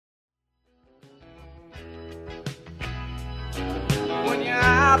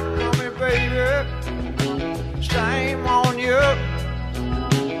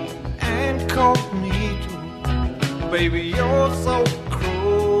baby, you're so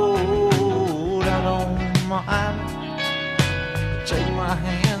cruel. I don't mind. Take my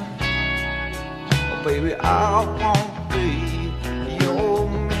hand. Oh, baby, I won't be your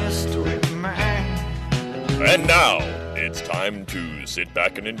mystery man. And now, it's time to sit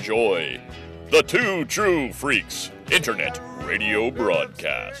back and enjoy the Two True Freaks Internet Radio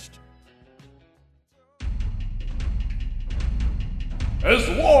Broadcast. As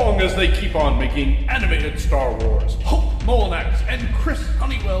long as they keep on making animated Star Wars, Hope Molinax and Chris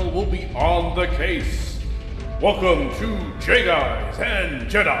Honeywell will be on the case. Welcome to Jaig and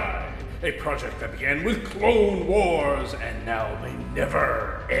Jedi, a project that began with Clone Wars and now may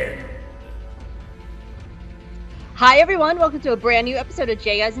never end. Hi everyone, welcome to a brand new episode of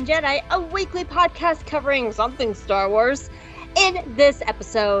Jaig and Jedi, a weekly podcast covering something Star Wars. In this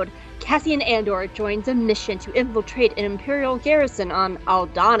episode, Cassian Andor joins a mission to infiltrate an Imperial garrison on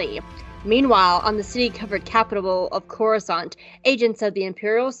Aldhani. Meanwhile, on the city-covered capital of Coruscant, agents of the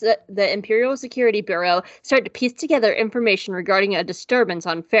Imperial Security Bureau start to piece together information regarding a disturbance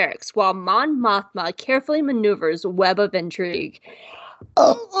on Ferrix, while Mon Mothma carefully maneuvers a web of intrigue.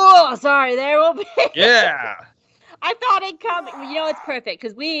 Oh, sorry, there will be... Yeah! I thought it'd come... You know, it's perfect,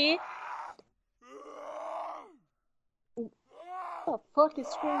 because we... What the fuck is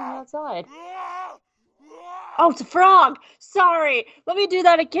screaming outside? Oh, it's a frog! Sorry! Let me do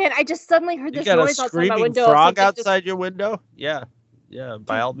that again. I just suddenly heard this noise outside my window. You got a screaming frog outside your window? Yeah. Yeah,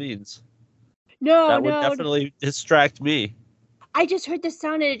 by all means. That would definitely distract me. I just heard this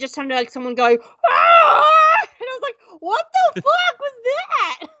sound and it just sounded like someone going, "Ah!" And I was like, what the fuck was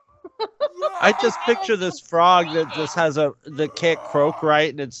that? I just picture this frog that just that can't croak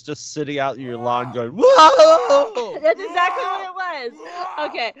right, and it's just sitting out in your lawn going, whoa! That's exactly what it was.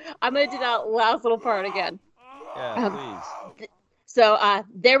 Okay, I'm going to do that last little part again. Yeah, please. So,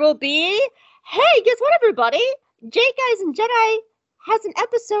 there will be... Hey, guess what, everybody? Jaig and Jedi has an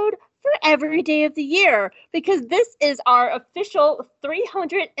episode for every day of the year, because this is our official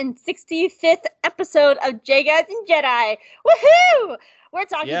 365th episode of Jaig and Jedi. Woohoo! We're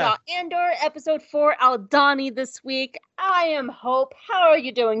talking about Andor, episode 4, Aldhani this week. I am Hope. How are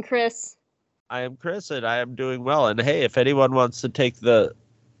you doing, Chris? I am Chris, and I am doing well. And hey, if anyone wants to take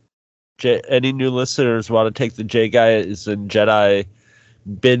any new listeners want to take the Jaig and Jedi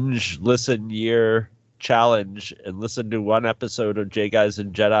binge listen year challenge and listen to one episode of Jaig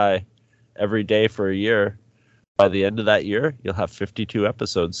and Jedi every day for a year, by the end of that year, you'll have 52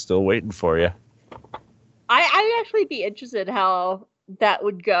 episodes still waiting for you. I'd actually be interested how that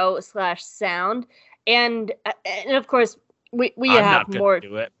would go /sound, and of course we I'm have not more.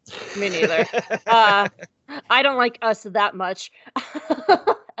 Do it. Me neither. I don't like us that much,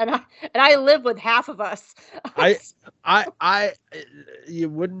 and I live with half of us. I you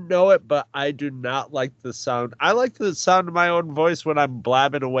wouldn't know it, but I do not like the sound. I like the sound of my own voice when I'm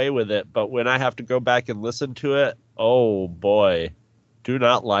blabbing away with it, but when I have to go back and listen to it, oh boy, do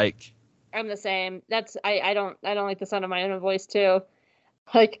not like. I'm the same. I don't like the sound of my own voice too.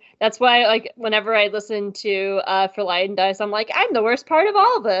 Like, that's why, like, whenever I listen to For Light and Dice, I'm like, I'm the worst part of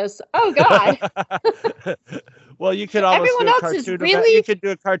all this. Oh God. Well, you could almost Everyone do a else cartoon is of really... You could do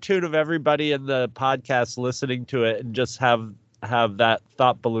a cartoon of everybody in the podcast listening to it and just have that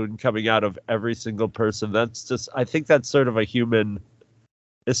thought balloon coming out of every single person. That's just, I think that's sort of a human,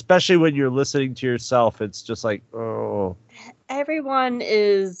 especially when you're listening to yourself. It's just like, oh. Everyone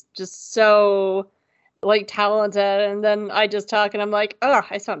is just so, like, talented, and then I just talk and I'm like, oh,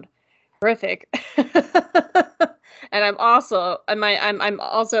 I sound horrific. And I'm also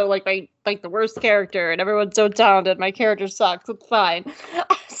like the worst character, and everyone's so talented. My character sucks. It's fine.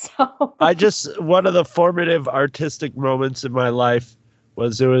 So one of the formative artistic moments in my life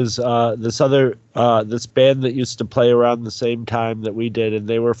was this band that used to play around the same time that we did, and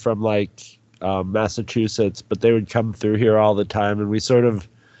they were from like Massachusetts, but they would come through here all the time, and we sort of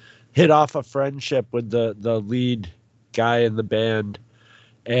hit off a friendship with the lead guy in the band,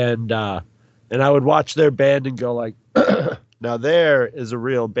 and I would watch their band and go like, now there is a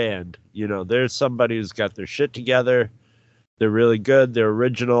real band. You know, there's somebody who's got their shit together. They're really good. They're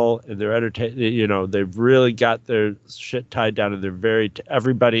original, and they're entertaining. You know, they've really got their shit tied down, and they're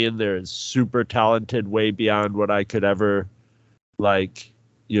everybody in there is super talented, way beyond what I could ever, like,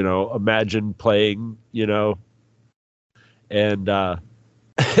 you know, imagine playing, you know. And at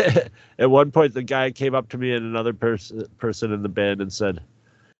one point, the guy came up to me and another person in the band and said,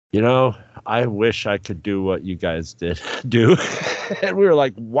 you know, I wish I could do what you guys do. And we were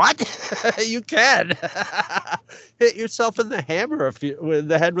like, what? You can. Hit yourself in the head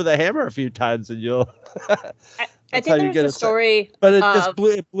with a hammer a few times and you'll... I think there's a story. But it just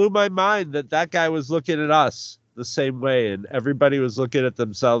blew my mind that guy was looking at us the same way, and everybody was looking at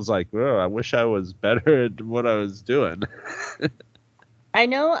themselves like, oh, I wish I was better at what I was doing. I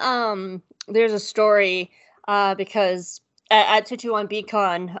know there's a story because at 221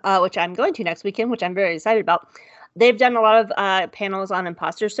 BCon, which I'm going to next weekend, which I'm very excited about, they've done a lot of panels on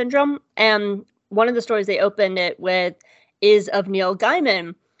imposter syndrome. And one of the stories they opened it with is of Neil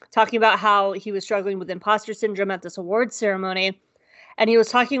Gaiman talking about how he was struggling with imposter syndrome at this award ceremony. And he was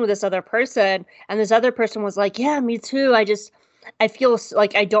talking with this other person, and this other person was like, yeah, me too. I feel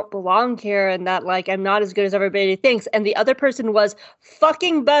like I don't belong here and that like I'm not as good as everybody thinks. And the other person was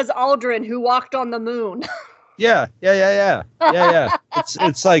fucking Buzz Aldrin, who walked on the moon. Yeah.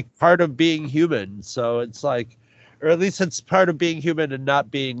 It's like part of being human. So it's like, or at least it's part of being human and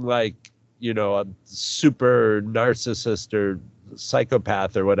not being like, you know, a super narcissist or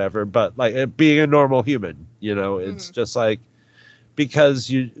psychopath or whatever, but like being a normal human, you know, it's just like, because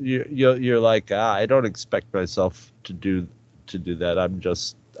you're like, I don't expect myself to do that. I'm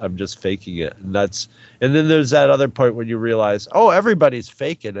just faking it. And then there's that other point when you realize, oh, everybody's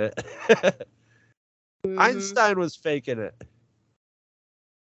faking it. Einstein was faking it.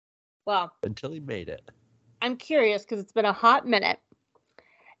 Well, until he made it. I'm curious because it's been a hot minute.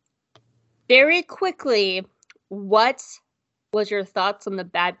 Very quickly, what was your thoughts on the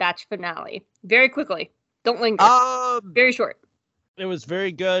Bad Batch finale? Very quickly. Don't linger. Very short. It was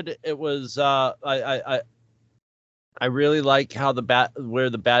very good. It was I really like how where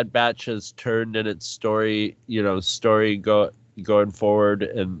the Bad Batch has turned in its story, you know, going forward,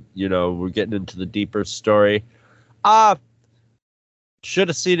 and you know, we're getting into the deeper story. Should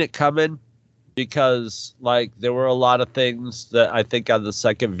have seen it coming, because like there were a lot of things that I think on the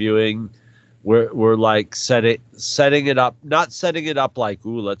second viewing were like setting it up, not setting it up like,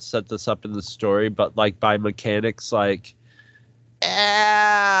 ooh, let's set this up in the story, but like by mechanics, like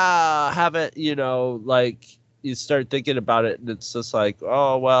have it, you know, like you start thinking about it and it's just like,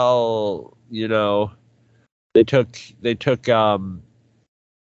 oh well, you know, they took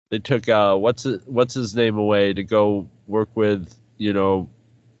what's his name away to go work with, you know,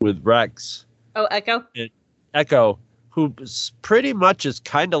 with Rex. Oh, Echo. Echo, who pretty much is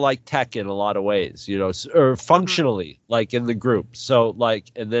kind of like Tech in a lot of ways, you know, or functionally like in the group. So like,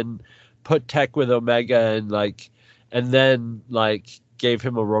 and then put Tech with Omega and then like gave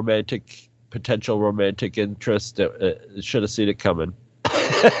him a potential romantic interest. Should have seen it coming.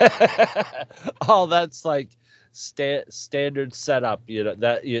 Oh, that's like standard setup, you know,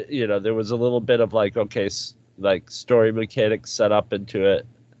 that, you know, there was a little bit of like, okay, like story mechanics set up into it.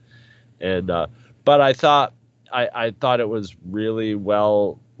 And, but I thought it was really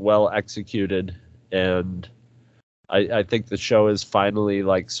well executed. And I think the show has finally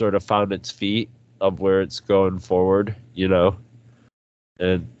like sort of found its feet of where it's going forward, you know,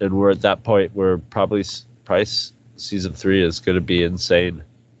 and we're at that point where probably season 3 is going to be insane.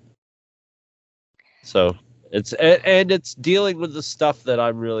 So it's dealing with the stuff that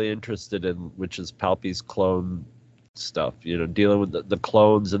I'm really interested in, which is Palpy's clone stuff, you know, dealing with the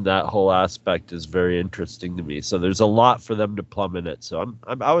clones, and that whole aspect is very interesting to me. So there's a lot for them to plumb in it. So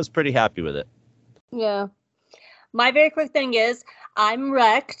I was pretty happy with it. Yeah. My very quick thing is I'm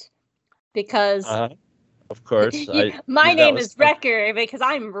wrecked because of course my name is Wrecker because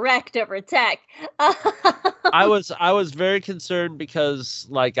I'm wrecked over Tech. I was very concerned because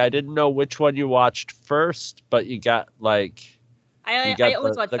like I didn't know which one you watched first, but you got like I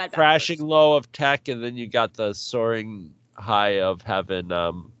always watch the crashing first. Low of Tech, and then you got the soaring high of having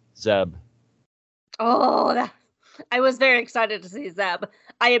Zeb. Oh, I was very excited to see Zeb.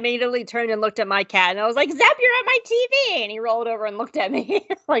 I immediately turned and looked at my cat, and I was like, Zeb, you're on my TV! And he rolled over and looked at me.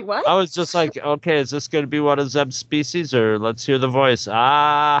 Like, what? I was just like, okay, is this going to be one of Zeb's species, or let's hear the voice?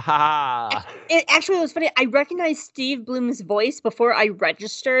 Ah, ha, ha. It actually was funny. I recognized Steve Bloom's voice before I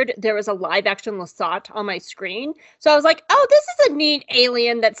registered. There was a live-action Lasat on my screen. So I was like, oh, this is a neat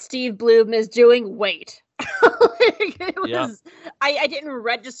alien that Steve Bloom is doing. Wait. I didn't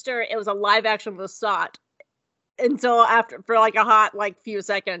register. It was a live-action Lasat until after, for like a hot like few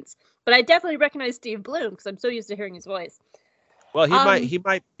seconds, but I definitely recognize Steve Bloom because I'm so used to hearing his voice. Well, he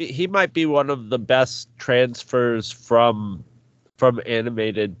might be one of the best transfers from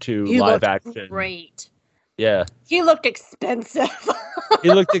animated to live action. Great. Yeah. He looked expensive.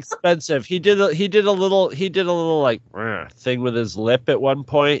 He looked expensive. He did a little like thing with his lip at one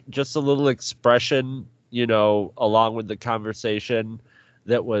point, just a little expression, you know, along with the conversation.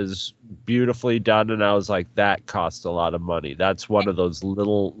 That was beautifully done, and I was like, that cost a lot of money. That's one of those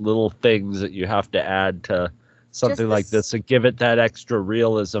little things that you have to add to something like this to give it that extra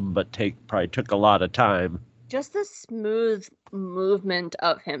realism, but probably took a lot of time. just the smooth movement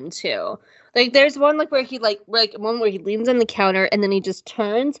of him too. Like there's one like where he like one where he leans on the counter and then he just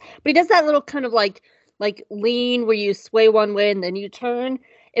turns, but he does that little kind of like lean where you sway one way and then you turn.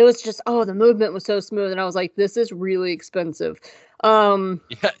 It was just the movement was so smooth, and I was like, this is really expensive.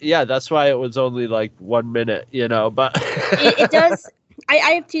 Yeah, that's why it was only like 1 minute, but it does. I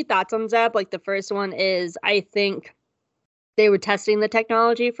have two thoughts on Zeb. Like the first one is I think they were testing the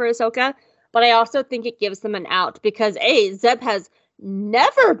technology for Ahsoka, but I also think it gives them an out because Zeb has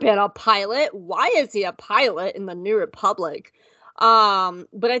never been a pilot. Why is he a pilot in the New Republic?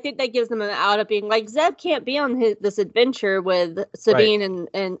 But I think that gives them an out of being like, Zeb can't be on this adventure with Sabine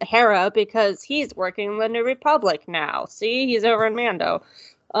and Hera because he's working in the New Republic now. See, he's over in Mando.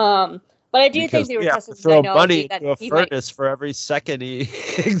 But I do think they were testing the throw technology money into a furnace for every second he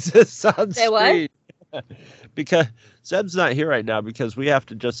exists on screen. What? Because Zeb's not here right now because we have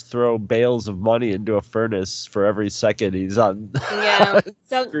to just throw bales of money into a furnace for every second he's on. Yeah.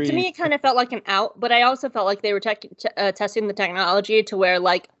 So screen. To me, it kind of felt like an out, but I also felt like they were testing the technology to where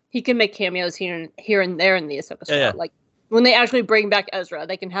like he can make cameos here and there in the Ahsoka story. Yeah. Like when they actually bring back Ezra,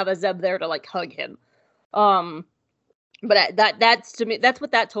 they can have a Zeb there to like hug him. But that's to me, that's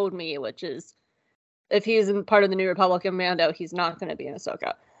what that told me, which is if he's in part of the New Republic of Mando, he's not going to be in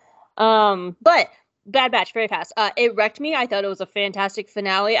Ahsoka. But Bad Batch, very fast. It wrecked me. I thought it was a fantastic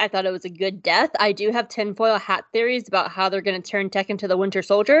finale. I thought it was a good death. I do have tinfoil hat theories about how they're going to turn Tech into the Winter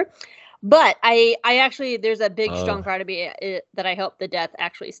Soldier. But I actually, there's a big, strong part of me that I hope the death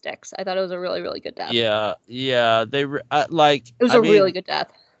actually sticks. I thought it was a really, really good death. Yeah. They it was really good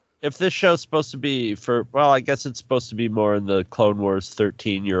death. If this show's supposed to be I guess it's supposed to be more in the Clone Wars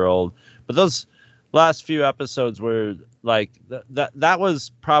 13-year-old. But those last few episodes were like that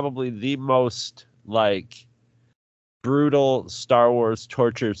was probably the most like brutal Star Wars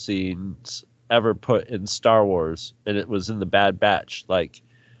torture scenes ever put in Star Wars, and it was in the Bad Batch. Like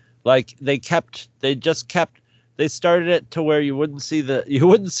they started it to where you wouldn't see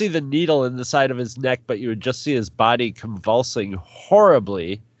the needle in the side of his neck, but you would just see his body convulsing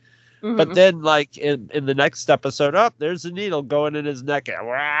horribly. Mm-hmm. But then, like in the next episode, there's a needle going in his neck. It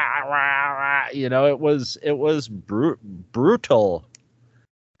was brutal,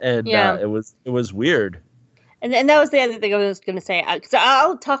 and it was weird. And that was the other thing I was going to say. Because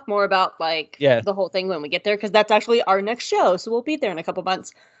I'll talk more about the whole thing when we get there, because that's actually our next show, so we'll be there in a couple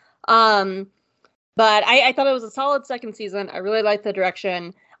months. But I thought it was a solid second season. I really liked the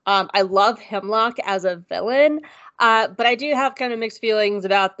direction. I love Hemlock as a villain. But I do have kind of mixed feelings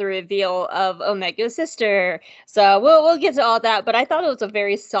about the reveal of Omega's sister. So we'll get to all that. But I thought it was a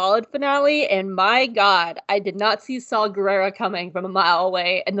very solid finale. And my God, I did not see Saul Guerrero coming from a mile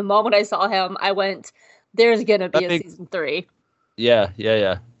away. And the moment I saw him, I went, there's going to be a season 3. Yeah.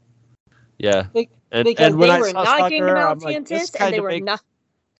 Because and they were not getting to Mount Tantus, and they were not.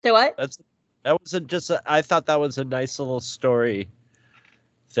 So what? That wasn't just. I thought that was a nice little story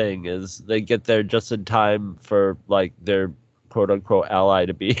thing. Is they get there just in time for like their quote unquote ally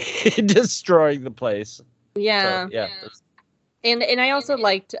to be destroying the place. Yeah. So, yeah. And I also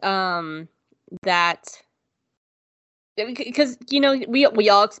liked that. Because, we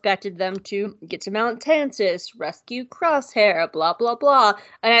all expected them to get to Mount Tantus, rescue Crosshair, blah, blah, blah.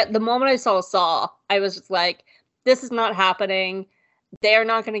 And at the moment I saw Saul, I was just like, this is not happening. They're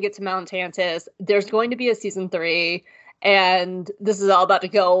not going to get to Mount Tantus. There's going to be a season 3, and this is all about to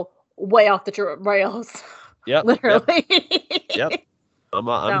go way off the rails. Yep. Literally. Yep.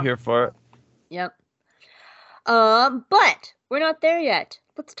 I'm here for it. Yep. But we're not there yet.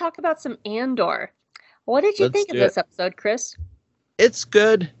 Let's talk about some Andor. What did you think of this episode, Chris? It's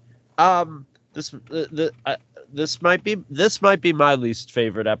good. This might be my least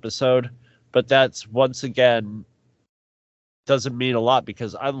favorite episode, but that's once again doesn't mean a lot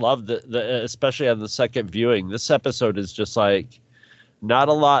because I love the especially on the second viewing. This episode is just like not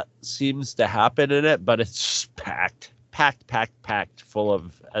a lot seems to happen in it, but it's just packed full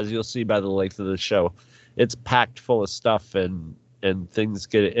of, as you'll see by the length of the show, it's packed full of stuff and things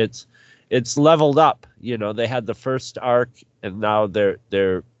get it's leveled up. They had the first arc, and now they're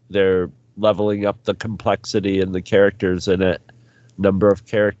leveling up the complexity and the characters in it, number of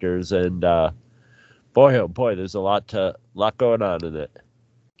characters, and boy, oh boy, there's a lot going on in it.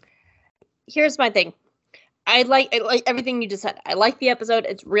 Here's my thing. I like everything you just said. I like the episode.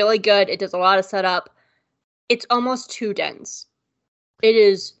 It's really good. It does a lot of setup. It's almost too dense. It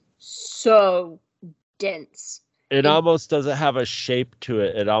is so dense. It almost doesn't have a shape to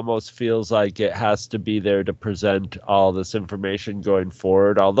it. It almost feels like it has to be there to present all this information going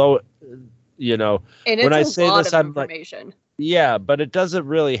forward. Although, and when I say this, I'm like, Yeah, but it doesn't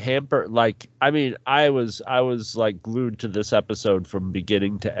really hamper. Like, I mean, I was like glued to this episode from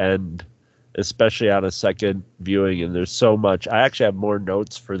beginning to end, especially on a second viewing. And there's so much. I actually have more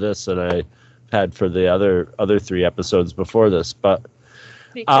notes for this than I had for the other 3 episodes before this. But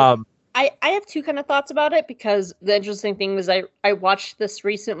because I have 2 kind of thoughts about it, because the interesting thing is I watched this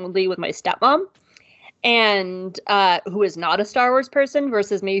recently with my stepmom, and who is not a Star Wars person,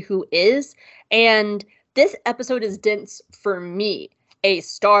 versus me, who is, and this episode is dense for me, a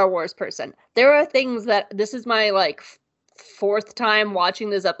Star Wars person. There are things that, this is my like 4th time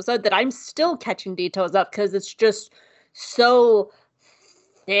watching this episode, that I'm still catching details of, because it's just so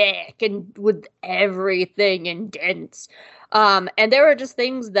thick and with everything and dense. And there are just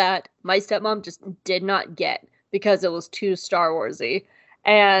things that my stepmom just did not get because it was too Star Warsy.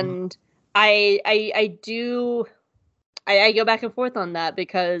 And I go back and forth on that,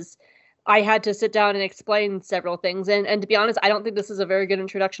 because I had to sit down and explain several things. And to be honest, I don't think this is a very good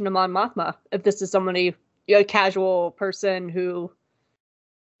introduction to Mon Mothma. If this is somebody, a casual person who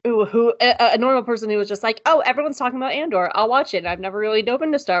a normal person who was just like, oh, everyone's talking about Andor, I'll watch it. I've never really dove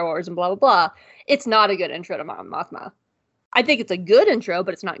into Star Wars and blah, blah, blah. It's not a good intro to Mon Mothma. I think it's a good intro,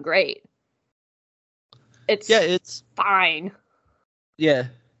 but it's not great. It's fine. Yeah.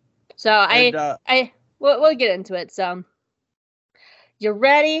 So we'll get into it. So you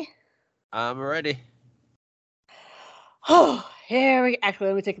ready? I'm ready. Oh, here we actually,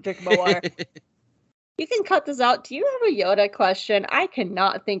 let me take a drink of my water. You can cut this out. Do you have a Yoda question? I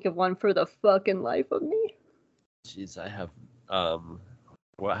cannot think of one for the fucking life of me. Jeez, I have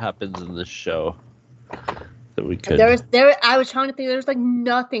what happens in this show that we could. I was trying to think, there's like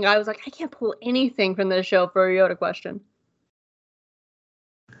nothing. I was like, I can't pull anything from this show for a Yoda question.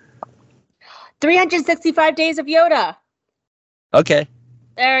 365 days of Yoda. Okay.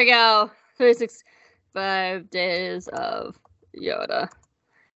 There we go. 365 days of Yoda.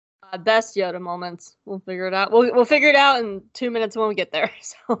 Best Yoda moments. We'll figure it out. We'll figure it out in 2 minutes when we get there.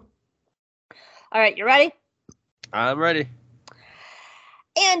 So, all right, you ready? I'm ready.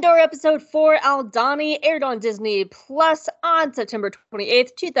 Andor episode 4, Aldhani, aired on Disney Plus on September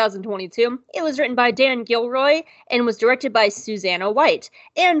 28th, 2022. It was written by Dan Gilroy and was directed by Susanna White.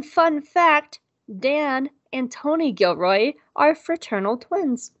 And fun fact, Dan and Tony Gilroy are fraternal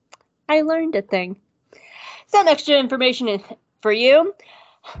twins. I learned a thing. Some extra information for you.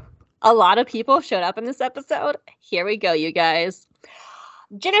 A lot of people showed up in this episode. Here we go, you guys.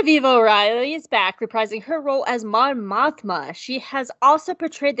 Genevieve O'Reilly is back, reprising her role as Mon Mothma. She has also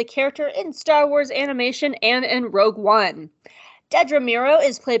portrayed the character in Star Wars animation and in Rogue One. Dedra Miro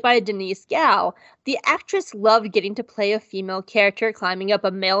is played by Denise Gao. The actress loved getting to play a female character climbing up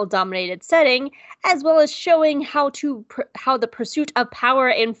a male-dominated setting, as well as showing how the pursuit of power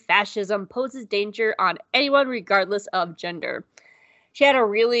and fascism poses danger on anyone regardless of gender. She had a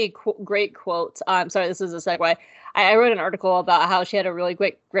really great quote. I'm sorry, this is a segue. I wrote an article about how she had a really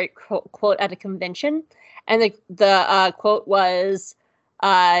great quote at a convention, and the quote was,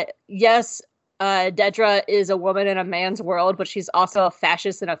 "Yes, Dedra is a woman in a man's world, but she's also a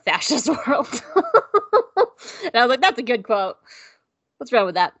fascist in a fascist world." And I was like, "That's a good quote. What's wrong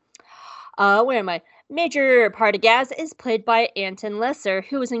with that?" Where am I? Major Partagaz is played by Anton Lesser,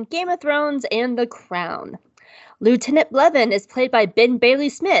 who was in Game of Thrones and The Crown. Lieutenant Blevin is played by Ben Bailey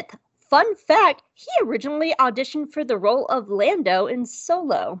Smith. Fun fact, he originally auditioned for the role of Lando in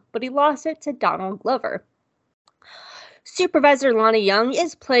Solo, but he lost it to Donald Glover. Supervisor Lonnie Young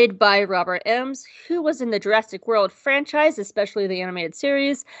is played by Robert Ems, who was in the Jurassic World franchise, especially the animated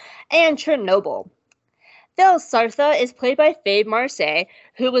series, and Chernobyl. Vel Sartha is played by Faye Marseille,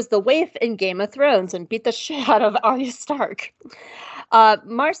 who was the waif in Game of Thrones and beat the shit out of Arya Stark.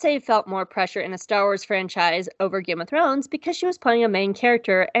 Marseille felt more pressure in a Star Wars franchise over Game of Thrones because she was playing a main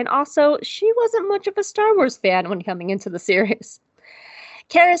character, and also she wasn't much of a Star Wars fan when coming into the series.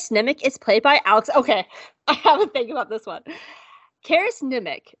 Karis Nemec is played by Alex... Okay, I have a thing about this one. Karis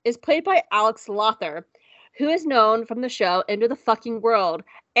Nemec is played by Alex Lothar, who is known from the show Into the Fucking World,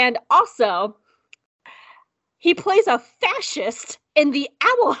 and also he plays a fascist in The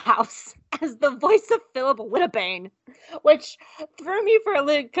Owl House as the voice of Philip Whittlebane, which threw me for a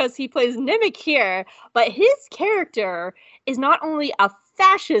loop because he plays Nemec here, but his character is not only a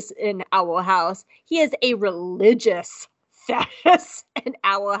fascist in Owl House, he is a religious fascist in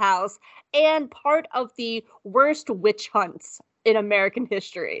Owl House and part of the worst witch hunts in American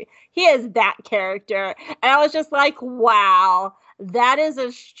history. He is that character, and I was just like, wow, that is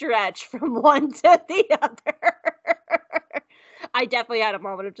a stretch from one to the other. I definitely had a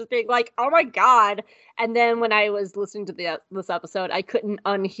moment of just being like, oh my god. And then when I was listening to this episode, I couldn't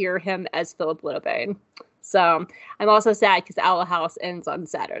unhear him as Philip Whittlebane. So I'm also sad because Owl House ends on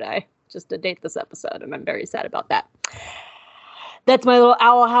Saturday, just to date this episode, and I'm very sad about that. That's my little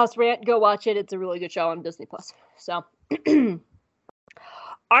Owl House rant. Go watch it. It's a really good show on Disney+. So,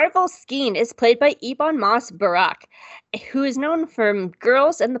 Arvel Skeen is played by Ebon Moss-Barack, who is known from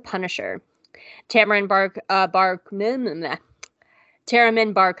Girls and the Punisher. Taramin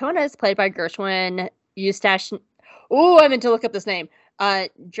Barcona is played by Gershwin Eustache. Oh, I meant to look up this name.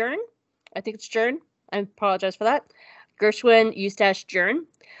 Jern? I think it's Jern. I apologize for that. Gershwin Eustache Jern,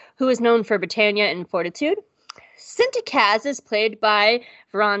 who is known for Britannia and Fortitude. Cinta Kaz is played by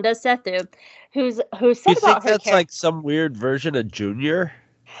Veranda Sethu, who said about her character. You think that's like some weird version of Junior?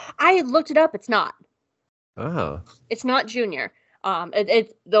 I looked it up. It's not. Oh. It's not Junior.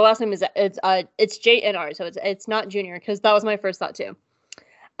 It's the last name is it's JNR, so it's not Junior, because that was my first thought too.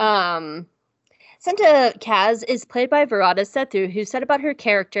 Cinta Kaz is played by Verada Sethu, who said about her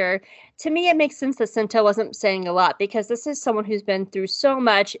character, to me it makes sense that Cinta wasn't saying a lot, because this is someone who's been through so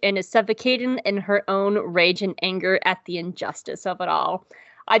much and is suffocating in her own rage and anger at the injustice of it all.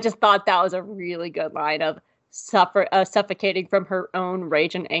 I just thought that was a really good line of suffocating from her own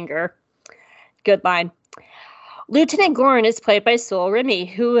rage and anger. Good line. Lieutenant Gorn is played by Sol Remy,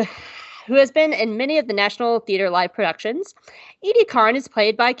 who has been in many of the National Theatre live productions. Edie Karn is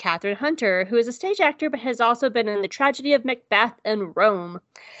played by Catherine Hunter, who is a stage actor but has also been in The Tragedy of Macbeth and Rome.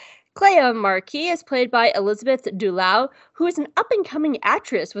 Clea Marquis is played by Elizabeth Dulau, who is an up-and-coming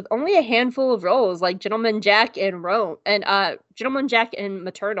actress with only a handful of roles, like Gentleman Jack in Rome and Gentleman Jack in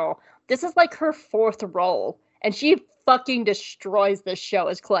Maternal. This is like her fourth role, and she fucking destroys this show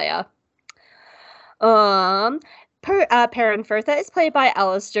as Clea. Perrin Firtha is played by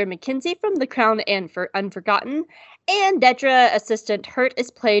Alistair McKenzie from The Crown and Unforgotten, and Dedra Assistant Hurt is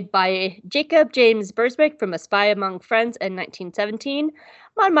played by Jacob James Burswick from A Spy Among Friends in 1917.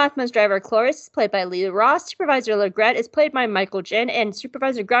 Mon Mothma's driver Cloris is played by Lee Ross, Supervisor Legret is played by Michael Jin, and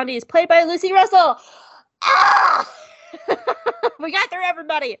Supervisor Grundy is played by Lucy Russell. Ah! We got through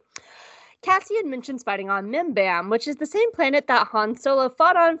everybody. Cassian mentions fighting on Mimbam, which is the same planet that Han Solo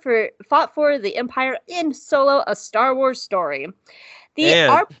fought for the Empire in Solo: A Star Wars Story.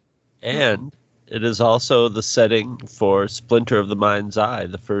 And it is also the setting for Splinter of the Mind's Eye,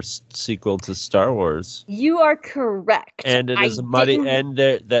 the first sequel to Star Wars. You are correct. And it is so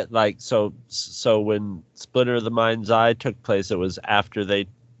when Splinter of the Mind's Eye took place, it was after they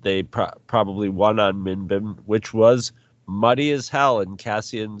probably won on Minbim, which was muddy as hell, and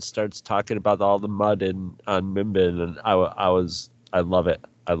Cassian starts talking about all the mud on Minbin, and I love it.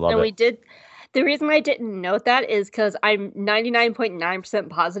 We did. The reason I didn't note that is because I'm 99.9%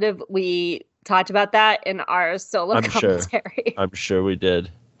 positive we talked about that in our solo commentary. I'm sure we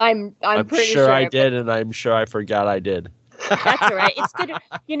did. I'm pretty sure I did, and I'm sure I forgot I did. That's all right. It's good.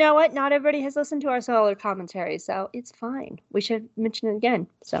 You know what? Not everybody has listened to our solo commentary, so it's fine. We should mention it again.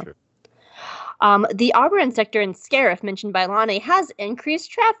 So. Sure. The Auburn sector in Scarif, mentioned by Lonnie, has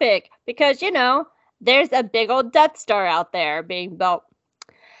increased traffic because, there's a big old Death Star out there being built.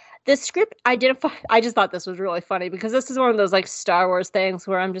 The script I just thought this was really funny because this is one of those like Star Wars things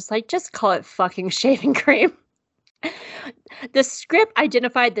where I'm just like, just call it fucking shaving cream. The script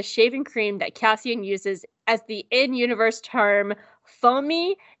identified the shaving cream that Cassian uses as the in-universe term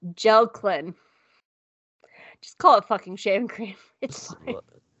foamy gelclin. Just call it fucking shaving cream. It's fine.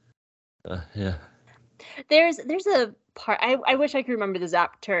 Yeah. There's a part I wish I could remember the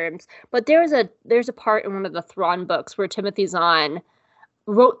exact terms, but there's a part in one of the Thrawn books where Timothy Zahn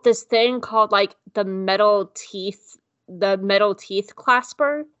wrote this thing called like the metal teeth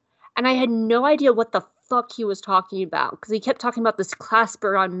clasper, and I had no idea what the fuck he was talking about because he kept talking about this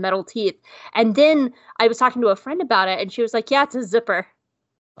clasper on metal teeth, and then I was talking to a friend about it, and she was like, "Yeah, it's a zipper."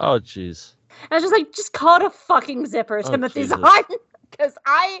 Oh, jeez. I was just like, "Just call it a fucking zipper, Timothy Zahn." Because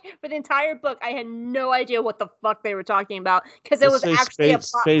for the entire book, I had no idea what the fuck they were talking about. Because it was actually a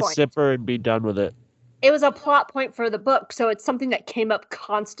plot point. Space zipper and be done with it. It was a plot point for the book, so it's something that came up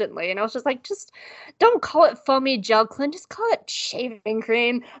constantly. And I was just like, just don't call it foamy gelclin. Just call it shaving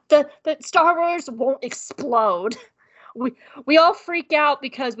cream. The Star Wars won't explode. We all freak out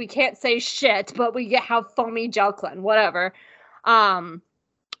because we can't say shit, but we have foamy gelclin. Whatever.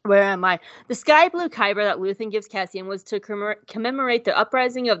 Where am I? The sky blue kyber that Luthen gives Cassian was to commemorate the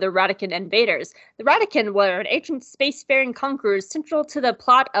uprising of the Radican invaders. The Radican were an ancient spacefaring conquerors central to the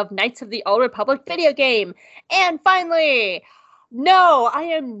plot of Knights of the Old Republic video game. And finally, no, I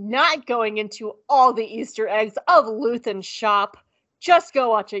am not going into all the Easter eggs of Luthen's shop. just go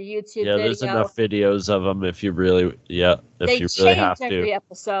watch a YouTube video. Yeah, there's enough videos of them if you really, have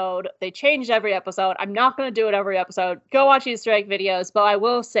to. They changed every episode. I'm not going to do it every episode. Go watch Easter egg videos, but I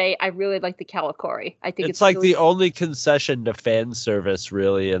will say I really like the Calicori. I think it's like really the only concession to fan service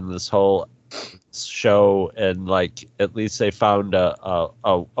really in this whole show, and like at least they found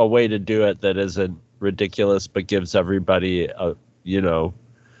a way to do it that isn't ridiculous but gives everybody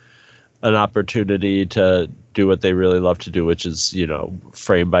an opportunity to do what they really love to do, which is,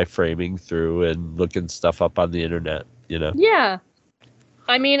 frame by framing through and looking stuff up on the internet, Yeah.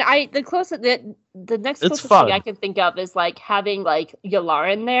 I mean, the next closest thing I can think of is like having like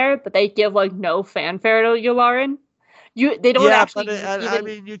Yularen there, but they give like no fanfare to Yularen. They don't actually. But I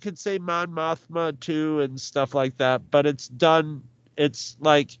mean, you could say Mon Mothma too and stuff like that, but it's done. It's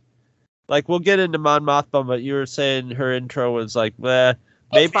like we'll get into Mon Mothma, but you were saying her intro was like, bleh.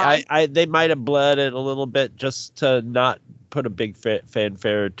 Maybe they might have bled it a little bit just to not put a big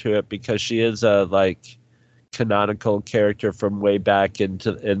fanfare to it, because she is a like canonical character from way back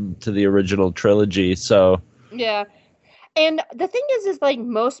into the original trilogy. So yeah, and the thing is like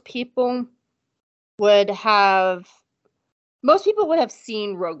most people would have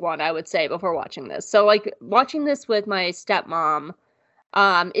seen Rogue One, I would say, before watching this. So like watching this with my stepmom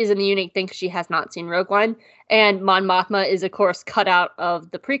isn't a unique thing because she has not seen Rogue One. And Mon Mothma is, of course, cut out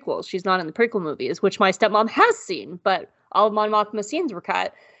of the prequels. She's not in the prequel movies, which my stepmom has seen, but all of Mon Mothma's scenes were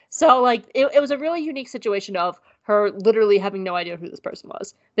cut. So, like, it was a really unique situation of her literally having no idea who this person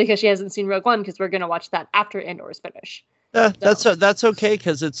was because she hasn't seen Rogue One, because we're going to watch that after Andor is finished. Yeah, that's okay,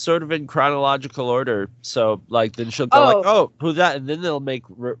 because it's sort of in chronological order. So, like, then she'll go oh, who's that? And then they'll make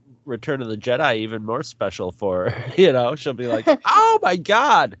Return of the Jedi even more special for her. She'll be like, oh my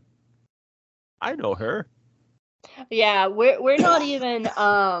God, I know her. Yeah, we're not even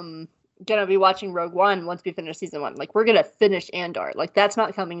gonna be watching Rogue One once we finish season 1. Like, we're gonna finish Andor. Like, that's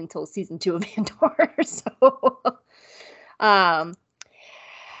not coming until season 2 of Andor. So, but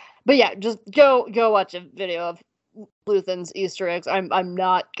yeah, just go watch a video of Luthen's Easter eggs. I'm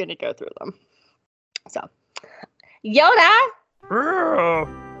not gonna go through them. So, Yoda.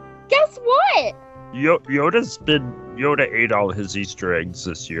 Guess what? Yoda ate all his Easter eggs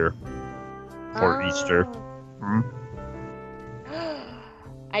this year for Easter.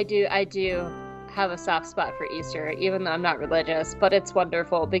 I do have a soft spot for Easter, even though I'm not religious, but it's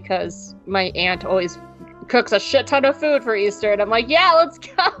wonderful because my aunt always cooks a shit ton of food for Easter, and I'm like, yeah, let's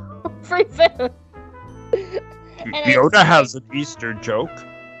go. Free food. Yoda has an Easter joke.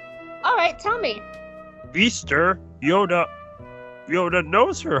 All right, tell me. Easter, Yoda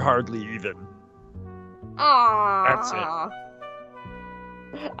knows her hardly even. Aww. That's it.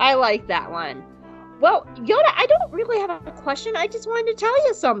 I like that one. Well, Yoda, I don't really have a question. I just wanted to tell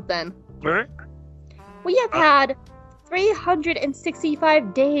you something. What? We have had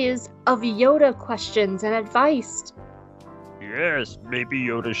 365 days of Yoda questions and advice. Yes, maybe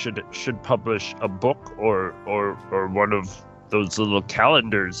Yoda should publish a book or one of those little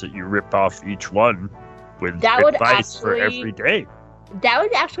calendars that you rip off each one with advice for every day. That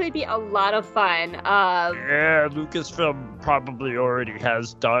would actually be a lot of fun. Yeah, Lucasfilm probably already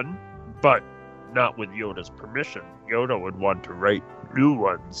has done, but not with Yoda's permission. Yoda would want to write new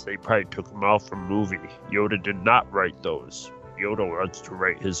ones. They probably took them out from movie. Yoda did not write those. Yoda wants to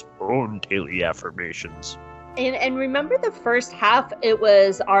write his own daily affirmations. And remember the first half, it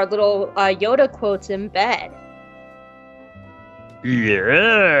was our little Yoda quotes in bed.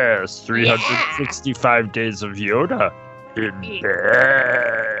 Yes, 365 days of Yoda in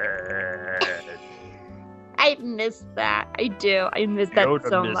bed. I miss that. I do. I miss that Yoda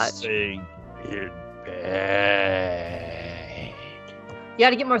so miss much. Saying in bed. You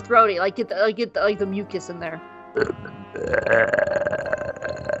gotta get more throaty. Get the mucus in there.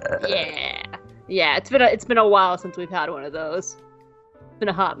 Yeah. It's been a while since we've had one of those. It's been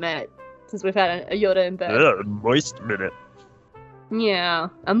a hot minute since we've had a Yoda in bed. A moist minute. Yeah,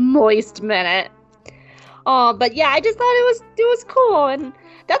 a moist minute. Oh, but yeah, I just thought it was cool, and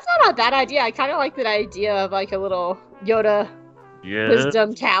that's not a bad idea. I kind of like that idea of like a little Yoda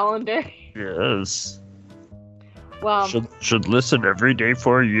wisdom calendar. Yes. Well, should listen every day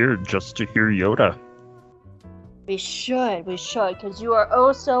for a year just to hear Yoda. We should, because you are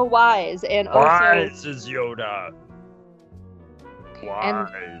oh so wise and wise is Yoda.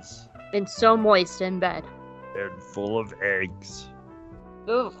 Wise. And so moist in bed. And full of eggs.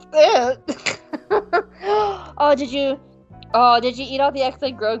 Oof. Did you eat all the eggs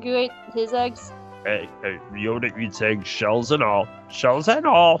like Grogu ate his eggs? Hey, Yoda eats eggs, shells and all. Shells and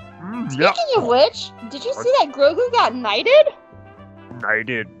all. Speaking of which, did you see that Grogu got knighted?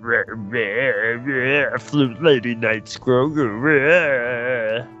 knighted flute lady knights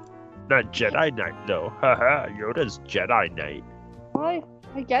Grogu. Not Jedi Knight though. Haha, Yoda's Jedi Knight. Well,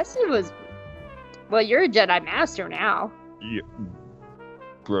 I guess it was. Well, you're a Jedi Master now. Yeah.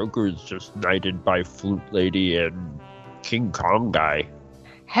 Grogu's just knighted by flute lady and King Kong guy.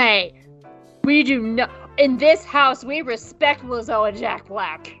 Hey, we do not. In this house, we respect Lizzo and Jack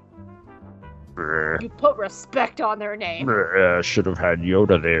Black. You put respect on their name. Should have had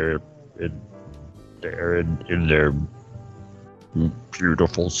Yoda there in their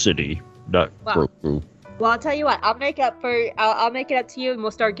beautiful city, not Grogu. Well, I'll tell you what. I'll make it up to you, and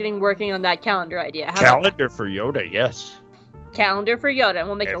we'll start working on that calendar idea. How Calendar for Yoda, yes. Calendar for Yoda, and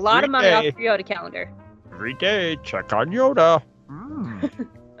we'll make a lot of money off your Yoda calendar. Every day, check on Yoda.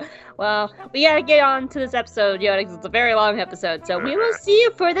 Well, we gotta get on to this episode, Yoda, because it's a very long episode. So we will see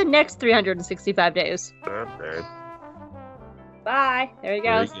you for the next 365 days. Okay. Bye. There he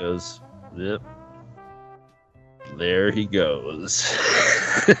goes. There he goes. Yep. There he goes.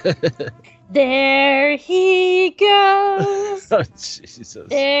 There he goes. Oh, Jesus.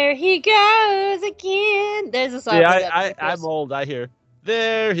 There he goes again. There's a song. Yeah, I'm old. I hear,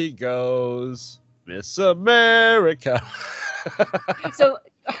 there he goes, Miss America. So,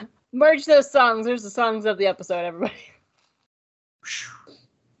 merge those songs. There's the songs of the episode, everybody.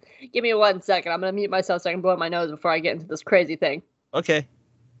 Give me 1 second. I'm going to mute myself so I can blow my nose before I get into this crazy thing. Okay.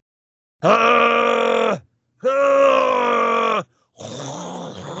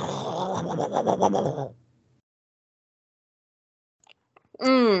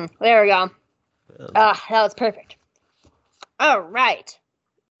 There we go. That was perfect. All right.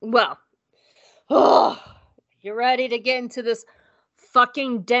 Well, you ready to get into this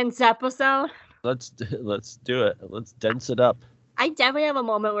fucking dense episode? Let's do it. Let's dense it up. I definitely have a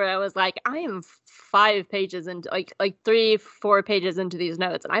moment where I was like, I am 5 pages into like 3-4 pages into these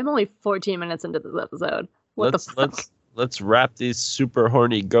notes, and I'm only 14 minutes into this episode. Let's wrap these super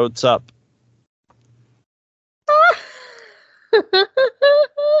horny goats up. I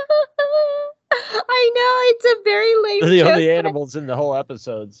know it's a very lame They're the joke. only animals in the whole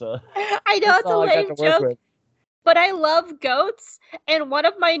episode, so I know it's a lame joke, but I love goats, and one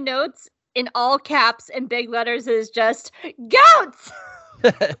of my notes in all caps and big letters is just goats.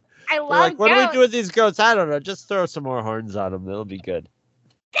 I love like, what goats. do we do with these goats? I don't know. Just throw some more horns on them. It'll be good.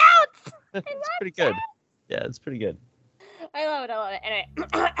 Goats. It's pretty good. Yeah, it's pretty good. I love it. Anyway,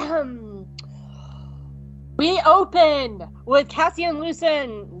 we open with Cassian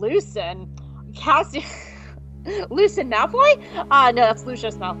Lucen Malfoy? No, that's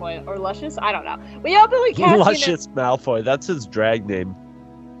Lucius Malfoy. Or Luscious? I don't know. We open with Cassian... Luscious Malfoy. That's his drag name.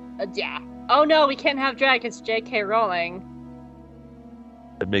 Yeah. Oh no, we can't have drag. It's J.K. Rowling.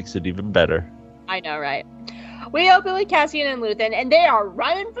 That makes it even better. I know, right? We open with Cassian and Luthen, and they are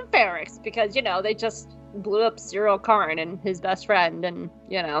running for Ferrix because, they just blew up Cyril Karn and his best friend and,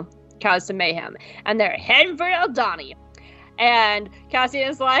 caused some mayhem. And they're heading for Aldhani. And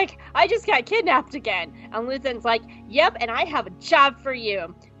Cassian's like, I just got kidnapped again. And Luthen's like, yep, and I have a job for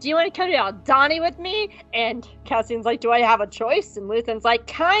you. Do you want to come to Aldhani with me? And Cassian's like, do I have a choice? And Luthen's like,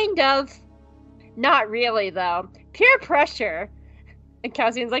 kind of. Not really, though. Peer pressure. And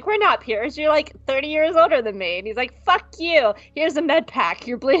Cassian's like, we're not peers. You're like 30 years older than me. And he's like, fuck you. Here's a med pack.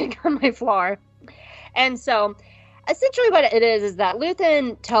 You're bleeding on my floor. And so, essentially what it is that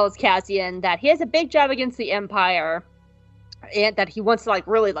Luthen tells Cassian that he has a big job against the Empire. And that he wants to,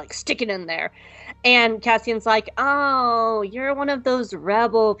 really, stick it in there. And Cassian's like, oh, you're one of those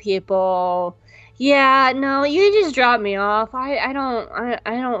rebel people. Yeah, no, you just drop me off. I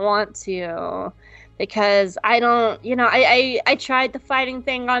don't want to. Because I don't, I tried the fighting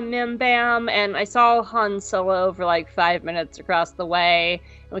thing on Mim Bam, and I saw Han Solo for 5 minutes across the way,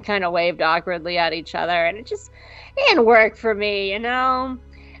 and we kind of waved awkwardly at each other, and it didn't work for me, And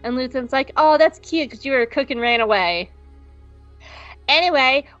Luthen's like, oh, that's cute, because you were a cook and ran away.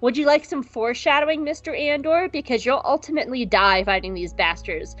 Anyway, would you like some foreshadowing, Mr. Andor? Because you'll ultimately die fighting these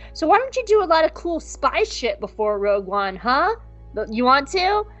bastards. So why don't you do a lot of cool spy shit before Rogue One, huh? You want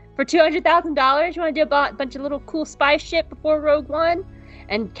to? For $200,000, you want to do a bunch of little cool spy shit before Rogue One?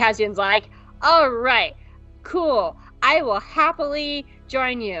 And Cassian's like, all right, cool. I will happily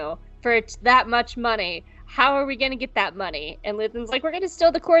join you for that much money. How are we going to get that money? And Luthen's like, we're going to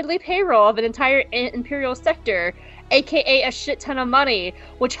steal the quarterly payroll of an entire Imperial sector, aka a shit ton of money,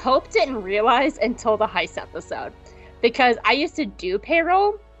 which Hope didn't realize until the heist episode. Because I used to do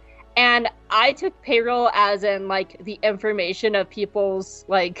payroll, and I took payroll as in, the information of people's,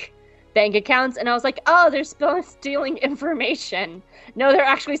 bank accounts, and I was like, oh, they're stealing information. No, they're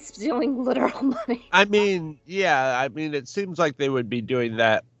actually stealing literal money. I mean, yeah, I mean, it seems like they would be doing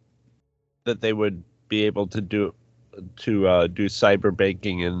that they would be able to do cyber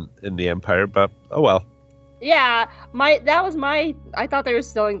banking in the Empire, but oh well. Yeah, I thought they were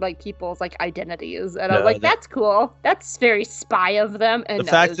stealing like people's like identities, and I was like, that's cool. That's very spy of them. And the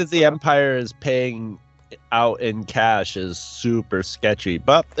fact that the Empire is paying out in cash is super sketchy,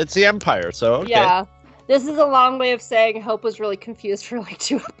 but it's the Empire, so okay. Yeah, this is a long way of saying Hope was really confused for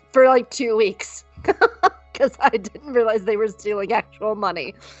like 2 weeks because I didn't realize they were stealing actual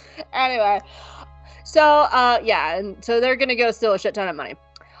money. Anyway, so and so they're gonna go steal a shit ton of money.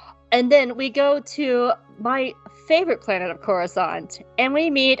 And then we go to my favorite planet of Coruscant, and we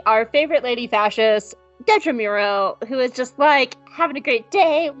meet our favorite lady fascist, Dedra Muro, who is just like having a great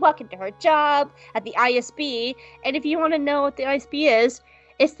day, walking to her job at the ISB. And if you want to know what the ISB is,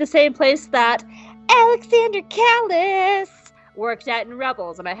 it's the same place that Alexander Callis worked at in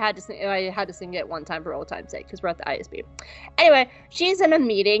Rebels, and I had to sing it one time for old time's sake because we're at the ISB. Anyway, she's in a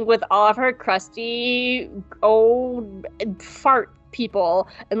meeting with all of her crusty old fart people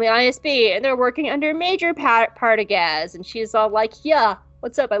in the ISB, and they're working under Major Partagaz, and she's all like, yeah,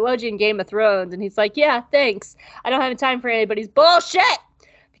 what's up? I loved you in Game of Thrones. And he's like, yeah, thanks. I don't have time for anybody's bullshit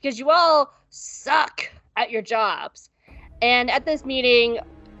because you all suck at your jobs. And at this meeting,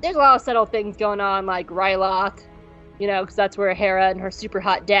 there's a lot of subtle things going on, like Ryloth, because that's where Hera and her super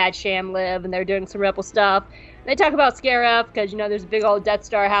hot dad Sham live, and they're doing some rebel stuff. And they talk about Scarif because, there's a big old Death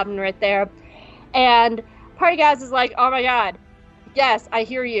Star happening right there. And Partagaz is like, oh my god, yes, I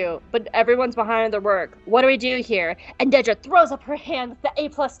hear you, but everyone's behind their work. What do we do here? And Dedra throws up her hand, the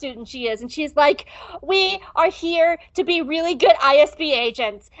A+ student she is, and she's like, we are here to be really good ISB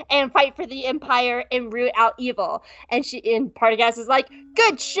agents and fight for the Empire and root out evil. And Partagaz is like,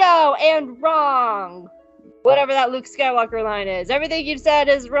 good show and wrong. Whatever that Luke Skywalker line is. Everything you've said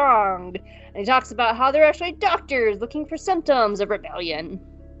is wrong. And he talks about how they're actually doctors looking for symptoms of rebellion.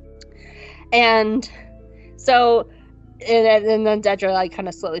 And so... And then Dedra like kind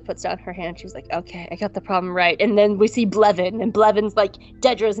of slowly puts down her hand. She's like, okay, I got the problem right. And then we see Blevin, and Blevin's like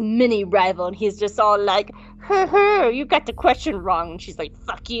Dedra's mini rival, and he's just all like, you got the question wrong. And she's like,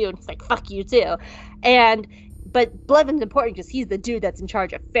 fuck you. And he's like, fuck you too. But Blevin's important because he's the dude that's in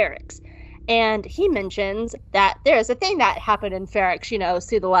charge of Ferrix. And he mentions that there's a thing that happened in Ferrix,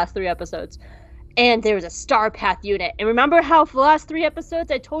 see the last 3 episodes. And there was a Star Path unit. And remember how for the last 3 episodes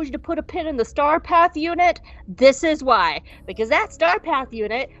I told you to put a pin in the Star Path unit? This is why. Because that Star Path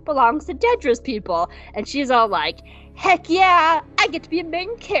unit belongs to Dedra's people. And she's all like, heck yeah, I get to be a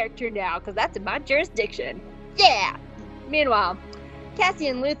main character now because that's in my jurisdiction. Yeah! Meanwhile,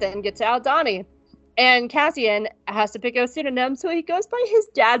 Cassian Luthen get to Aldhani. And Cassian has to pick a pseudonym, so he goes by his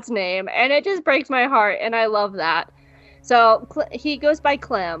dad's name. And it just breaks my heart, and I love that. So he goes by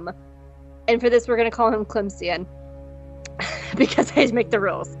Clem. And for this, we're going to call him Clemcian. Because I make the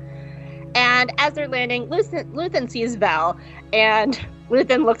rules. And as they're landing, Luthen sees Val. And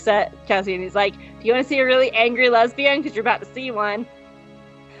Luthen looks at Cassie and he's like, do you want to see a really angry lesbian? Because you're about to see one.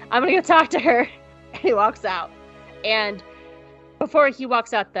 I'm going to go talk to her. And he walks out. And before he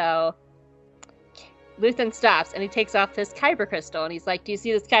walks out, though, Luthen stops and he takes off his kyber crystal. And he's like, do you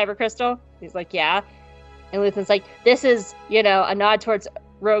see this kyber crystal? He's like, yeah. And Luthen's like, this is, a nod towards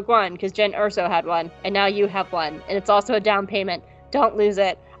Rogue One, because Jen Erso had one, and now you have one, and it's also a down payment. Don't lose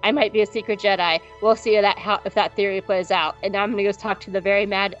it. I might be a secret Jedi. We'll see if that theory plays out. And now I'm gonna go talk to the very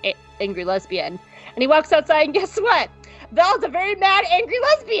mad, angry lesbian. And he walks outside, and guess what? Val's a very mad, angry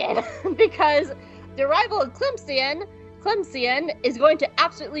lesbian because the arrival of Clemcian is going to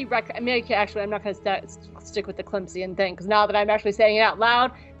absolutely wreck. I'm not gonna stick with the Clemcian thing because now that I'm actually saying it out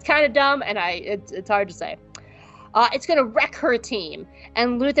loud, it's kind of dumb, and it's hard to say. It's gonna wreck her team.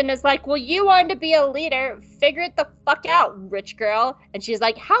 And Luthen is like, well, you wanted to be a leader. Figure it the fuck out, rich girl. And she's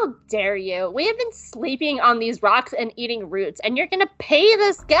like, how dare you? We have been sleeping on these rocks and eating roots. And you're gonna pay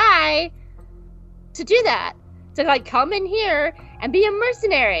this guy to do that. To, come in here and be a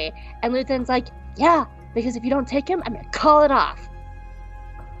mercenary. And Luthen's like, yeah, because if you don't take him, I'm gonna call it off.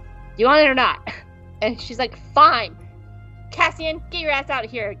 Do you want it or not? And she's like, fine. Cassian, get your ass out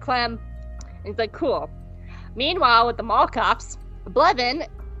of here, Clem. And he's like, cool. Meanwhile, with the mall cops, Blevin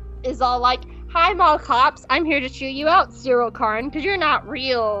is all like, hi, mall cops, I'm here to chew you out, Cyril Karn, because you're not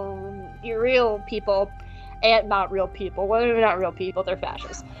real. You're real people. And not real people. Well, they're not real people, they're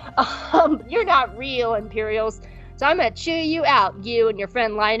fascists. You're not real Imperials. So I'm going to chew you out, you and your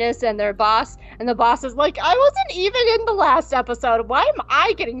friend Linus and their boss. And the boss is like, I wasn't even in the last episode. Why am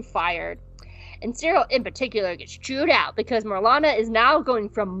I getting fired? And Cyril, in particular, gets chewed out because Morlana is now going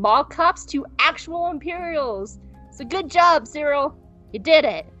from mall cops to actual Imperials. So good job, Cyril. You did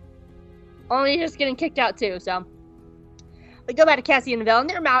it. Only you're just getting kicked out, too, so... We go back to Cassian and Vel, and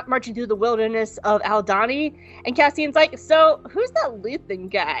they're marching through the wilderness of Aldhani. And Cassian's like, so, who's that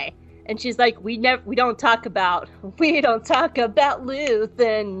Luthen guy? And she's like, we don't talk about Luthen.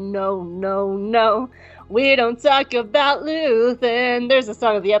 No. We don't talk about Luthen. There's a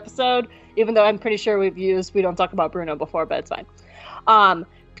song of the episode, even though I'm pretty sure we've used We Don't Talk About Bruno before, but it's fine.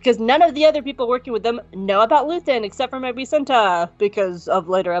 Because none of the other people working with them know about Luthen, except for maybe Cinta, because of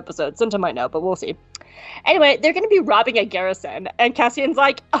later episodes. Cinta might know, but we'll see. Anyway, they're going to be robbing a garrison, and Cassian's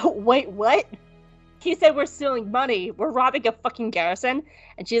like, oh, wait, what? He said we're stealing money. We're robbing a fucking garrison.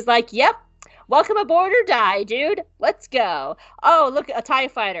 And she's like, yep, welcome aboard or die, dude. Let's go. Oh, look, a TIE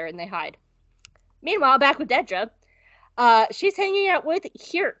fighter, and they hide. Meanwhile, back with Dedra, she's hanging out with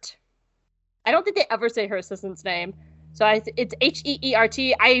Hirt. I don't think they ever say her assistant's name. So it's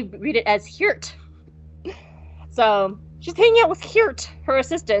Heert. I read it as Hirt. So she's hanging out with Hirt, her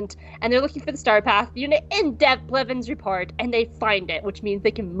assistant, and they're looking for the Star Path unit in Blevins report, and they find it, which means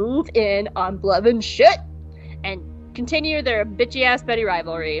they can move in on Blevins shit and continue their bitchy-ass Betty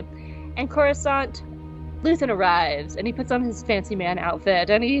rivalry. And Coruscant, Luthen arrives, and he puts on his fancy man outfit,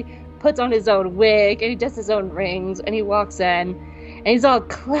 and he puts on his own wig, and he does his own rings, and he walks in, and he's all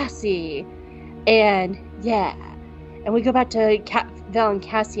classy, and yeah. And we go back to Vel and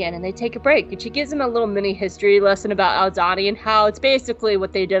Cassian, and they take a break. And she gives him a little mini history lesson about Aldhani and how it's basically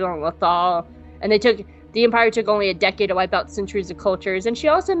what they did on Lothal. And the Empire took only a decade to wipe out centuries of cultures. And she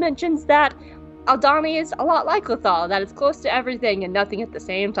also mentions that Aldhani is a lot like Lothal, that it's close to everything and nothing at the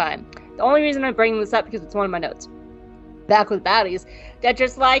same time. The only reason I'm bringing this up because it's one of my notes. Back with baddies, they're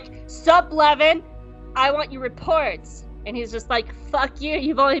just like, sup, Levin, I want your reports. And he's just like, fuck you,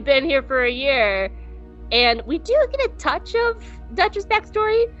 you've only been here for a year. And we do get a touch of Dutch's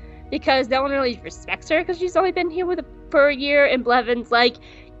backstory, because no one really respects her, because she's only been here for a year, and Blevin's like,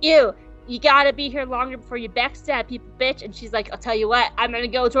 you gotta be here longer before you backstab people, bitch. And she's like, I'll tell you what, I'm gonna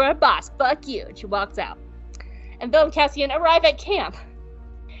go to our boss, fuck you. And she walks out. And Vel and Cassian arrive at camp,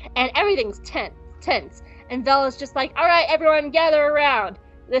 and everything's tense. And Vel is just like, alright, everyone gather around.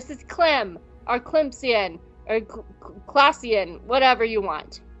 This is Clem, or Clemsian, or Classian, whatever you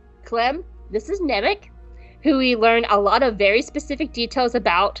want. Clem, this is Nemec, who we learn a lot of very specific details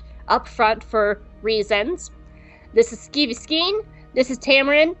about up front for reasons. This is Skeevy Skeen. This is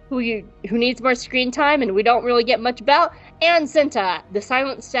Tamarin, who needs more screen time and we don't really get much about. And Cinta, the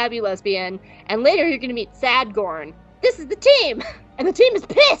silent stabby lesbian. And later you're going to meet Sadgorn. This is the team! And the team is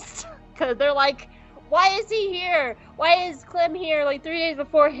pissed! Because they're like, why is he here? Why is Clem here like 3 days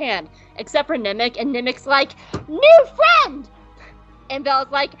beforehand? Except for Nemec, and Nemec's like, new friend! And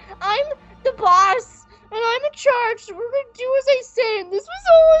Belle's like, I'm the boss! And I'm in charge, so we're gonna do as I say, and this was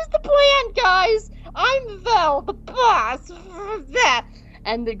always the plan, guys! I'm Vel, the boss!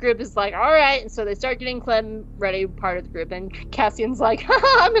 And the group is like, alright, and so they start getting Clem ready, part of the group, and Cassian's like,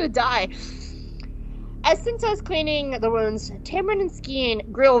 haha, I'm gonna die! As Cinta's cleaning the wounds, Tamarin and Skeen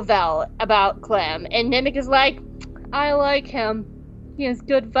grill Vel about Clem, and Nemec is like, I like him. He has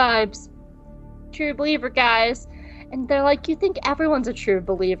good vibes. True believer, guys. And they're like, you think everyone's a true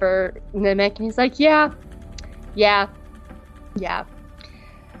believer, Nemec? And he's like, yeah.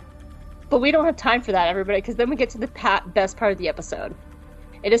 But we don't have time for that, everybody, because then we get to the best part of the episode.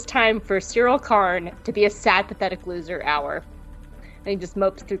 It is time for Cyril Karn to be a sad, pathetic loser hour. And he just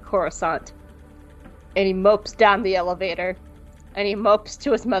mopes through Coruscant. And he mopes down the elevator. And he mopes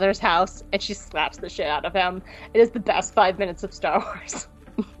to his mother's house, and she slaps the shit out of him. It is the best 5 minutes of Star Wars.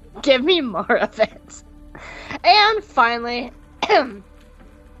 Give me more of it. And finally,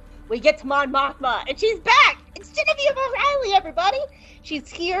 we get to Mon Mothma, and she's back! It's Genevieve O'Reilly, everybody! She's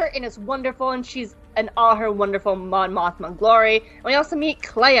here, and it's wonderful, and she's in all her wonderful Mon Mothma glory. And we also meet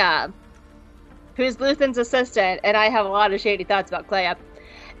Clea, who's Luthen's assistant, and I have a lot of shady thoughts about Clea.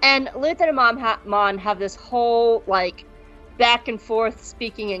 And Luthen and Mon have this whole, like, back and forth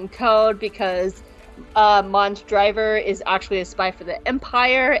speaking in code, because Mon's driver is actually a spy for the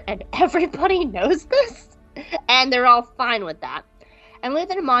Empire, and everybody knows this. And they're all fine with that. And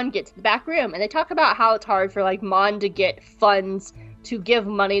Luthen and Mon get to the back room, and they talk about how it's hard for, like, Mon to get funds to give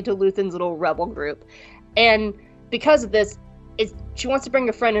money to Luthen's little rebel group. And because of this, she wants to bring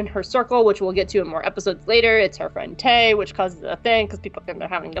a friend in her circle, which we'll get to in more episodes later. It's her friend Tay, which causes a thing, because people think they're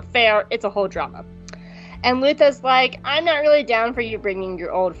having an affair. It's a whole drama. And Luthen's like, I'm not really down for you bringing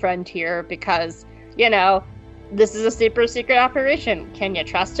your old friend here, because, you know, this is a super secret operation. Can you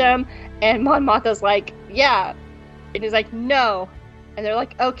trust him? And Mon Mothma's like, yeah. And he's like, no, And they're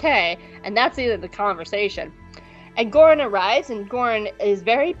like, okay. And that's the end of the conversation. And Goran arrives, and Goran is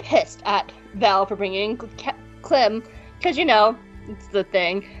very pissed at Vel for bringing Clem, because, you know, it's the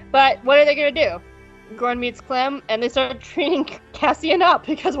thing. But what are they going to do? Goran meets Clem, and they start treating Cassian up,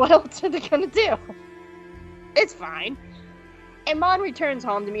 because what else are they going to do? It's fine. And Mon returns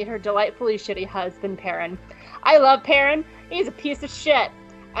home to meet her delightfully shitty husband, Perrin. I love Perrin. He's a piece of shit.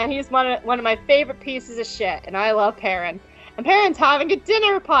 And he's one of my favorite pieces of shit. And I love Perrin. And Perrin's having a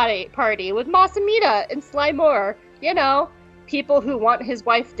dinner party with Masamita and Sly Moore. You know, people who want his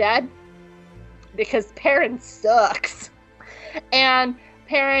wife dead. Because Perrin sucks. And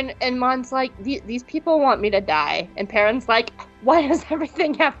Perrin and Mon's like, these people want me to die. And Perrin's like, why does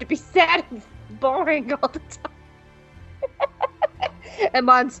everything have to be sad and boring all the time? And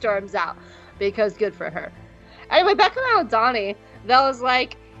Mon storms out, because good for her. Anyway, back on Aldhani, Vel is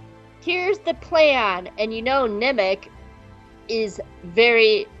like, here's the plan. And you know Nemik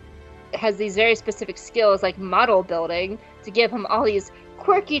has these very specific skills, like model building, to give him all these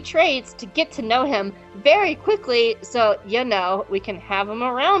quirky traits to get to know him very quickly, so, you know, we can have him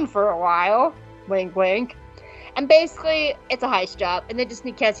around for a while. Wink, wink. And basically, it's a heist job, and they just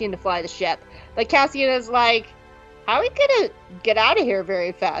need Cassian to fly the ship. But Cassian is like, how are we gonna get out of here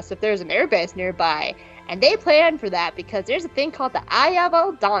very fast if there's an airbase nearby? And they plan for that because there's a thing called the Eye of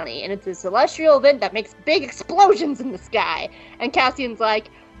Aldhani, and it's a celestial event that makes big explosions in the sky. And Cassian's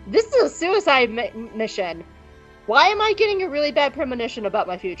like, this is a suicide mission. Why am I getting a really bad premonition about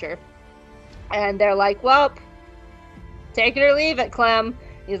my future? And they're like, well, take it or leave it, Clem.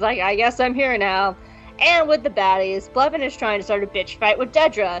 He's like, I guess I'm here now. And with the baddies, Blevin is trying to start a bitch fight with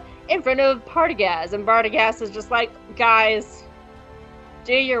Dedra in front of Partagaz. And Partagaz is just like, guys,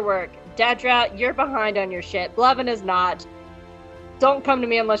 do your work. Dedra, you're behind on your shit. Blevin is not. Don't come to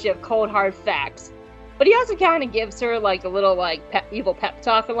me unless you have cold, hard facts. But he also kind of gives her, like, a little, like, evil pep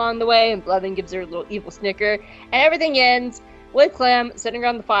talk along the way, and Blevin gives her a little evil snicker. And everything ends with Clem sitting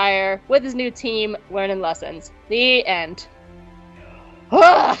around the fire with his new team learning lessons. The end.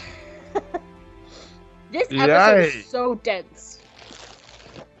 This episode is so dense.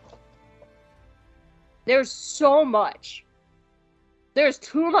 There's so much. There's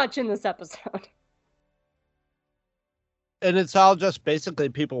too much in this episode. And it's all just basically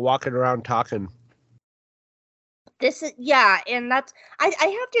people walking around talking. This is, yeah, and that's, I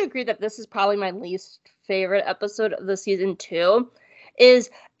have to agree that this is probably my least favorite episode of the season 2. It's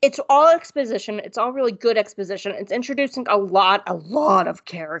all exposition. It's all really good exposition. It's introducing a lot of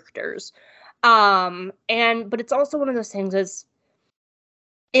characters. But it's also one of those things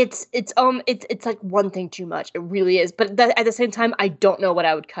it's like one thing too much. It really is. But at the same time, I don't know what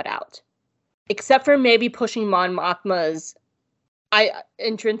I would cut out, except for maybe pushing Mon Mothma's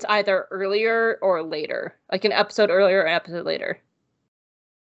entrance either earlier or later, like an episode earlier or an episode later.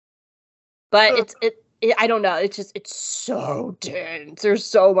 But I don't know. It's so dense. There's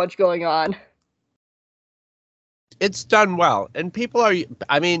so much going on. It's done well, and people are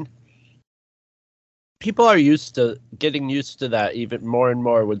getting used to that even more and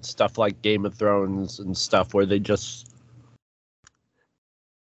more with stuff like Game of Thrones and stuff where they just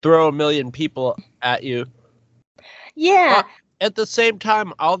throw a million people at you. Yeah. But at the same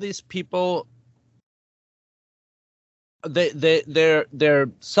time, all these people,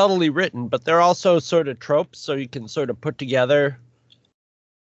 they're subtly written, but they're also sort of tropes, so you can sort of put together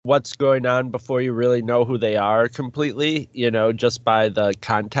what's going on before you really know who they are completely, just by the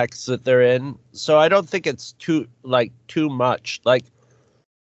context that they're in. So I don't think it's too much. Like,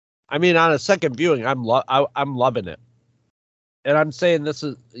 I mean, on a second viewing, I'm loving it. And I'm saying this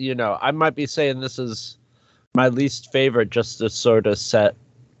is, I might be saying this is my least favorite just to sort of set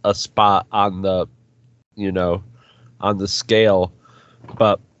a spot on the, on the scale.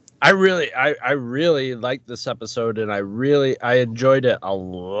 But I really liked this episode, and I enjoyed it a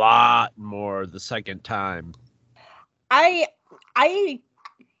lot more the second time. I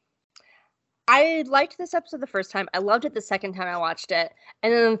liked this episode the first time. I loved it the second time I watched it.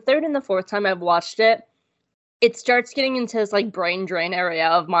 And then the third and the fourth time I've watched it, it starts getting into this like brain drain area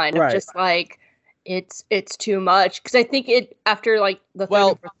of mine of just like it's too much. Because I think it after like the third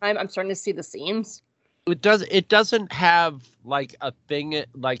and fourth time I'm starting to see the seams. It doesn't have like a thing,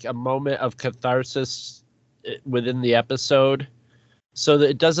 like a moment of catharsis within the episode, so that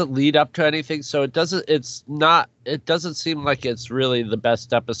it doesn't lead up to anything. So it doesn't seem like it's really the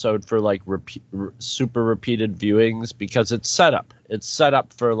best episode for like super repeated viewings, because it's set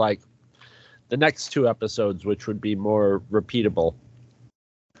up for like the next 2 episodes, which would be more repeatable.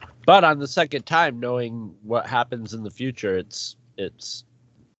 But on the second time, knowing what happens in the future, it's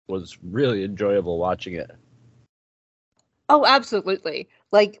was really enjoyable watching it. Oh, absolutely.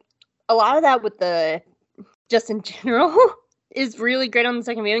 Like, a lot of that with the, just in general, is really great on the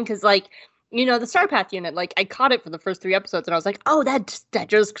second viewing, because, like, you know, the Star Path unit, like, I caught it for the first 3 episodes, and I was like, oh, that's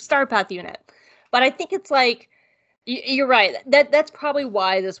just Star Path unit. But I think it's like, you're right. That's probably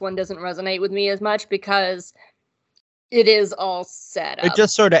why this one doesn't resonate with me as much, because it is all set up. It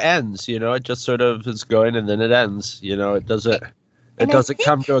just sort of ends, you know. It just sort of is going, and then it ends. You know, it doesn't. It doesn't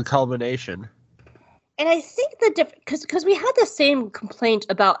come to a culmination. And I think the difference, because we had the same complaint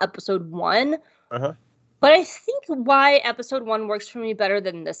about episode 1. Uh-huh. But I think why episode 1 works for me better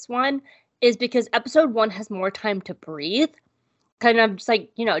than this one is because episode 1 has more time to breathe. Kind of just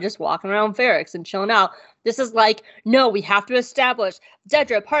like, you know, just walking around Ferrix and chilling out. This is like, no, we have to establish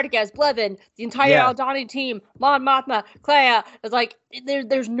Dedra, Partagaz, Blevin, the entire Aldhani team, Mon Mothma, Clea. It's like,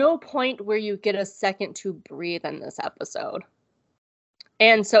 there's no point where you get a second to breathe in this episode.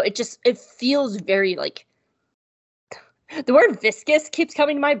 And so it feels very like, the word viscous keeps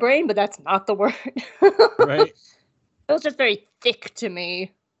coming to my brain, but that's not the word. Right. It was just very thick to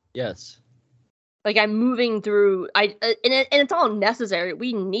me. Yes. Like, I'm moving through, and it's all necessary.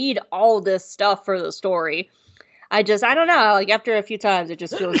 We need all this stuff for the story. I don't know, like, after a few times, it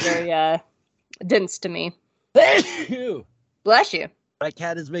just feels very, dense to me. Bless you. Bless you. My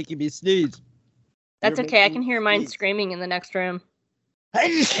cat is making me sneeze. That's okay, I can hear mine screaming in the next room.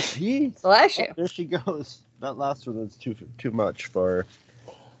 Bless you. Oh, there she goes. That last one was too much for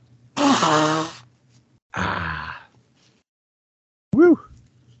her. Woo.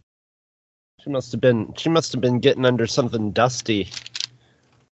 She must have been getting under something dusty.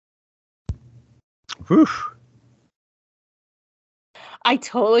 Whew. I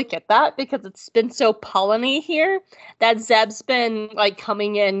totally get that, because it's been so pollen-y here that Zeb's been like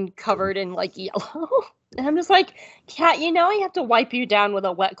coming in covered in like yellow. And I'm just like, cat, you know I have to wipe you down with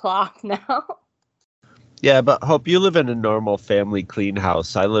a wet cloth now. Yeah, but Hope, you live in a normal family clean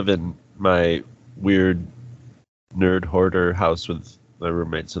house. I live in my weird nerd hoarder house with my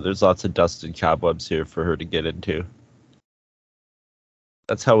roommate, so there's lots of dust and cobwebs here for her to get into.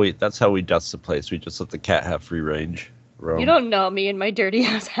 That's how we dust the place. We just let the cat have free range. Roam. You don't know me in my dirty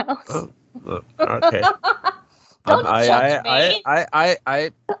ass house. Oh, okay. Don't judge me. I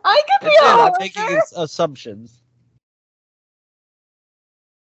could be I'm making assumptions.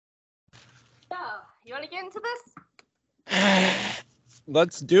 So, you want to get into this?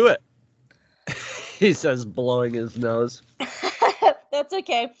 Let's do it. He says, blowing his nose. That's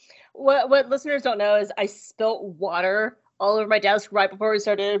okay. What listeners don't know is I spilt water all over my desk right before we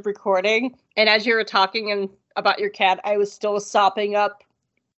started recording. And as you were talking about your cat, I was still sopping up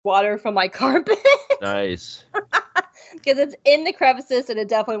water from my carpet. Nice. Because it's in the crevices and it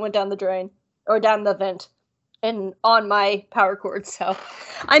definitely went down the drain or down the vent and on my power cord. So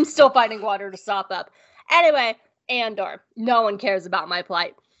I'm still finding water to sop up. Anyway, Andor. No one cares about my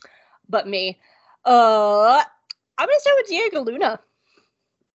plight but me. I'm going to start with Diego Luna.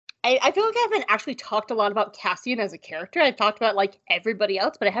 I feel like I haven't actually talked a lot about Cassian as a character. I've talked about like everybody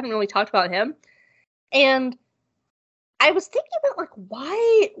else, but I haven't really talked about him. And I was thinking about like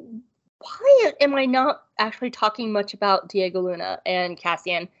why am I not actually talking much about Diego Luna and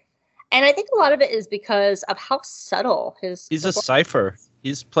Cassian? And I think a lot of it is because of how subtle he's a cipher.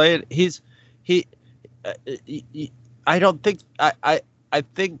 I don't think I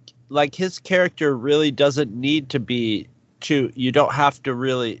think like his character really doesn't need to be you don't have to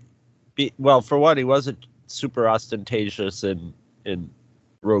really be, well, for one, he wasn't super ostentatious in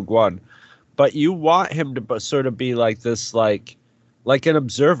Rogue One, but you want him to sort of be like this, like an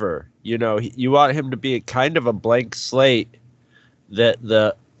observer, you know. You want him to be kind of a blank slate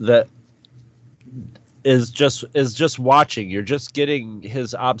that is just watching. You're just getting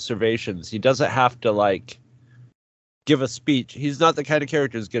his observations. He doesn't have to like give a speech. He's not the kind of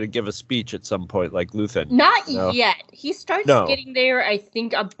character who's going to give a speech at some point like Luthen. Not yet. He starts getting there, I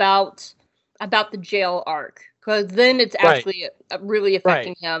think, about the jail arc. Because then it's actually really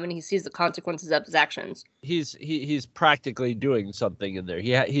affecting him, and he sees the consequences of his actions. He's practically doing something in there.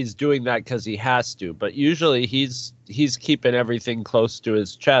 He's doing that because he has to. But usually he's keeping everything close to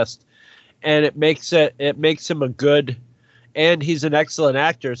his chest, and it makes him a good. And he's an excellent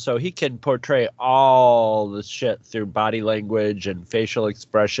actor, so he can portray all the shit through body language and facial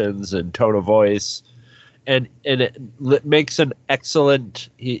expressions and tone of voice. And it makes an excellent,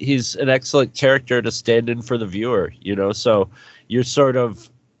 he's an excellent character to stand in for the viewer, you know? So you're sort of,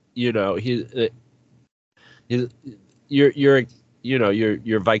 you know, you're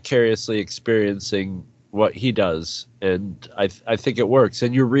vicariously experiencing what he does. And I think it works.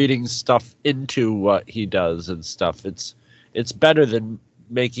 And you're reading stuff into what he does and stuff. It's better than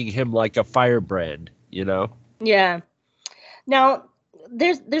making him like a firebrand, you know? Yeah. Now,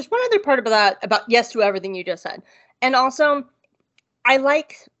 there's one other part about yes to everything you just said, and also I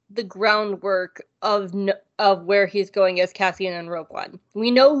like the groundwork of where he's going as Cassian in Rogue One.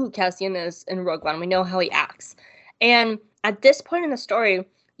 We know who Cassian is in Rogue One. We know how he acts, and at this point in the story,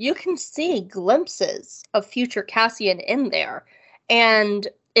 you can see glimpses of future Cassian in there. And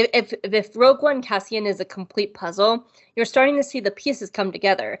if Rogue One Cassian is a complete puzzle, you're starting to see the pieces come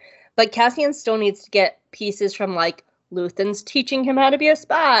together. But Cassian still needs to get pieces from, like, Luthen's teaching him how to be a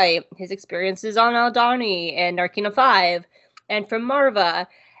spy, his experiences on Aldhani and Narkina 5, and from Marva.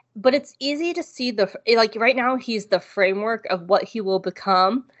 But it's easy to see right now he's the framework of what he will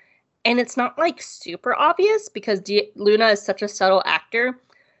become. And it's not, like, super obvious because Luna is such a subtle actor.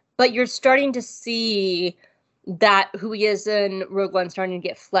 But you're starting to see that who he is in Rogue One starting to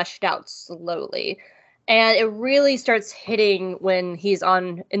get fleshed out slowly. And it really starts hitting when he's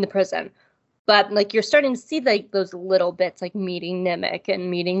in the prison. But, like, you're starting to see, like, those little bits, like meeting Nemik and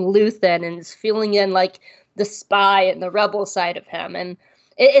meeting Luthen and feeling in, like, the spy and the rebel side of him. And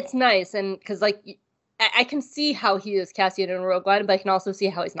it's nice. And because, like, I can see how he is Cassian in Rogue One, but I can also see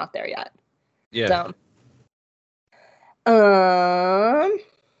how he's not there yet. Yeah.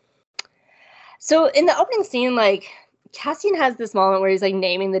 So in the opening scene, like, Cassian has this moment where he's, like,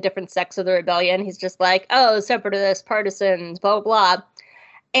 naming the different sects of the rebellion. He's just like, oh, separatists, partisans, blah, blah, blah.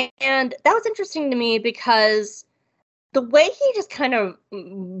 And that was interesting to me because the way he just kind of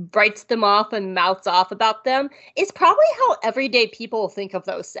writes them off and mouths off about them is probably how everyday people think of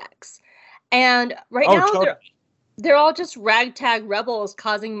those sects. And now they're all just ragtag rebels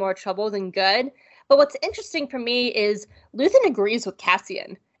causing more trouble than good. But what's interesting for me is Luthen agrees with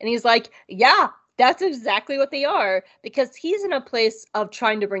Cassian. And he's like, yeah, that's exactly what they are. Because he's in a place of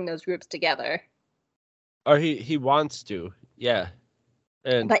trying to bring those groups together. Or he wants to, yeah.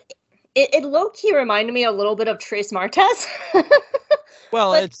 But it low-key reminded me a little bit of Tres Martes.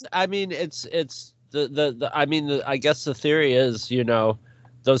 Well, I guess the theory is,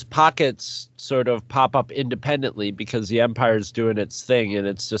 those pockets sort of pop up independently because the Empire's doing its thing, and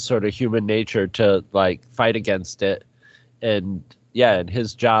it's just sort of human nature to, like, fight against it. And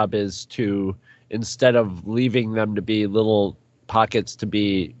his job is to, instead of leaving them to be little pockets to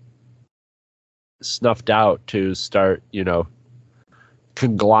be snuffed out, to start,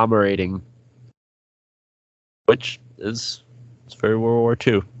 conglomerating, which is very World War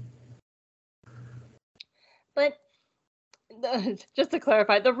II. But just to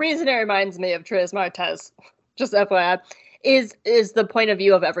clarify, the reason it reminds me of Tres Martes, just FYI, is the point of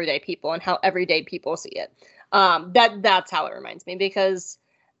view of everyday people and how everyday people see it. That's how it reminds me, because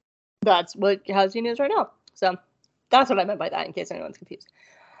that's what Cassian is right now. So that's what I meant by that, in case anyone's confused.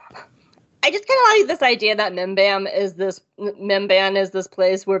 I just kind of like this idea that Mimban is this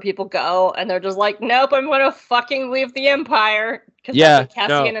place where people go and they're just like, nope, I'm going to fucking leave the Empire. Because that's what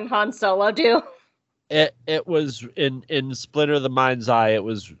Cassian and Han Solo do. It was in Splinter the Mind's Eye. It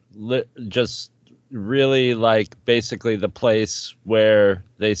was just really, like, basically the place where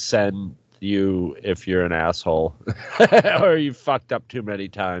they send you if you're an asshole or you fucked up too many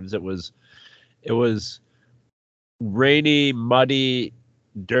times. It was rainy, muddy,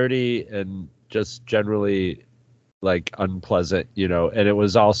 dirty, and just generally, like, unpleasant, and it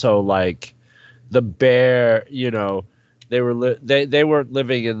was also like the bear, they weren't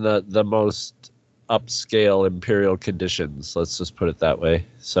living in the most upscale imperial conditions, let's just put it that way.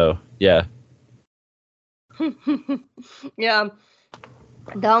 So yeah. Yeah.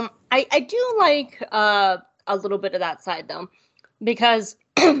 I do like a little bit of that side, though, because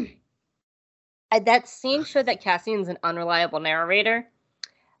that scene showed that Cassian's an unreliable narrator,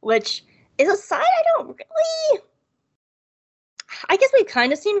 which is a side I don't really... I guess we've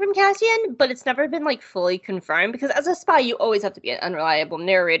kind of seen from Cassian, but it's never been, like, fully confirmed, because as a spy, you always have to be an unreliable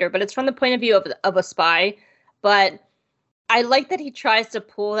narrator, but it's from the point of view of a spy. But I like that he tries to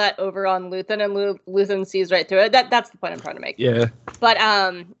pull that over on Luthen, and Luthen sees right through it. That's the point I'm trying to make. Yeah. But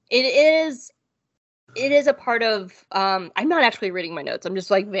it is a part of... I'm not actually reading my notes. I'm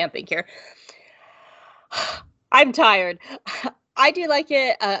just, like, vamping here. I'm tired. I do like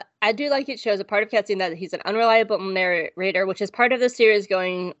it. I do like it shows a part of Cassian that he's an unreliable narrator, which is part of the series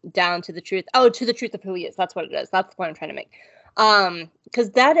going down to the truth. Oh, to the truth of who he is. That's what it is. That's the point I'm trying to make.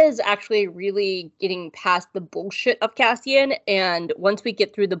 Because that is actually really getting past the bullshit of Cassian. And once we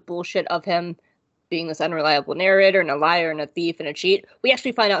get through the bullshit of him being this unreliable narrator and a liar and a thief and a cheat, we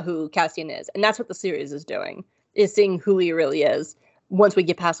actually find out who Cassian is. And that's what the series is doing, is seeing who he really is once we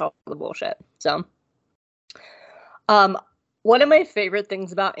get past all the bullshit. So, one of my favorite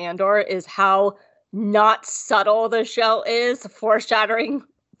things about Andor is how not subtle the show is, foreshadowing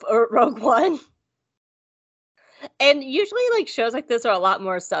Rogue One. And usually, like, shows like this are a lot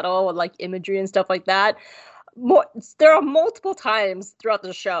more subtle with, like, imagery and stuff like that. There are multiple times throughout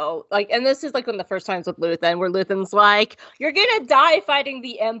the show, like, and this is, like, one of the first times with Luthen, where Luthen's like, you're gonna die fighting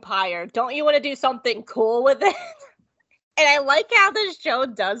the Empire. Don't you want to do something cool with it? And I like how this show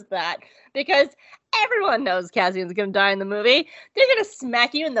does that, because everyone knows Cassian's gonna die in the movie. They're gonna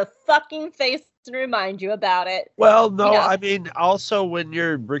smack you in the fucking face and remind you about it. Well, no, I mean, also when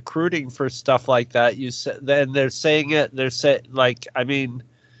you're recruiting for stuff like that, then they're saying it. They're saying, like, I mean,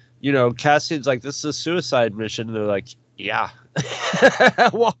 you know, Cassian's like, this is a suicide mission. And they're like, yeah,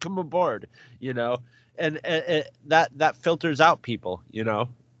 welcome aboard. You know, and that filters out people. You know,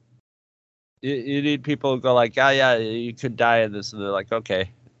 you need people who go like, yeah, you could die in this, and they're like,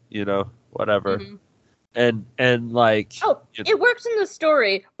 okay, you know, whatever. Mm-hmm. And like, it works in the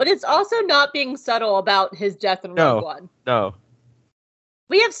story, but it's also not being subtle about his death in Rogue One. No.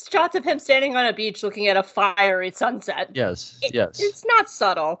 We have shots of him standing on a beach looking at a fiery sunset. Yes. It's not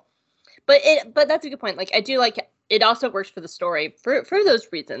subtle, but that's a good point. Like, I do like it. Also works for the story for those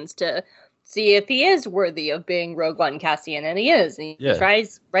reasons, to see if he is worthy of being Rogue One Cassian, and he is. And he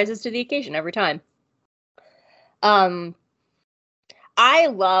rises to the occasion every time. I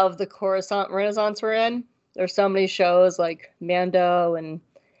love the Coruscant Renaissance we're in. There's so many shows like Mando and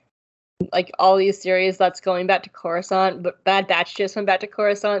like all these series that's going back to Coruscant, but Bad Batch just went back to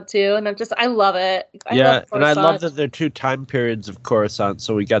Coruscant too, and I love it. And I love that there are two time periods of Coruscant.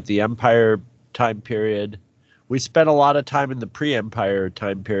 So we got the Empire time period. We spent a lot of time in the pre-Empire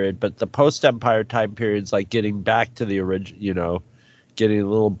time period, but the post-Empire time period's like getting back to the original, you know, getting a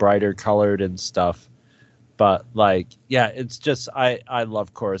little brighter colored and stuff. But like, yeah, it's just I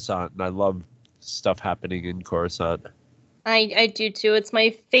love Coruscant, and I love stuff happening in Coruscant. I do too. It's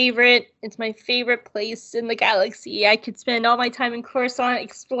my favorite. It's my favorite place in the galaxy. I could spend all my time in Coruscant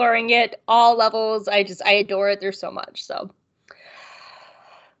exploring it, all levels. I adore it. There's so much. So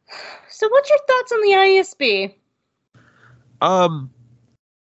what's your thoughts on the ISB?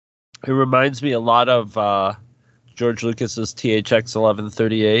 It reminds me a lot of George Lucas's THX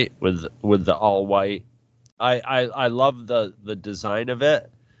 1138 with the all white. I love the design of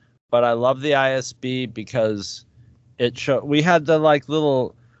it, but I love the ISB because we had the like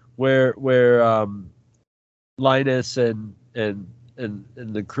little where Linus and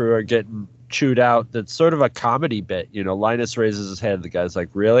the crew are getting chewed out. That's sort of a comedy bit, you know. Linus raises his hand, the guy's like,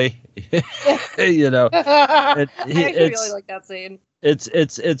 really? You know, I really like that scene.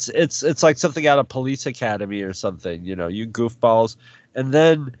 It's like something out of Police Academy or something, you know, you goofballs. And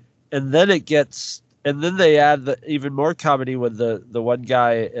then it gets. And then they add even more comedy with the one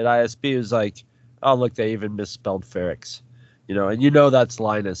guy at ISB who's like, oh, look, they even misspelled Ferrix. You know, and you know that's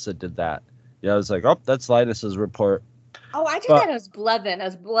Linus that did that. You know, it's like, oh, that's Linus's report. Oh, I just thought it was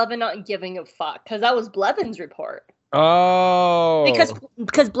Blevin not giving a fuck, because that was Blevin's report. Oh.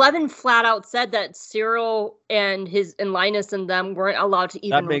 Because Blevin flat out said that Cyril and Linus and them weren't allowed to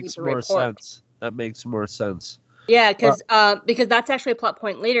even read the report. That makes more sense. Yeah, because that's actually a plot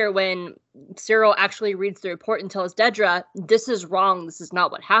point later when Cyril actually reads the report and tells Dedra, this is wrong, this is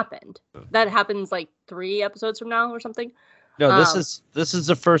not what happened. That happens like 3 episodes from now or something. No, this is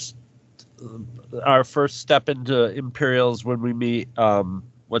our first step into Imperials when we meet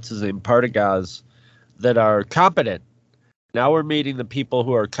what's his name, Partagaz, that are competent. Now we're meeting the people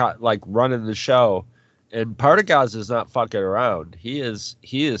who are like running the show, and Partagaz is not fucking around. He is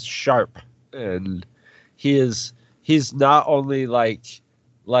sharp, and he's not only like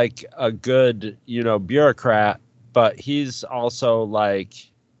a good, you know, bureaucrat, but he's also like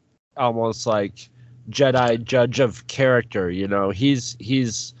almost like Jedi judge of character, you know. He's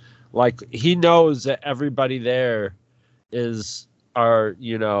like, he knows that everybody there are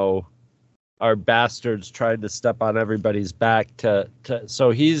bastards trying to step on everybody's back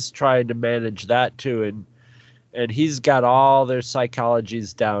so he's trying to manage that too, and he's got all their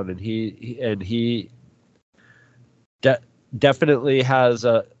psychologies down, and he definitely has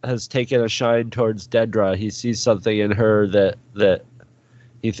taken a shine towards Dedra. He sees something in her that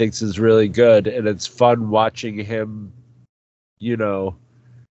he thinks is really good, and it's fun watching him, you know,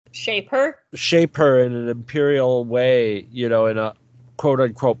 shape her in an Imperial way, you know, in a quote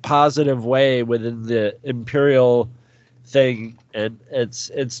unquote positive way within the Imperial thing. And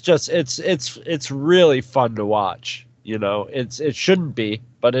it's really fun to watch, you know. It shouldn't be,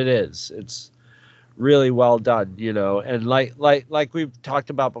 but it is. It's really well done, you know. And like we've talked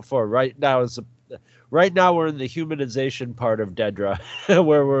about before, right now we're in the humanization part of Dedra,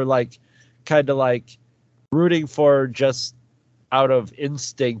 where we're like kind of like rooting for just out of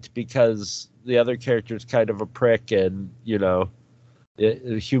instinct because the other character's kind of a prick, and you know,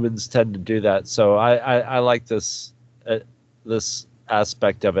 humans tend to do that. So I like this this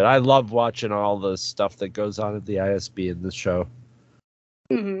aspect of it. I love watching all the stuff that goes on at the ISB in this show.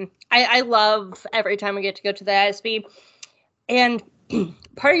 Mm-hmm. I love every time we get to go to the ISB. And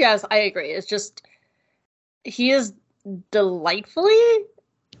part of guys, I agree. It's just, he is delightfully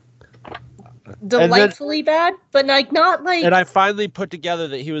bad, but like not like. And I finally put together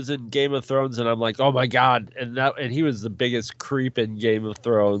that he was in Game of Thrones, and I'm like, oh my god! And he was the biggest creep in Game of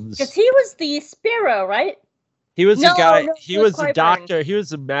Thrones. Because he was the Sparrow, right? He was the guy. No, he was the doctor. He was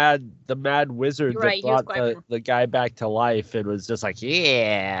the mad wizard that brought the guy back to life, and was just like,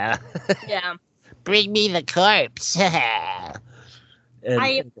 yeah, yeah, bring me the corpse.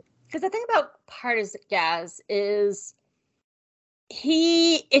 Because the thing about Partagaz is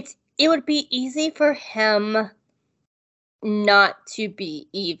it would be easy for him not to be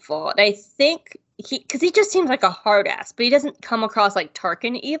evil. And I think because he just seems like a hard ass, but he doesn't come across like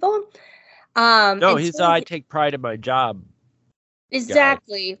Tarkin evil. No, he's I take pride in my job.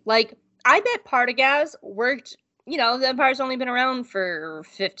 Exactly. Guy. Like, I bet Partagaz worked, the Empire's only been around for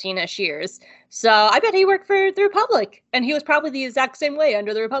 15-ish years. So I bet he worked for the Republic. And he was probably the exact same way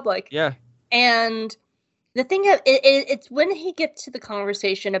under the Republic. Yeah. And the thing of it's when he gets to the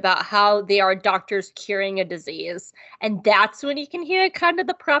conversation about how they are doctors curing a disease. And that's when you can hear kind of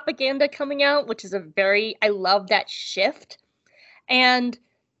the propaganda coming out, which is I love that shift. And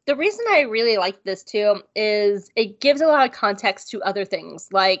the reason I really like this too is it gives a lot of context to other things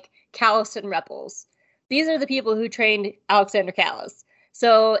like Callus and Rebels. These are the people who trained Alexander Callus.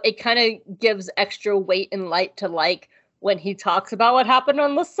 So it kind of gives extra weight and light to like when he talks about what happened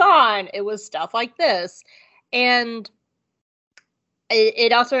on Lasan, it was stuff like this. And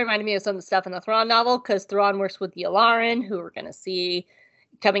it also reminded me of some of the stuff in the Thrawn novel because Thrawn works with the Yularen, who we're going to see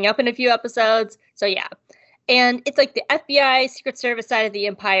coming up in a few episodes. So yeah. And it's like the FBI, Secret Service side of the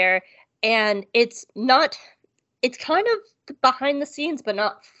Empire, and it's kind of behind the scenes, but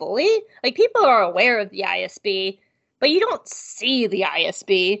not fully. Like, people are aware of the ISB, but you don't see the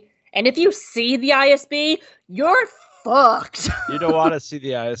ISB. And if you see the ISB, you're fucked. You don't want to see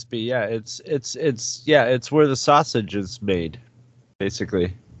the ISB. Yeah, it's where the sausage is made,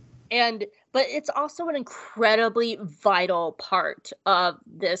 basically. But it's also an incredibly vital part of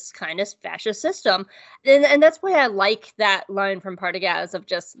this kind of fascist system. And that's why I like that line from Partagaz of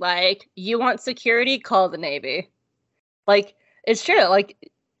just like, you want security, call the Navy. Like, it's true. Like,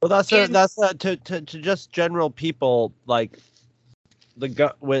 well, that's to just general people like with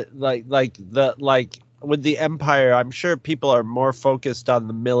the Empire. I'm sure people are more focused on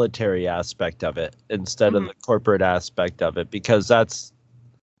the military aspect of it instead of the corporate aspect of it, because that's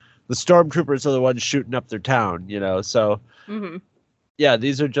the stormtroopers are the ones shooting up their town, so yeah,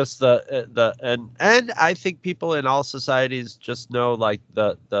 these are just and I think people in all societies just know like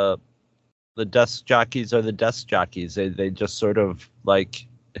the desk jockeys are the desk jockeys. They just sort of like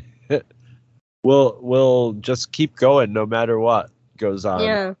will just keep going no matter what goes on.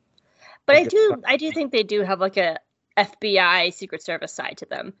 Yeah. But I do think they do have like a FBI Secret Service side to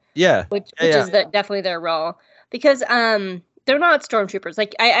them. Yeah. Which is definitely their role. Because they're not stormtroopers.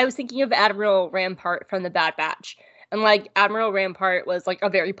 Like, I was thinking of Admiral Rampart from the Bad Batch. And, like, Admiral Rampart was, like, a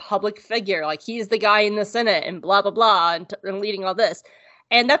very public figure. Like, he's the guy in the Senate and blah, blah, blah, and leading all this.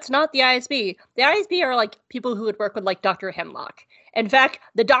 And that's not the ISB. The ISB are, like, people who would work with, like, Dr. Hemlock. In fact,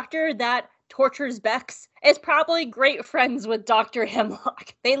 the doctor that tortures Bex is probably great friends with Dr.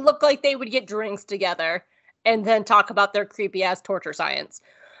 Hemlock. They look like they would get drinks together and then talk about their creepy-ass torture science.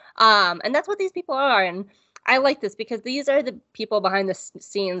 And that's what these people are. And I like this because these are the people behind the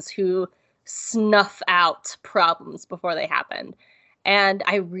scenes who snuff out problems before they happen. And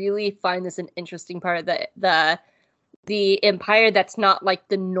I really find this an interesting part of the Empire that's not like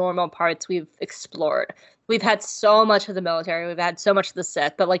the normal parts we've explored. We've had so much of the military, we've had so much of the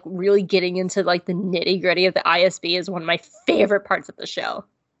Sith, but like really getting into like the nitty gritty of the ISB is one of my favorite parts of the show.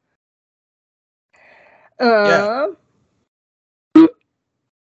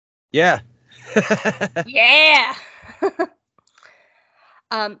 Yeah. Yeah.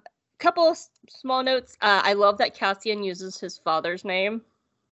 Couple small notes. I love that Cassian uses his father's name.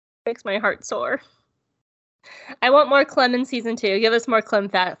 Makes my heart sore. I want more Clem in season 2. Give us more Clem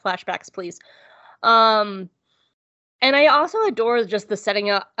flashbacks, please. And I also adore just the setting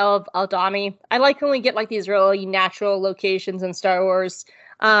up of Aldhani. I like when we get like these really natural locations in Star Wars.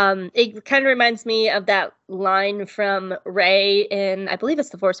 It kind of reminds me of that line from Rey in, I believe it's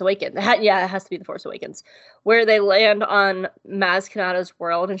The Force Awakens. Yeah, it has to be The Force Awakens, where they land on Maz Kanata's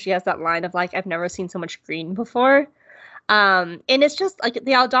world, and she has that line of like, I've never seen so much green before. And it's just like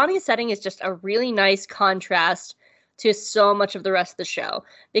the Aldhani setting is just a really nice contrast to so much of the rest of the show,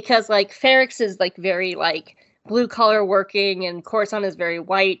 because like Ferrix is like very like blue collar working, and Coruscant is very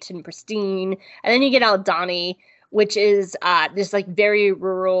white and pristine, and then you get Aldhani, which is this like very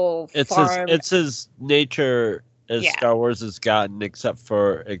rural farm. It's his nature as Star Wars has gotten, except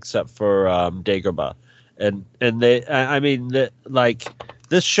for Dagobah, and they I mean like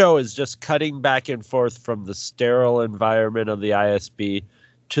this show is just cutting back and forth from the sterile environment of the ISB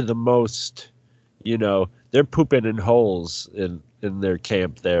to the most, you know, they're pooping in holes in their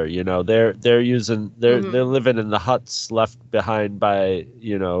camp there. You know, they're living in the huts left behind by,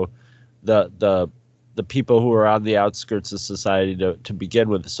 you know, the people who are on the outskirts of society to begin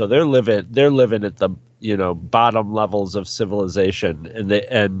with. So they're living at the, you know, bottom levels of civilization,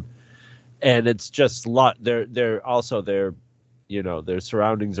 and it's just they're also you know, their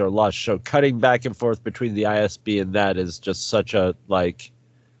surroundings are lush. So cutting back and forth between the ISB and that is just such a like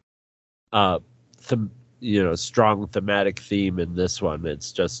strong thematic theme in this one.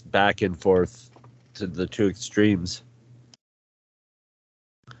 It's just back and forth to the two extremes.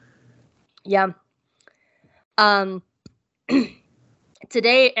 Yeah.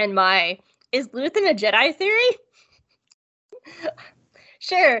 Today in my is Luthen a Jedi theory?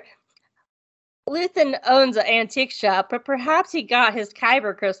 Sure. Luthen owns an antique shop, but perhaps he got his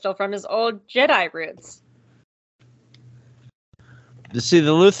kyber crystal from his old Jedi roots. You see,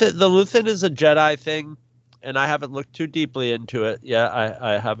 the Luthen is a Jedi thing, and I haven't looked too deeply into it yet.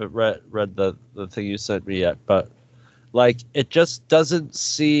 I haven't read the thing you sent me yet, but like it just doesn't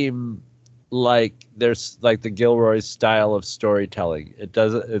seem like there's like the Gilroy style of storytelling.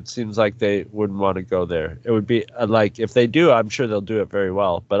 It seems like they wouldn't want to go there. It would be like if they do, I'm sure they'll do it very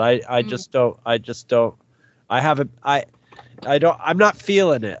well. But I'm not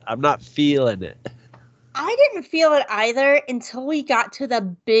feeling it. I didn't feel it either until we got to the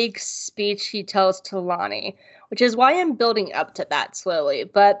big speech he tells to Lonnie, which is why I'm building up to that slowly.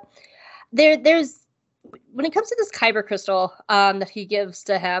 But there's when it comes to this kyber crystal that he gives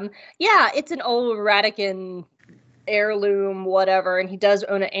to him, yeah, it's an old Radican heirloom, whatever, and he does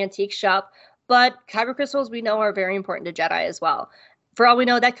own an antique shop. But kyber crystals, we know, are very important to Jedi as well. For all we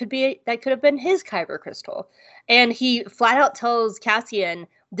know, that could have been his kyber crystal. And he flat out tells Cassian,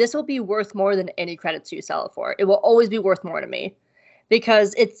 this will be worth more than any credits you sell it for. It will always be worth more to me,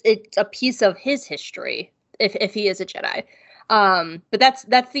 because it's a piece of his history if he is a Jedi. But that's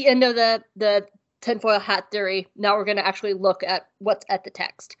the end of the tinfoil hat theory. Now we're going to actually look at what's at the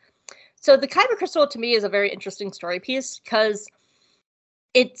text. So the kyber crystal to me is a very interesting story piece because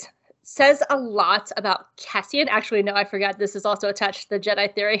it says a lot about Cassian. Actually, no, I forgot. This is also attached to the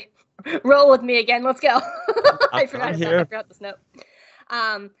Jedi theory. Roll with me again. Let's go. I forgot this note.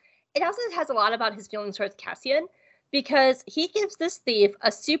 It also has a lot about his feelings towards Cassian, because he gives this thief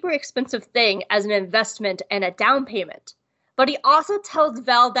a super expensive thing as an investment and a down payment. But he also tells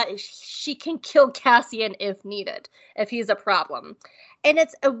Vel that she can kill Cassian if needed, if he's a problem. And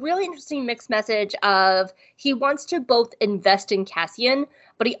it's a really interesting mixed message of he wants to both invest in Cassian,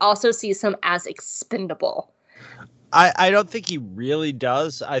 but he also sees him as expendable. I don't think he really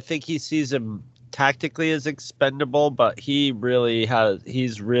does. I think he sees him tactically as expendable, but he really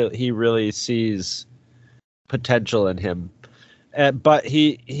sees potential in him. But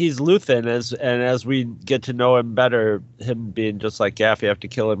he's Luthen, as we get to know him better, him being just like Gaff, you have to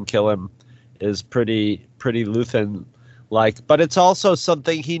kill him is pretty Luthen like. But it's also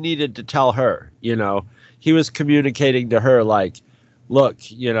something he needed to tell her. You know, he was communicating to her like, look,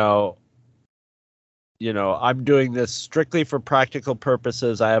 you know, I'm doing this strictly for practical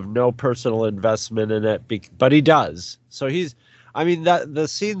purposes. I have no personal investment in it, but he does. So the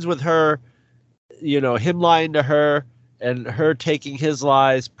scenes with her, you know, him lying to her and her taking his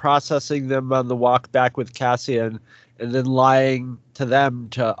lies, processing them on the walk back with Cassian, and then lying to them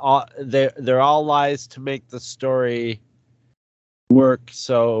they're all lies to make the story work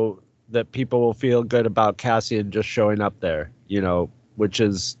so that people will feel good about Cassian just showing up there, you know, which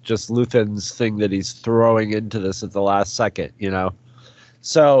is just Luthen's thing that he's throwing into this at the last second, you know.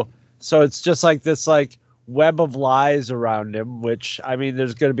 So it's just like this like web of lies around him, which, I mean,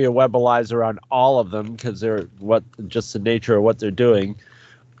 there's going to be a web of lies around all of them because they're just the nature of what they're doing.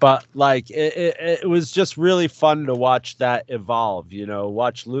 But like it was just really fun to watch that evolve, you know,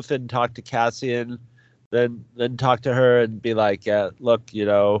 watch Luthen talk to Cassian, then talk to her and be like, look, you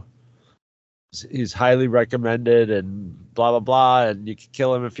know, he's highly recommended and blah blah blah, and you can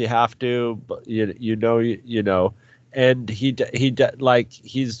kill him if you have to, but you know, and he's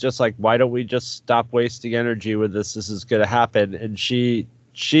just like, why don't we just stop wasting energy with this is going to happen, and she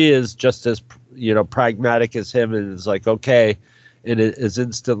is just as, you know, pragmatic as him, and is like, okay, and it is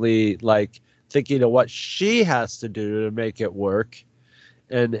instantly like thinking of what she has to do to make it work.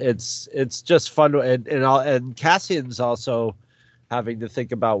 And it's just fun. And Cassian's also having to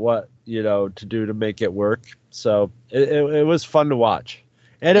think about what, to do to make it work. So it was fun to watch.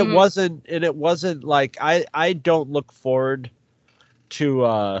 And it wasn't like, I don't look forward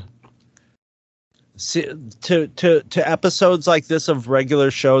to episodes like this of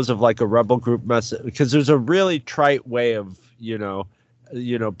regular shows of like a rebel group message, because there's a really trite way of,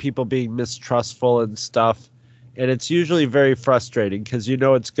 people being mistrustful and stuff. And it's usually very frustrating because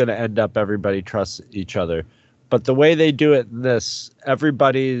it's going to end up everybody trusts each other. But the way they do it in this,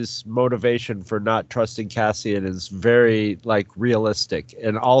 everybody's motivation for not trusting Cassian is very like realistic.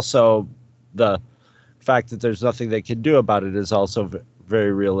 And also the fact that there's nothing they can do about it is also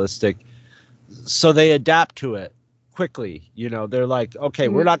very realistic. So they adapt to it quickly. They're like, okay,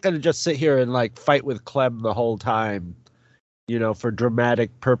 we're not going to just sit here and like fight with Clem the whole time, for dramatic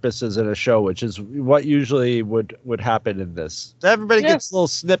purposes in a show, which is what usually would happen in this. Everybody gets little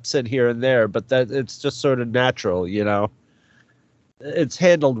snips in here and there, but that it's just sort of natural, It's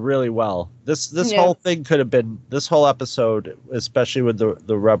handled really well. This whole thing could have been, this whole episode, especially with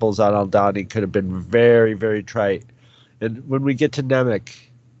the rebels on Aldhani, could have been very, very trite. And when we get to Nemec,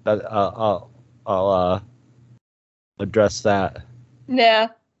 I'll address that. Yeah.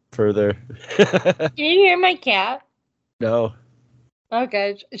 Further. Can you hear my cat? No.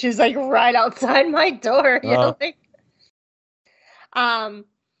 Okay, she's like right outside my door, yelling. And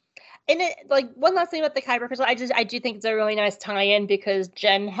it, like, one last thing about the Kyber crystal, I do think it's a really nice tie-in because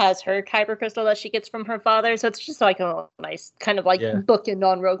Jen has her Kyber crystal that she gets from her father, so it's just like a nice kind of like bookend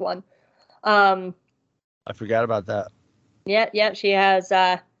on Rogue One. I forgot about that. Yeah, she has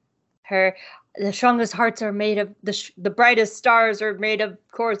her. The strongest hearts are made of the brightest stars are made of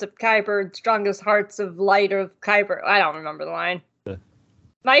cores of Kyber. And strongest hearts of light of Kyber. I don't remember the line. Yeah.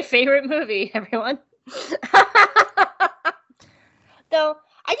 My favorite movie, everyone. Though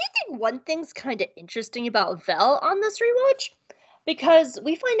I do think one thing's kind of interesting about Vel on this rewatch, because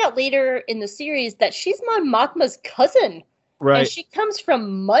we find out later in the series that she's Mon Mothma's cousin, right? And she comes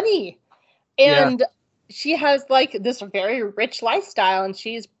from money, and she has like this very rich lifestyle, and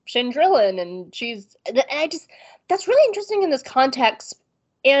she's Chandrillan, and that's really interesting in this context.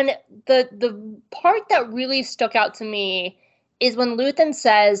 And the part that really stuck out to me is when Luthen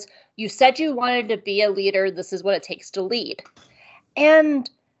says, "You said you wanted to be a leader. This is what it takes to lead." And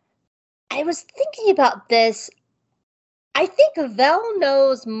I was thinking about this. I think Vel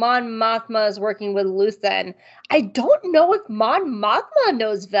knows Mon Mothma is working with Luthen. I don't know if Mon Mothma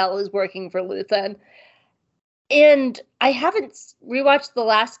knows Vel is working for Luthen. And I haven't rewatched the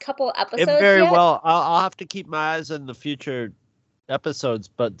last couple episodes yet. Well, I'll have to keep my eyes on the future episodes,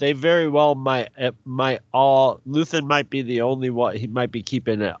 but they very well might Luthen might be the only one. He might be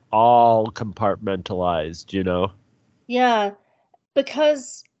keeping it all compartmentalized, Yeah,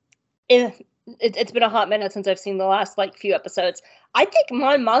 because it's been a hot minute since I've seen the last few episodes. I think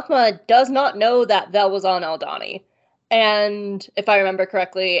Mon Mothma does not know that Vel was on Aldhani, and if I remember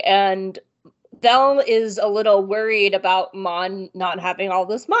correctly, and Vel is a little worried about Mon not having all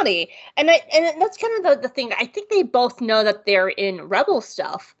this money. And that's kind of the thing. I think they both know that they're in Rebel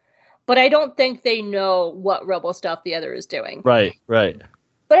stuff, but I don't think they know what Rebel stuff the other is doing. Right.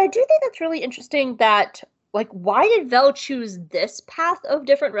 But I do think that's really interesting that, why did Vel choose this path of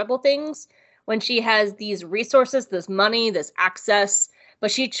different Rebel things when she has these resources, this money, this access,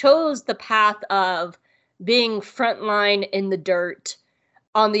 but she chose the path of being frontline in the dirt,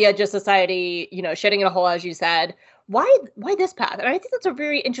 on the edge of society, shedding in a hole, as you said. Why this path? And I think that's a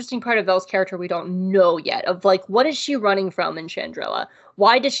very interesting part of Vel's character we don't know yet, of what is she running from in Chandrila?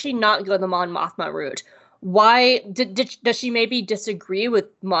 Why does she not go the Mon Mothma route? Why does she maybe disagree with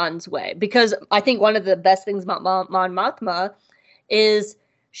Mon's way? Because I think one of the best things about Mon Mothma is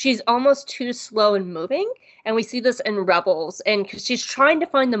she's almost too slow in moving, and we see this in Rebels, and she's trying to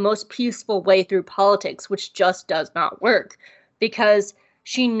find the most peaceful way through politics, which just does not work, because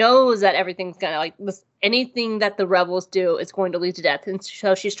she knows that everything's going to, anything that the rebels do is going to lead to death. And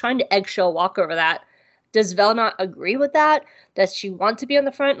so she's trying to eggshell walk over that. Does Vel not agree with that? Does she want to be on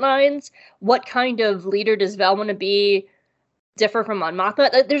the front lines? What kind of leader does Vel want to be? Differ from Mon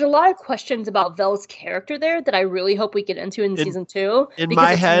Mothma? There's a lot of questions about Vel's character there that I really hope we get into in season 2. In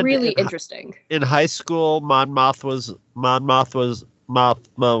my head, it's really interesting. In high school, Mon Mothma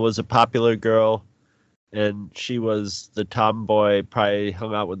was a popular girl. And she was the tomboy, probably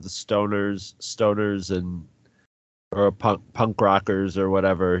hung out with the stoners or punk rockers or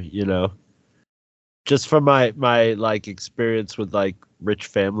whatever, Just from my experience with rich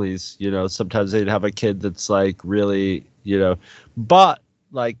families, sometimes they'd have a kid that's really, but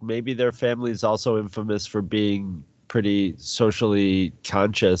like maybe their family is also infamous for being pretty socially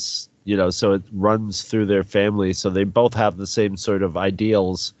conscious, so it runs through their family. So they both have the same sort of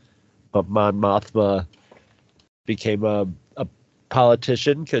ideals, but Mon Mothma became a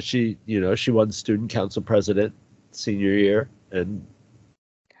politician because she won student council president senior year. And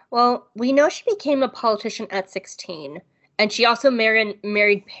well, we know she became a politician at 16, and she also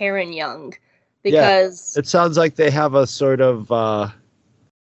married Perrin young, because it sounds like they have a sort of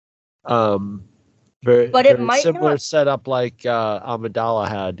very similar setup like Amidala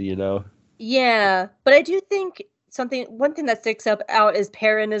had, Yeah, but I do think one thing that sticks out is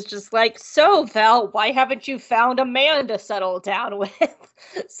Perrin is just like, so Val, why haven't you found a man to settle down with?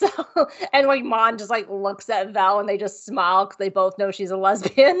 So, and like Mon just like looks at Val and they just smile because they both know she's a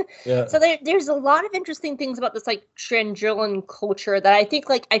lesbian. Yeah. So there's a lot of interesting things about this like Chandrilan culture that I think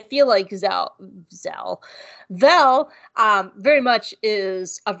I feel like Val very much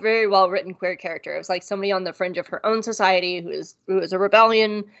is a very well written queer character. It's like somebody on the fringe of her own society who is a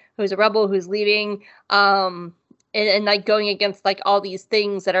rebellion, who's a rebel, who's leaving, and like going against like all these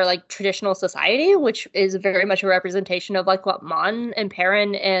things that are like traditional society, which is very much a representation of like what Mon and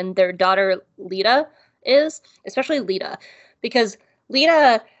Perrin and their daughter Lita is, especially Lita, because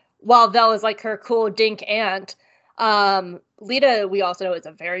Lita, while Vel is like her cool dink aunt, Lita, we also know, is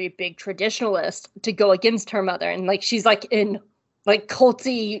a very big traditionalist to go against her mother, and like she's like in like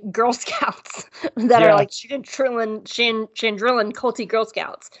culty Girl Scouts that are like Chandrilan culty Girl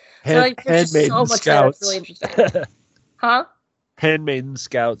Scouts. So like there's just so much that's really interesting. Huh? Handmaiden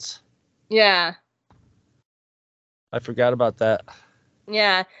Scouts. Yeah. I forgot about that.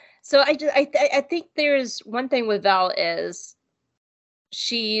 Yeah. So I think there's one thing with Val is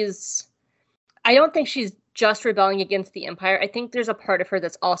I don't think she's just rebelling against the Empire. I think there's a part of her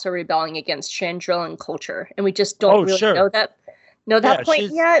that's also rebelling against Chandrilan culture, and we just don't really know that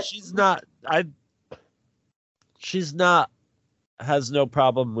point yet. She's not. She's not. Has no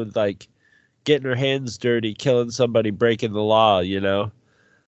problem with like getting her hands dirty, killing somebody, breaking the law.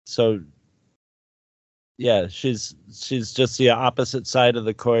 So yeah, she's just the opposite side of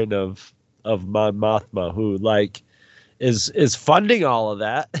the coin of Mon Mothma, who like is funding all of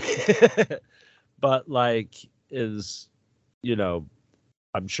that, but like is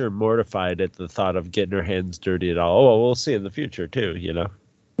I'm sure mortified at the thought of getting her hands dirty at all. Oh, we'll see in the future too.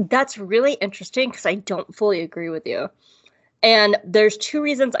 That's really interesting because I don't fully agree with you. And there's two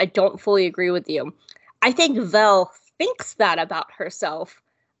reasons I don't fully agree with you. I think Vel thinks that about herself.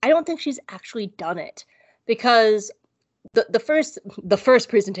 I don't think she's actually done it, because the first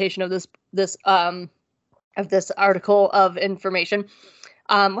presentation of this article of information,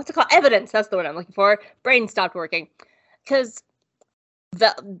 what's it called? Evidence. That's the word I'm looking for. Brain stopped working because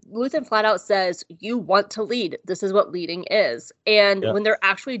Luthen flat out says, you want to lead. This is what leading is. And when they're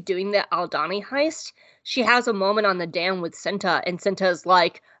actually doing the Aldhani heist, she has a moment on the dam with Cinta, and Cinta's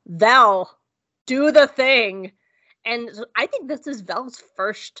like, Vel, do the thing. And I think this is Vel's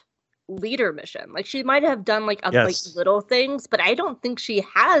first leader mission. Like, she might have done like little things, but I don't think she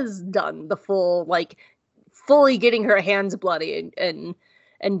has done the full, like, fully getting her hands bloody and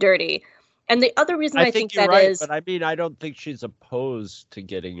dirty. And the other reason I think that right, is, but I mean, I don't think she's opposed to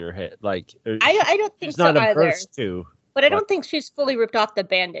getting her hit. Like, I don't think she's so not either. Averse to. But I don't think she's fully ripped off the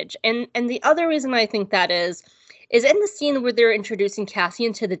bandage. And the other reason I think that is in the scene where they're introducing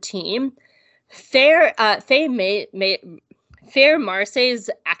Cassian to the team, Fair Marseille's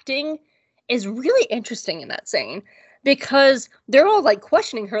acting is really interesting in that scene, because they're all like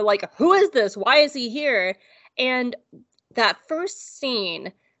questioning her, like, who is this? Why is he here? And that first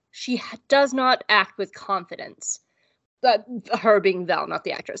scene, she does not act with confidence. Her being Vel, not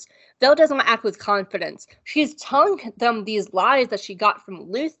the actress. Vel does not act with confidence. She's telling them these lies that she got from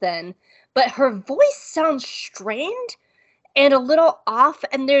Luthen, but her voice sounds strained and a little off,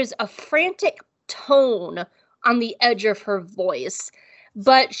 and there's a frantic tone on the edge of her voice.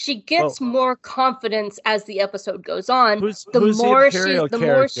 But she gets more confidence as the episode goes on. The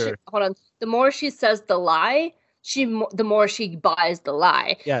more she says the lie, the more she buys the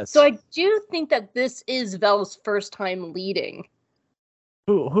lie. Yes. So I do think that this is Vel's first time leading.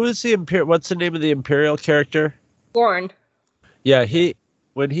 Who is the Imperial? What's the name of the Imperial character? Gorn. Yeah,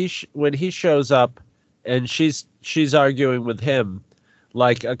 when he shows up, and she's arguing with him,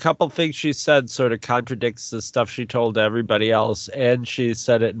 like a couple things she said sort of contradicts the stuff she told everybody else, and she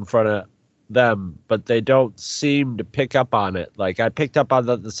said it in front of them, but they don't seem to pick up on it. Like, I picked up on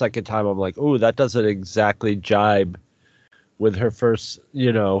that the second time. I'm like, ooh, that doesn't exactly jibe with her first,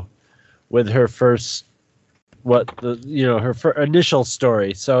 her initial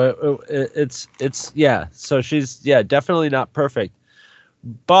story. So it's so she's definitely not perfect,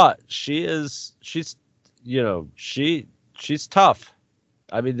 But she's tough.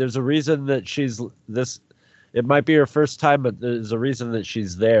 I mean, there's a reason that she's this. It might be her first time, but there's a reason that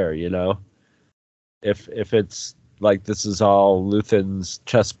she's there. If it's like this is all Luthen's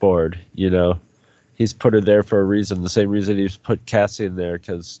chessboard, he's put her there for a reason. The same reason he's put Cassian there,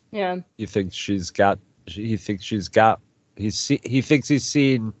 because he thinks he's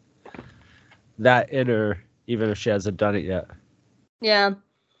seen that in her, even if she hasn't done it yet. Yeah.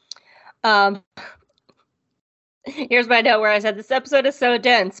 Here's my note where I said, this episode is so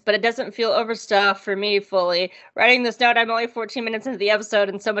dense, but it doesn't feel overstuffed for me fully. Writing this note, I'm only 14 minutes into the episode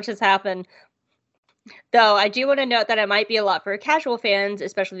and so much has happened. Though I do want to note that it might be a lot for casual fans,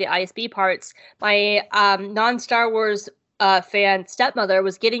 especially the ISB parts. My non-Star Wars fan stepmother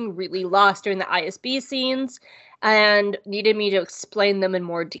was getting really lost during the ISB scenes and needed me to explain them in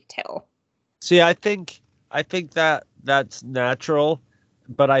more detail. See, I think that that's natural.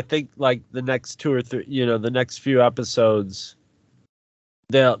 But I think like the next 2 or 3, the next few episodes,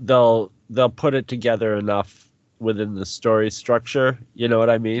 they'll put it together enough within the story structure. You know what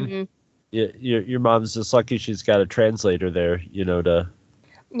I mean? Mm-hmm. Your mom's just lucky she's got a translator there. To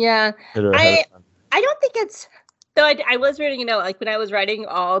I don't think it's though. I was reading like when I was writing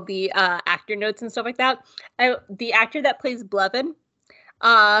all the actor notes and stuff like that. The actor that plays Blevin,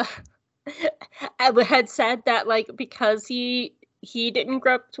 had said that like because he didn't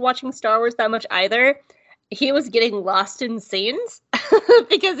grow up watching Star Wars that much either. He was getting lost in scenes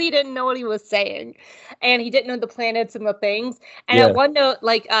because he didn't know what he was saying. And he didn't know the planets and the things. And at one note,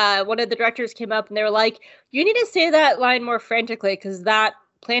 like, one of the directors came up and they were like, you need to say that line more frantically because that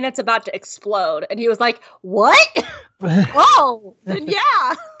planet's about to explode. And he was like, what? Oh, then yeah.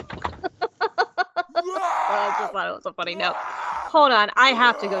 I just thought it was a funny note. Hold on, I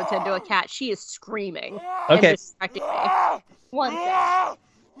have to go tend to a cat. She is screaming and distracting me. One thing. Hi!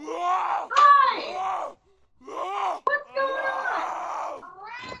 What's going on?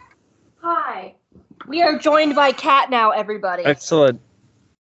 Hi. We are joined by Cat now, everybody. Excellent.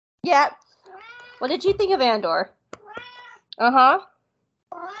 Yeah. What did you think of Andor? Uh-huh.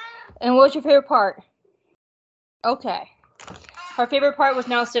 And what was your favorite part? Okay. Her favorite part was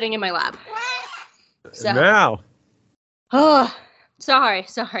now sitting in my lap. So. Now. Oh, sorry.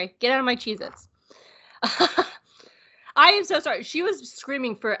 Get out of my Cheez-Its. I am so sorry. She was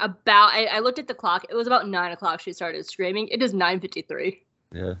screaming for about, I looked at the clock. It was about 9 o'clock she started screaming. It is 9:53.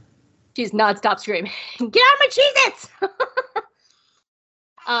 Yeah. She's nonstop screaming. Get out of my Cheez-Its!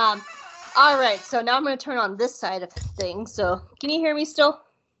 All right. So now I'm going to turn on this side of things. So can you hear me still?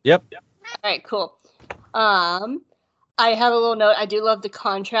 Yep. All right, cool. I have a little note. I do love the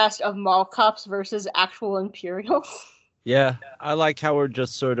contrast of mall cops versus actual Imperials. Yeah. I like how we're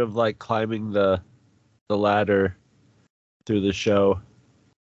just sort of like climbing the ladder through the show.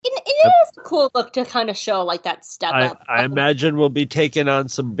 It is a cool look to kind of show like that step up. I imagine we'll be taking on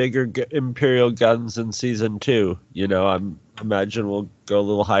some bigger Imperial guns in season 2. I imagine we'll go a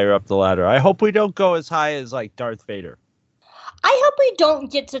little higher up the ladder. I hope we don't go as high as like Darth Vader. I hope we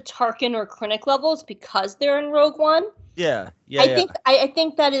don't get to Tarkin or Krennic levels because they're in Rogue One. Yeah. I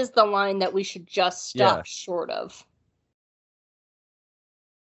think that is the line that we should just stop short of.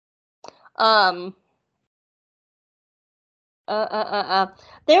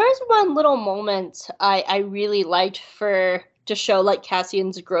 There is one little moment I really liked to show like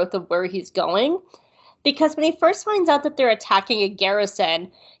Cassian's growth of where he's going. Because when he first finds out that they're attacking a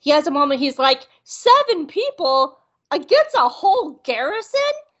garrison, he has a moment he's like, 7 people against a whole garrison?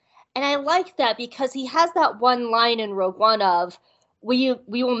 And I like that because he has that one line in Rogue One of, we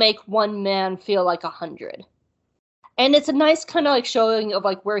will make one man feel like 100. And it's a nice kind of like showing of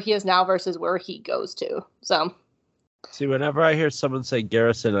like where he is now versus where he goes to. So. See, whenever I hear someone say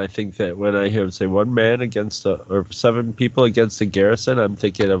garrison, I think that when I hear them say 1 man against or 7 people against a garrison, I'm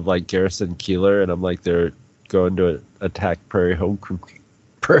thinking of like Garrison Keeler, and I'm like they're going to attack Prairie Home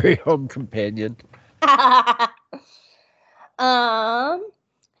Companion.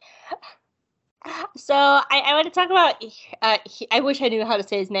 So I want to talk about. I wish I knew how to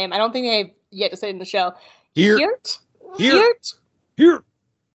say his name. I don't think they've yet to say it in the show. Hirt.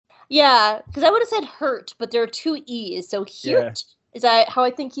 Yeah, because I would have said hurt, but there are 2 E's, so Hirt is that how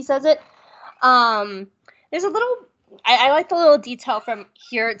I think he says it. There's a little. I like the little detail from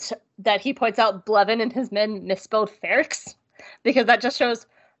Hirt that he points out Blevin and his men misspelled Ferrix, because that just shows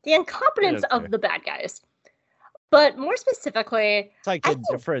the incompetence of the bad guys. But more specifically, it's like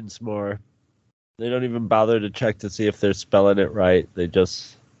indifference more. They don't even bother to check to see if they're spelling it right. They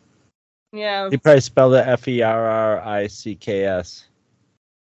just he probably spelled it Ferricks.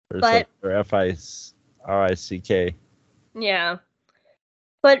 Or F-I-R-I-C-K. Yeah.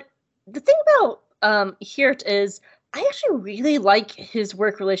 But the thing about Hirt is I actually really like his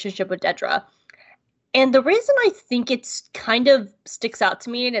work relationship with Dedra. And the reason I think it's kind of sticks out to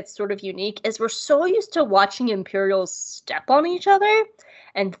me and it's sort of unique is we're so used to watching Imperials step on each other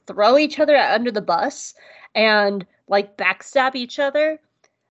and throw each other under the bus and like backstab each other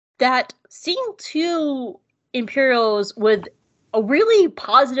that seeing two Imperials with a really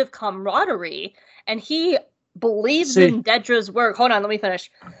positive camaraderie and he believes in Dedra's work. Hold on, let me finish.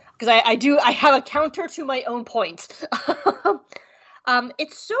 Because I have a counter to my own point.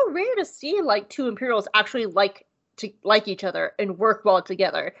 It's so rare to see like two Imperials actually like each other and work well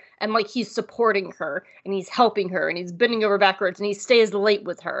together. And like he's supporting her and he's helping her and he's bending over backwards and he stays late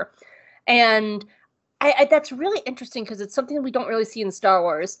with her. And I that's really interesting because it's something that we don't really see in Star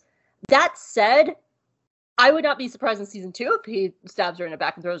Wars. That said, I would not be surprised in season 2 if he stabs her in the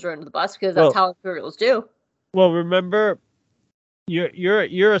back and throws her under the bus because that's how Imperials do. Well, remember,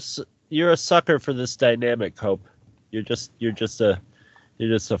 you're a sucker for this dynamic, Hope. You're just a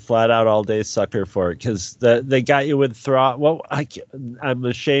flat out all day sucker for it because they got you with Thrawn. Well, I'm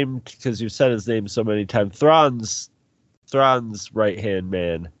ashamed because you've said his name so many times. Thrawn's right hand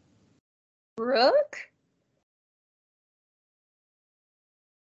man. Brooke?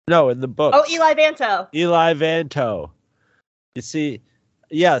 No, in the book. Oh, Eli Vanto. Eli Vanto. You see,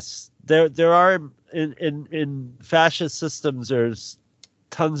 yes, there are in fascist systems. There's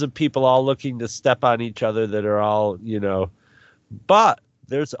tons of people all looking to step on each other that are all, but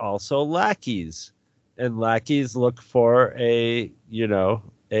there's also lackeys, and lackeys look for they're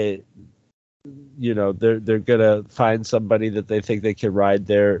gonna find somebody that they think they can ride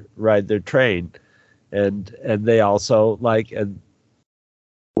their train, and they also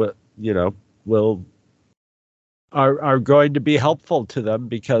are going to be helpful to them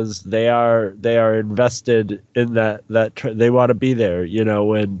because they are invested in that they want to be there,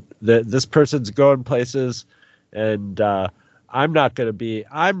 when this person's going places, and I'm not going to be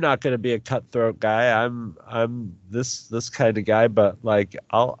a cutthroat guy. I'm this kind of guy, but like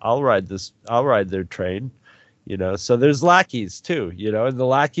I'll ride their train, so there's lackeys too, and the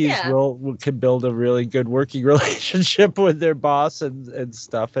lackeys can build a really good working relationship with their boss and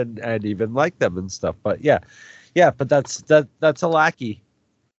stuff and even like them and stuff. But but that's a lackey.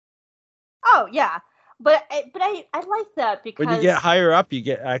 Oh yeah, but I like that because when you get higher up, you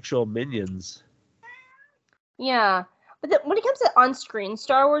get actual minions. Yeah, but when it comes to on-screen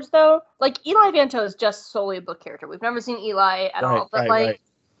Star Wars, though, like Eli Vanto is just solely a book character. We've never seen Eli at all. But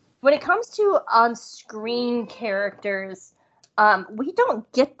when it comes to on-screen characters, we don't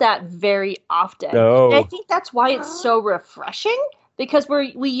get that very often. No. And I think that's why it's so refreshing. Because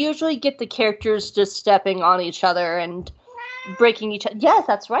we usually get the characters just stepping on each other and breaking each other. Yes,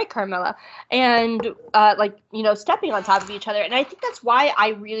 that's right, Carmela. And stepping on top of each other. And I think that's why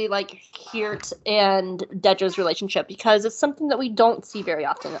I really like Hirt and Dedra's relationship because it's something that we don't see very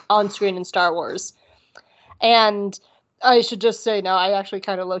often on screen in Star Wars. And I should just say now, I actually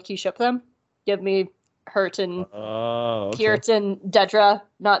kind of low-key ship them. Give me Hirt and Hirt and Dedra,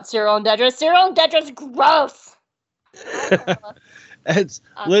 not Cyril and Dedra. Cyril and Dedra's gross. It's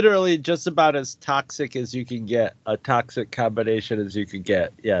literally just about as toxic as you can get, a toxic combination as you can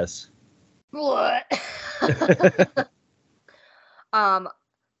get. Yes. What?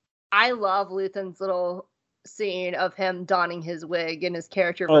 I love Luthen's little scene of him donning his wig and his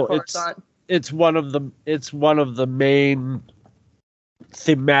character for Coruscant. It's one of the main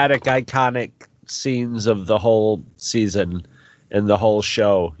thematic, iconic scenes of the whole season and the whole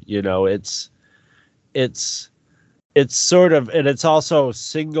show. It's sort of, and it's also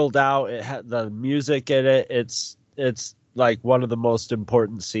singled out. It had the music in it. It's like one of the most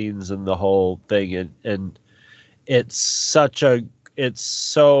important scenes in the whole thing, and it's so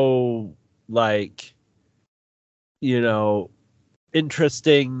like,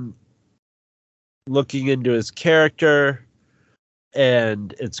 interesting looking into his character,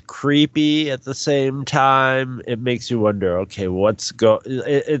 and it's creepy at the same time. It makes you wonder, okay,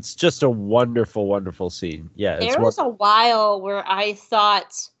 it's just a wonderful, wonderful scene. Yeah. There was a while where I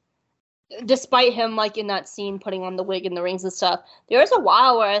thought, despite him like in that scene putting on the wig and the rings and stuff, there was a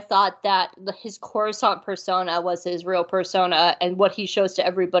while where I thought that his Coruscant persona was his real persona and what he shows to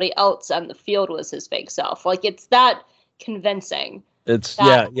everybody else on the field was his fake self. Like, it's that convincing.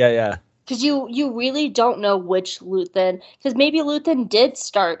 Yeah. Because you really don't know which Luthen, because maybe Luthen did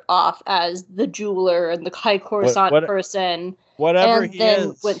start off as the jeweler and the high Coruscant person, whatever and he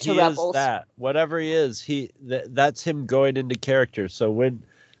then is, went to he Rebels. Is that. Whatever he is, that's him going into character.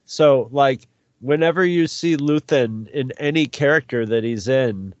 Whenever you see Luthen in any character that he's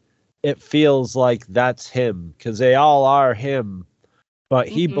in, it feels like that's him, because they all are him. but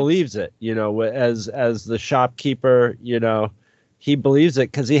he believes it, as the shopkeeper, he believes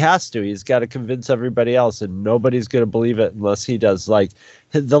it because he has to. He's got to convince everybody else, and nobody's going to believe it unless he does. Like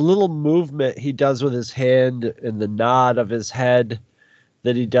the little movement he does with his hand and the nod of his head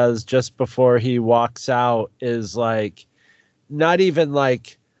that he does just before he walks out is like not even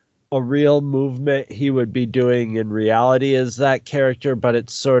like a real movement he would be doing in reality as that character, but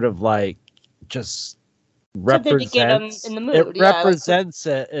it's sort of like just represents get him in the mood. It represents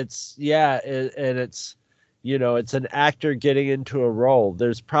it. It's and it's it's an actor getting into a role.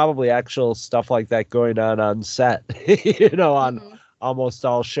 There's probably actual stuff like that going on set, on almost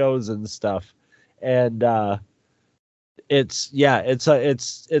all shows and stuff. And it's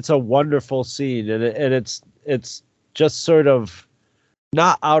a wonderful scene, and it's just sort of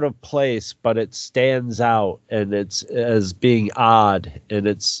not out of place, but it stands out, and it's as being odd, and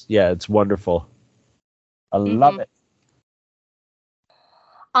it's wonderful. I love it.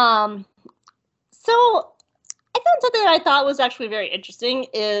 So I found something that I thought was actually very interesting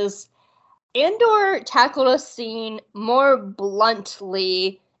is Andor tackled a scene more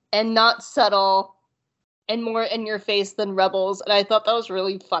bluntly and not subtle and more in your face than Rebels, and I thought that was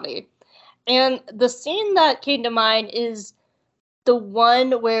really funny. And the scene that came to mind is the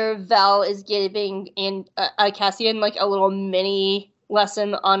one where Val is giving Cassian like a little mini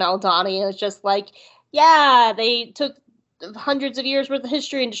lesson on Aldhani, and it's just like, yeah, they took hundreds of years worth of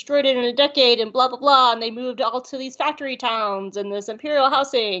history and destroyed it in a decade and blah, blah, blah, and they moved all to these factory towns and this imperial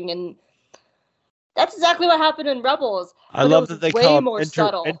housing, and that's exactly what happened in Rebels. I love that they call them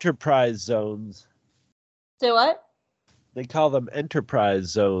enterprise zones. Say what? They call them enterprise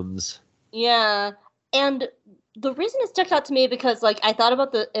zones. Yeah, and the reason it stuck out to me because, like, I thought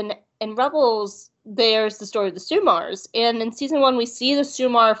about in Rebels, there's the story of the Sumars, and in season 1 we see the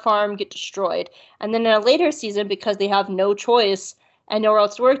Sumar farm get destroyed, and then in a later season, because they have no choice and nowhere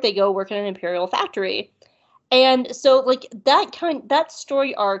else to work, they go work in an Imperial factory. And so, like, that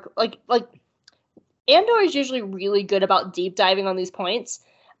story arc, like Andor is usually really good about deep diving on these points,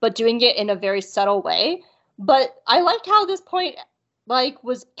 but doing it in a very subtle way. But I liked how this point, like,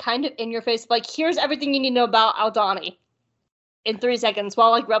 was kind of in your face, like, here's everything you need to know about Aldhani in 3 seconds,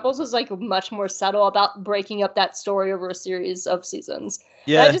 while, like, Rebels was, like, much more subtle about breaking up that story over a series of seasons.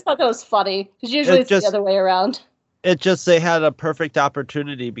 Yeah. And I just thought that was funny, because usually it's the other way around. They had a perfect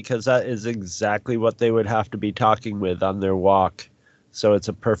opportunity, because that is exactly what they would have to be talking with on their walk. So it's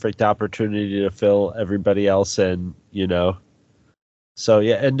a perfect opportunity to fill everybody else in, So,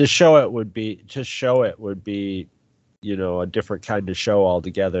 yeah, and to show it would be, a different kind of show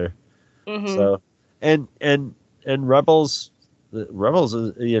altogether. Mm-hmm. So, and Rebels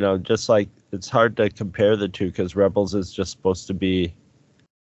is, just like, it's hard to compare the two, because Rebels is just supposed to be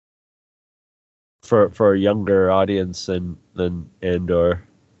for a younger audience than Andor.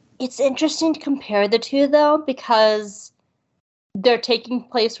 It's interesting to compare the two, though, because they're taking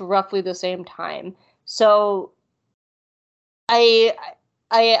place roughly the same time. So a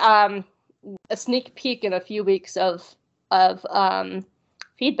sneak peek in a few weeks of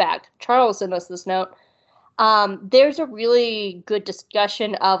feedback. Charles sent us this note. There's a really good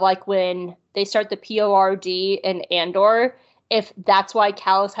discussion of, like, when they start the PORD in Andor, if that's why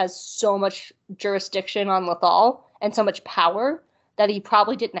Callus has so much jurisdiction on Lothal and so much power, that he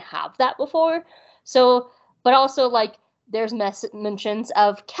probably didn't have that before. So, but also, like, there's mentions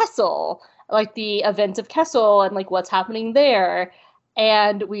of Kessel, like the events of Kessel and, like, what's happening there.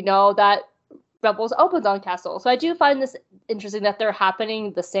 And we know that Rebels opens on Kessel. So I do find this interesting that they're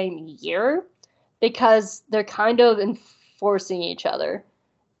happening the same year, because they're kind of enforcing each other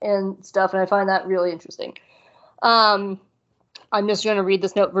and stuff. And I find that really interesting. I'm just going to read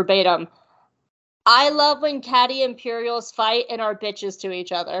this note verbatim. I love when catty Imperials fight and are bitches to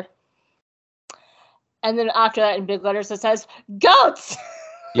each other. And then after that, in big letters, it says, goats!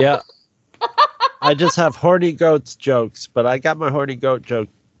 Yeah. I just have horny goats jokes, but I got my horny goat joke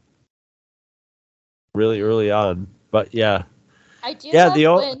really early on. But yeah. I do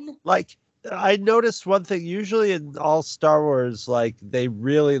I noticed one thing, usually in all Star Wars, like, they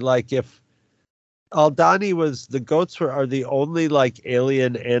really, like, if Aldhani the goats are the only, like,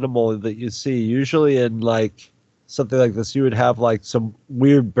 alien animal that you see. Usually in, like, something like this, you would have, like, some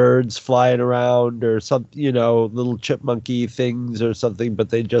weird birds flying around or some, little chipmunky things or something, but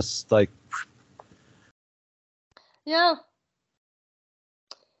they just, like... Yeah.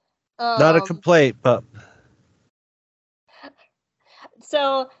 Not a complaint, but...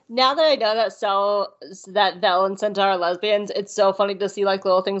 So now that I know that Vel and Centa are lesbians, it's so funny to see, like,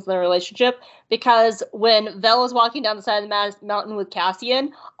 little things in their relationship, because when Vel is walking down the side of the mountain with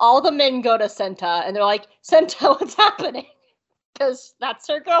Cassian, all the men go to Centa and they're like, Centa, what's happening? Because that's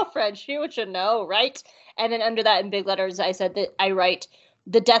her girlfriend. She should know, right? And then under that in big letters, I said that I write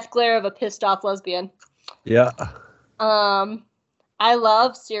the death glare of a pissed off lesbian. Yeah. I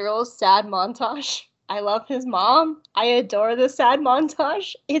love Cyril's sad montage. I love his mom. I adore the sad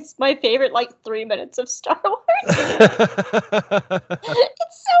montage. It's my favorite, 3 minutes of Star Wars. He's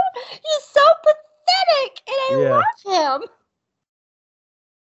so pathetic, and I love him.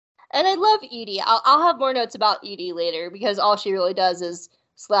 And I love Edie. I'll have more notes about Edie later, because all she really does is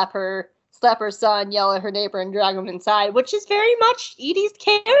slap her son, yell at her neighbor, and drag him inside, which is very much Edie's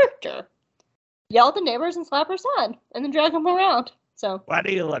character. Yell at the neighbors and slap her son, and then drag him around. So. What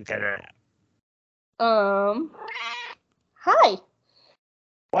are you looking at? Hi.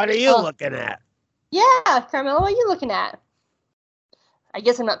 What are you looking at? Yeah, Carmela, what are you looking at? I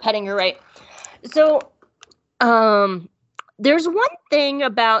guess I'm not petting her right. So, there's one thing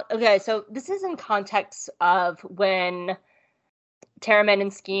about, okay, so this is in context of when Taramyn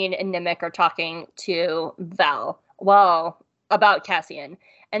and Skeen and Nimik are talking to Val, about Cassian.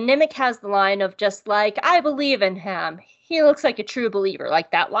 And Nimik has the line of just like, I believe in him. He looks like a true believer, like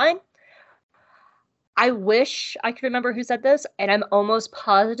that line. I wish I could remember who said this, and I'm almost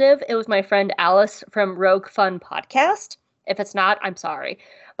positive it was my friend Alice from Rogue Fun Podcast. If it's not, I'm sorry.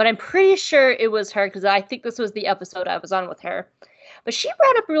 But I'm pretty sure it was her, because I think this was the episode I was on with her. But she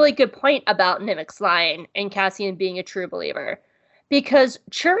brought up a really good point about Nimik's line and Cassian being a true believer. Because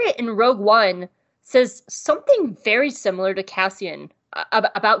Chirrut in Rogue One says something very similar to Cassian,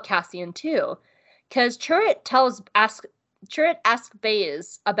 about Cassian too. Because Chirrut asks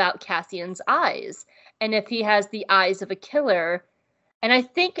Baze about Cassian's eyes, and if he has the eyes of a killer. And I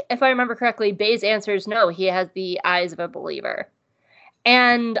think, if I remember correctly, Baze answers no, he has the eyes of a believer.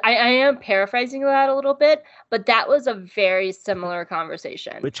 And I am paraphrasing that a little bit, but that was a very similar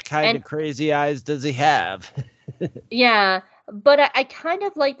conversation. Which kind of crazy eyes does he have? Yeah, but I kind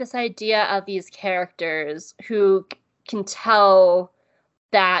of like this idea of these characters who can tell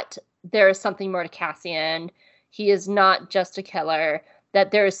that there is something more to Cassian. He is not just a killer,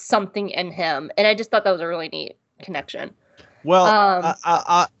 that there is something in him. And I just thought that was a really neat connection. Well,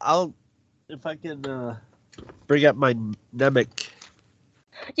 I'll if I can bring up my Nemec.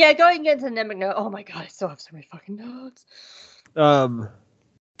 Yeah, going into Nemec note. Oh my god, I still have so many fucking notes.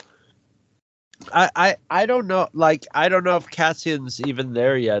 I don't know. Like, I don't know if Cassian's even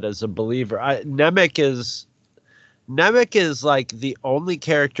there yet as a believer. Nemec is like the only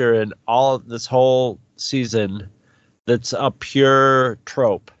character in all of this whole season that's a pure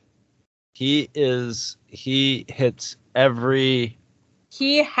trope. He hits every.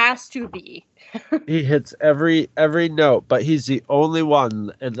 He has to be. He hits every note, but he's the only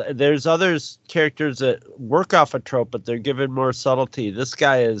one. And there's other characters that work off a trope, but they're given more subtlety. This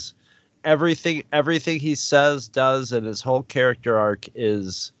guy is everything he says, does, and his whole character arc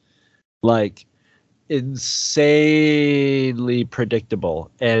is like insanely predictable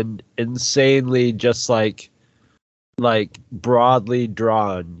and insanely just like broadly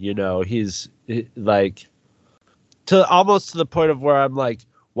drawn. You know, he's like almost to the point of where I'm like,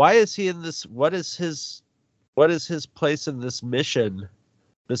 why is he in this? What is his place in this mission?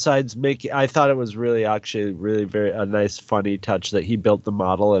 Besides making, I thought it was really very a nice, funny touch that he built the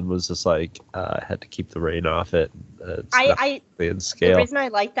model and was just like, had to keep the rain off it. In scale. The reason I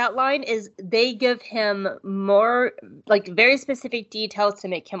like that line is they give him more, like, very specific details to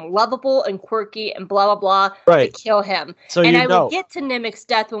make him lovable and quirky and blah, blah, blah, right, to kill him. So and I will get to Nemec's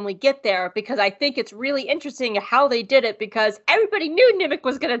death when we get there, because I think it's really interesting how they did it, because everybody knew Nemec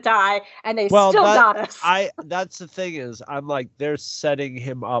was going to die, and they still got us. That's the thing is, I'm like, they're setting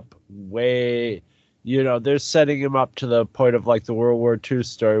him up way... You know, they're setting him up to the point of like the World War II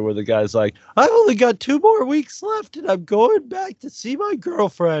story where the guy's like, I've only got 2 more weeks left and I'm going back to see my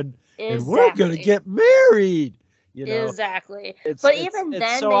girlfriend and we're going to get married. You know? Exactly. But even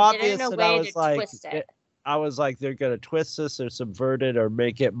then, so they did it in a way to twist it. I was like, they're going to twist this or subvert it or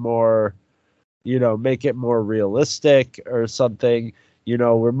make it more, make it more realistic or something. You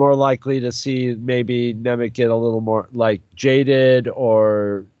know, we're more likely to see maybe Nemec get a little more like jaded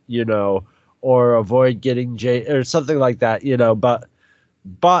or, or avoid getting or something like that,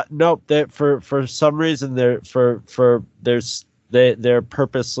 but nope, that for some reason they're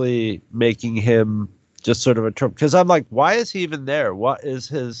purposely making him just sort of a trope. Because I'm like, why is he even there? What is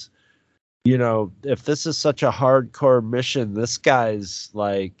his, if this is such a hardcore mission, this guy's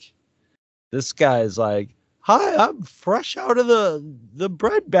like, hi, I'm fresh out of the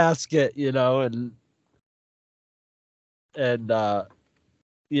bread basket,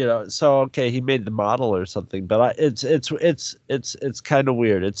 so okay, he made the model or something, but it's kind of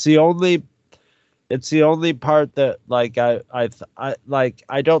weird. It's the only It's the only part that like I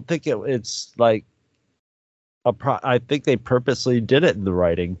don't think it's like I think they purposely did it in the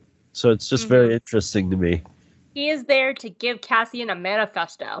writing. So it's just very interesting to me. He is there to give Cassian a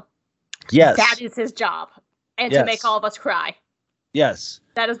manifesto. Yes. That is his job. And to make all of us cry. Yes.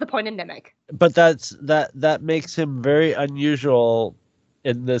 That is the point of Nimic. But that makes him very unusual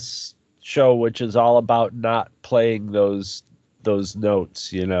in this show, which is all about not playing those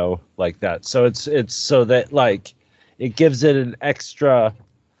notes, you know, like that. So it's so that like it gives it a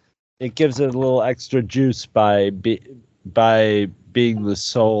little extra juice by being the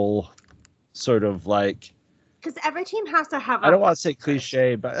sole sort of like, because every team has to have I don't want to say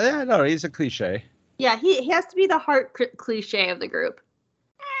cliche, but no, he's a cliche. Yeah, he has to be the heart cliche of the group.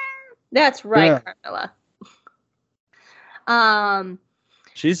 That's right, yeah. Carmilla.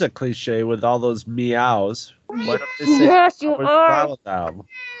 She's a cliche with all those meows. What yes, you are.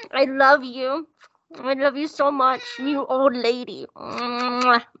 I love you. I love you so much, you old lady.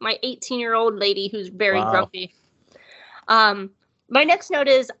 My 18-year-old lady who's very grumpy. My next note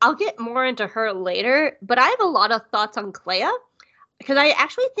is, I'll get more into her later, but I have a lot of thoughts on Clea, because I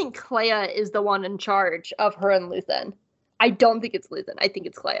actually think Clea is the one in charge of her and Luthen. I don't think it's Luthen. I think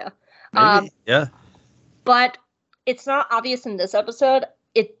it's Clea. Maybe, yeah. But it's not obvious in this episode.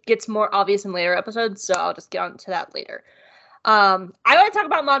 It gets more obvious in later episodes, so I'll just get on to that later. I want to talk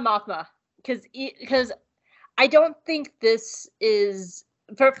about Mon Mothma, because I don't think this is...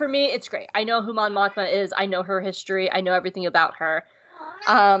 For me, it's great. I know who Mon Mothma is. I know her history. I know everything about her.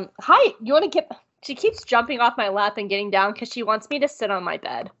 Hi, you want to get... She keeps jumping off my lap and getting down because she wants me to sit on my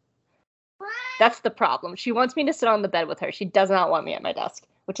bed. That's the problem. She wants me to sit on the bed with her. She does not want me at my desk,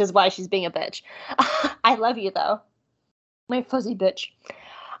 which is why she's being a bitch. I love you, though. My fuzzy bitch.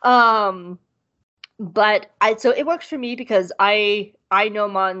 So it works for me because I know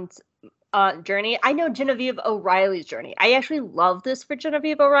Mon's journey. I know Genevieve O'Reilly's journey. I actually love this for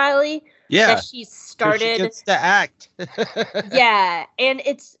Genevieve O'Reilly. Yeah, that she started. She gets to act. Yeah, and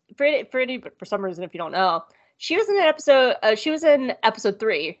it's for some reason, if you don't know, she was in an episode. She was in episode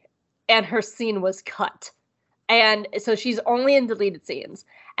 3, and her scene was cut, and so she's only in deleted scenes.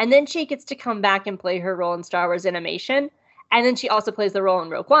 And then she gets to come back and play her role in Star Wars Animation, and then she also plays the role in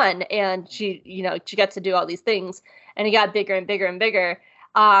Rogue One, and she got to do all these things, and it got bigger and bigger and bigger.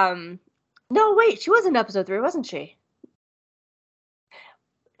 No, wait, she was in episode 3, wasn't she?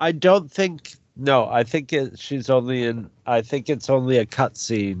 I don't think. No, I think she's only in. I think it's only a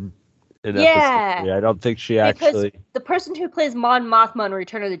cutscene in episode 3. I don't think she actually. The person who plays Mon Mothma in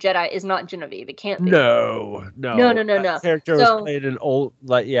Return of the Jedi is not Genevieve. It can't be. No. That character was played in old.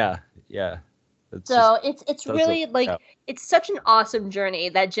 Like yeah. It's really it's such an awesome journey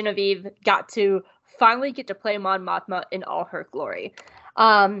that Genevieve got to finally get to play Mon Mothma in all her glory.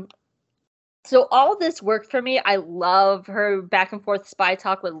 So all this worked for me. I love her back and forth spy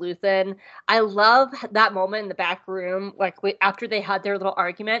talk with Luthen. I love that moment in the back room, like after they had their little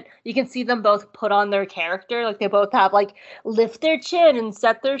argument. You can see them both put on their character, like they both have lift their chin and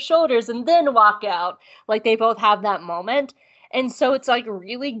set their shoulders and then walk out. Like they both have that moment, and so it's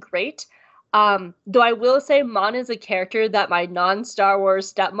really great. Though I will say Mon is a character that my non-Star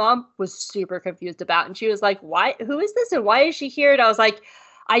Wars stepmom was super confused about, and she was like, "Why? Who is this? And why is she here?" And I was like,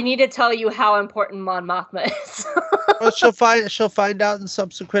 I need to tell you how important Mon Mothma is. Well, she'll find out in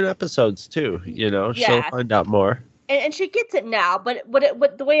subsequent episodes too. She'll find out more. And she gets it now, but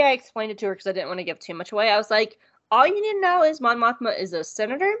the way I explained it to her, because I didn't want to give too much away, I was like, all you need to know is Mon Mothma is a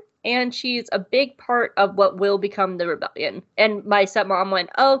senator, and she's a big part of what will become the rebellion. And my stepmom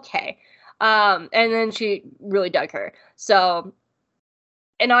went, okay. And then she really dug her. So,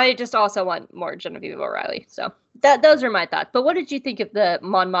 and I just also want more Genevieve O'Reilly. So those are my thoughts. But what did you think of the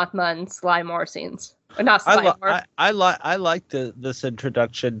Mon Mothma and Sly Moore scenes? Or not Sly Moore. I like this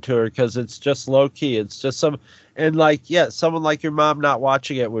introduction to her because it's just low key. It's just someone like your mom not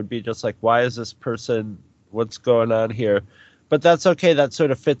watching it would be just like, why is this person? What's going on here? But that's okay. That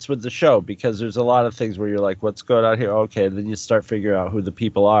sort of fits with the show because there's a lot of things where you're like, what's going on here? Okay, and then you start figuring out who the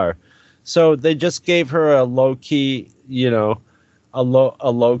people are. So they just gave her a low key, a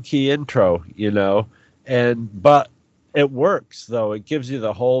low key intro, but it works though. It gives you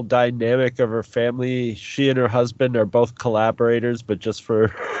the whole dynamic of her family. She and her husband are both collaborators, but just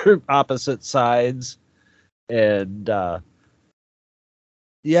for opposite sides. And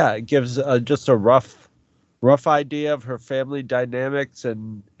it gives just a rough idea of her family dynamics,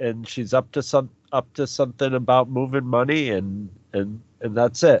 and she's up to something about moving money, and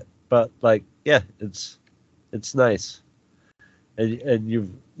that's it. But it's nice. and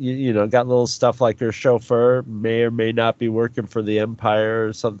you know, got little stuff like her chauffeur may or may not be working for the Empire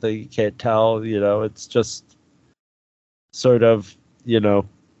or something. You can't tell, you know. It's just sort of, you know,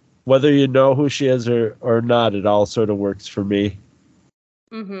 whether you know who she is or not, it all sort of works for me.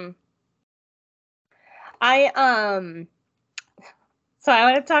 Mm-hmm. So I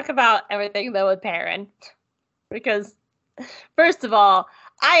want to talk about everything though with Perrin, because first of all,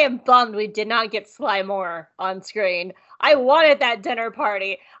 I am bummed we did not get Sly Moore on screen. I wanted that dinner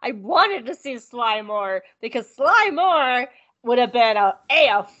party. I wanted to see Sly Moore because Sly Moore would have been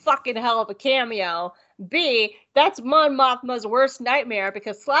a fucking hell of a cameo. B, that's Mon Mothma's worst nightmare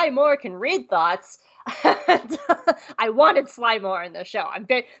because Sly Moore can read thoughts. I wanted Sly Moore in the show. I'm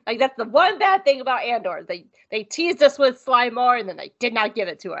very like, that's the one bad thing about Andor. They teased us with Sly Moore and then they did not give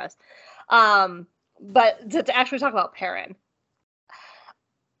it to us. But to actually talk about Perrin,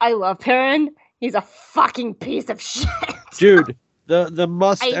 I love Perrin. He's a fucking piece of shit. Dude, the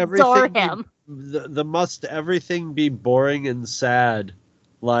must I everything adore him. the must everything be boring and sad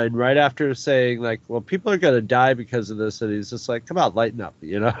line right after saying like, well, people are gonna die because of this, and he's just like, come on, lighten up,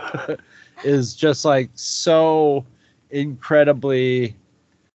 you know. Is just like so incredibly,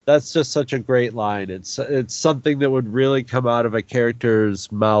 that's just such a great line. It's something that would really come out of a character's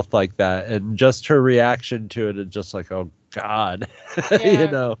mouth like that, and just her reaction to it is just like, oh god. Yeah. You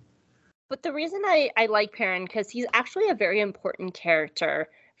know. But the reason I like Perrin, because he's actually a very important character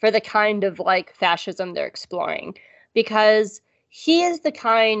for the kind of like fascism they're exploring, because he is the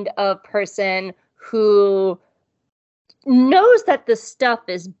kind of person who knows that this stuff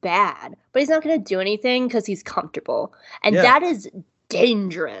is bad, but he's not going to do anything because he's comfortable. And that is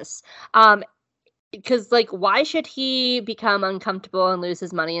dangerous. Because like, why should he become uncomfortable and lose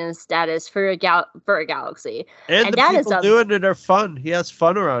his money and his status for a galaxy? And the that people doing it are fun. He has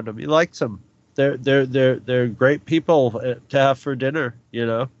fun around him. He likes them. They're great people to have for dinner, you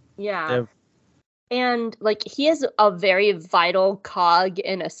know? Yeah. And like, he is a very vital cog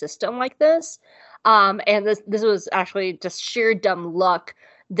in a system like this. And this was actually just sheer dumb luck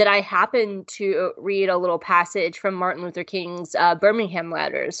that I happened to read a little passage from Martin Luther King's Birmingham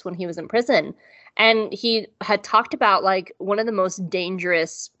letters when he was in prison. And he had talked about like one of the most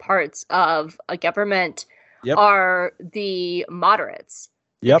dangerous parts of a government are the moderates.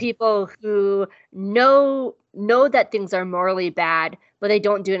 The people who know that things are morally bad, but they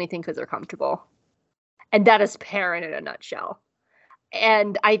don't do anything because they're comfortable. And that is Perrin in a nutshell.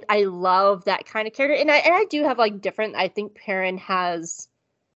 And I love that kind of character. And I do have like different, I think Perrin has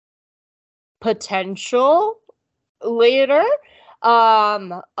potential later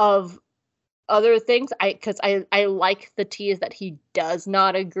of other things. Because I like the tease that he does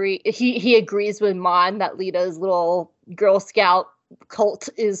not agree. He agrees with Mon that Lita's little Girl Scout cult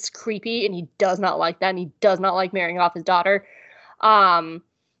is creepy, and he does not like that, and he does not like marrying off his daughter.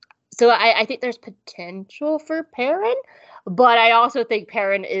 So I think there's potential for Perrin, but I also think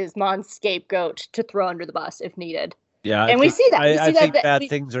Perrin is Mon's scapegoat to throw under the bus if needed. Yeah, and we see that. I think bad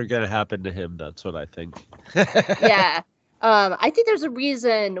things are going to happen to him. That's what I think. Yeah. I think there's a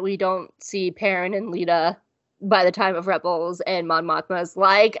reason we don't see Perrin and Lita by the time of Rebels, and Mon Mothma's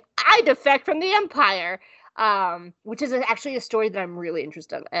like, I defect from the Empire. Which is actually a story that I'm really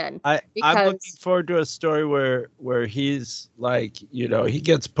interested in. I'm looking forward to a story where he's like, you know, he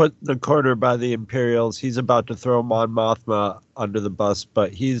gets put in the corner by the Imperials. He's about to throw Mon Mothma under the bus,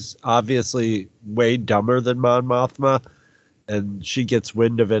 but he's obviously way dumber than Mon Mothma, and she gets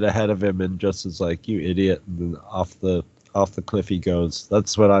wind of it ahead of him and just is like, you idiot, and then off the cliff he goes.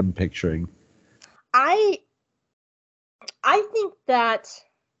 That's what I'm picturing. I think that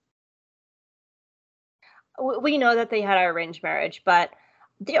we know that they had an arranged marriage, but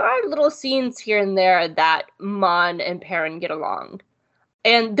there are little scenes here and there that Mon and Perrin get along.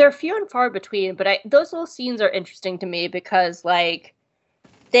 And they're few and far between, but those little scenes are interesting to me because, like,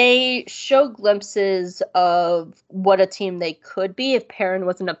 they show glimpses of what a team they could be if Perrin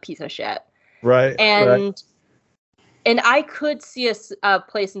wasn't a piece of shit. Right. And I could see a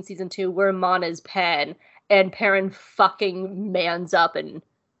place in season 2 where Mon is Pen and Perrin fucking mans up and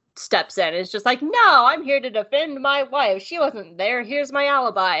steps in. It's just like, no, I'm here to defend my wife. She wasn't there. Here's my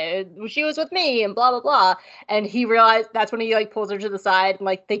alibi. She was with me and blah, blah, blah. And he realized that's when he like pulls her to the side and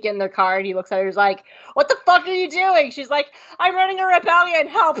like they get in their car and he looks at her and is like, what the fuck are you doing? She's like, I'm running a rebellion.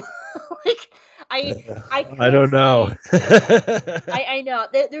 Help. Like, I don't know. I know.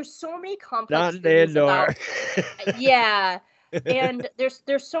 There's so many complex Not things Andor. Yeah. And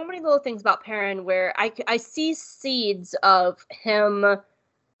there's so many little things about Perrin where I see seeds of him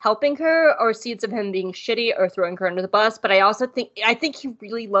helping her or seeds of him being shitty or throwing her under the bus. But I think he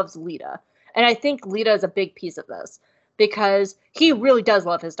really loves Lita. And I think Lita is a big piece of this because he really does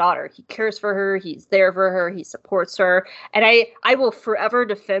love his daughter. He cares for her. He's there for her. He supports her. And I will forever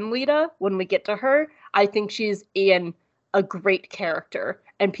defend Lita when we get to her. I think she's a great character,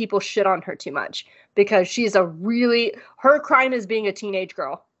 and people shit on her too much because she's her crime is being a teenage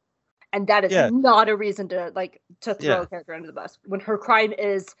girl. And that is not a reason to throw a character under the bus. When her crime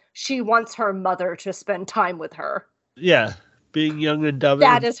is she wants her mother to spend time with her. Yeah. Being young and dumb.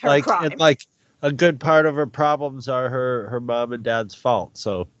 That is her crime. And a good part of her problems are her mom and dad's fault.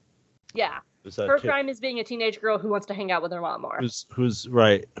 So yeah, her crime is being a teenage girl who wants to hang out with her mom more. Who's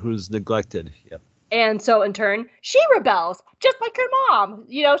neglected. Yep. And so in turn, she rebels just like her mom.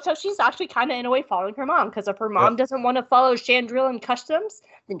 So she's actually kind of in a way following her mom, because if her mom doesn't want to follow Chandrila customs,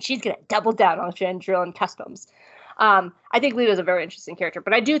 then she's gonna double down on Chandrila customs. I think Lita's a very interesting character,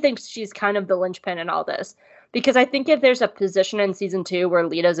 but I do think she's kind of the linchpin in all this, because I think if there's a position in season 2 where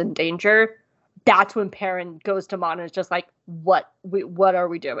Lita's in danger, that's when Perrin goes to Mon and is just like, what are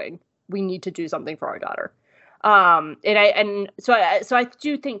we doing? We need to do something for our daughter. So I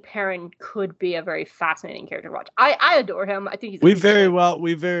do think Perrin could be a very fascinating character to watch. I adore him. I think he's we very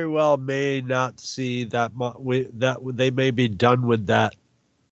well may not see that they may be done with that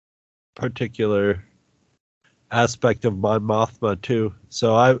particular aspect of Mon Mothma too.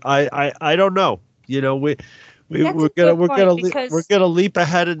 So I don't know. We're gonna leap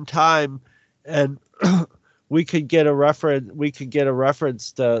ahead in time, and we could get a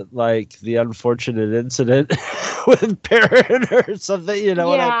reference to like the unfortunate incident with Perrin or something. You know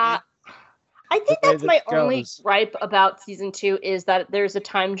what I mean? I think that's my only gripe about season 2 is that there's a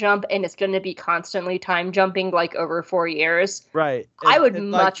time jump, and it's going to be constantly time jumping like over 4 years. Right. I would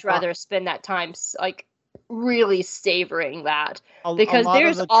much rather spend that time like really savoring that, because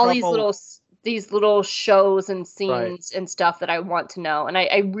there's all these little shows and scenes and stuff that I want to know, and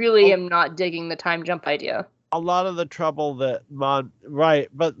I really am not digging the time jump idea. A lot of the trouble that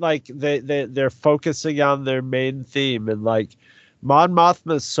but like they're focusing on their main theme, and like Mon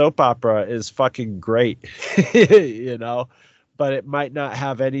Mothma's soap opera is fucking great, but it might not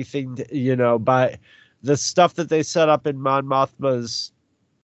have anything to, by the stuff that they set up in Mon Mothma's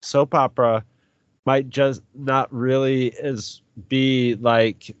soap opera might just not really be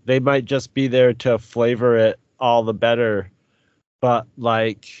like, they might just be there to flavor it all the better. But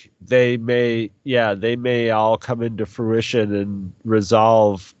like they may all come into fruition and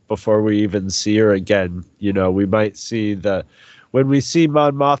resolve before we even see her again. We might see when we see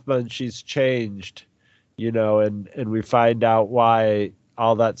Mon Mothma and she's changed, and we find out why,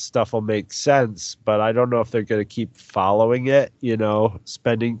 all that stuff will make sense. But I don't know if they're going to keep following it,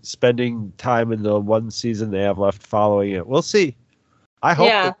 spending time in the one season they have left following it. We'll see. I hope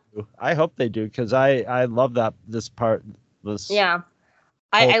they do. I hope they do, because I love this part.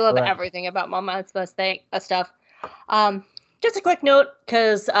 I love everything about Mon Mothma's stuff. Just a quick note,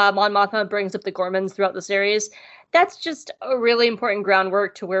 because Mon Mothma brings up the Gormans throughout the series. That's just a really important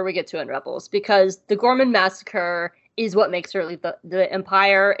groundwork to where we get to in Rebels, because the Gorman massacre is what makes her leave the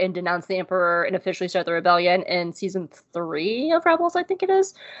Empire and denounce the Emperor and officially start the rebellion in season 3 of Rebels, I think it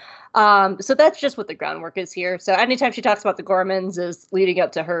is. So that's just what the groundwork is here. So anytime she talks about the Gormans is leading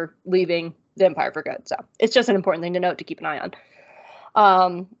up to her leaving the Empire for good. So it's just an important thing to note, to keep an eye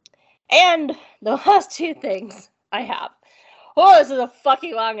on. And the last 2 things I have. Oh, this is a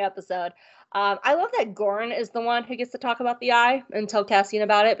fucking long episode. I love that Gorn is the one who gets to talk about the eye and tell Cassian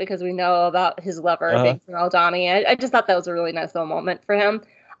about it, because we know about his lover being from Aldhani. I just thought that was a really nice little moment for him.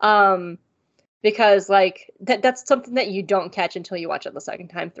 Because like that's something that you don't catch until you watch it the second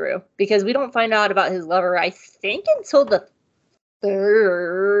time through, because we don't find out about his lover, I think, until the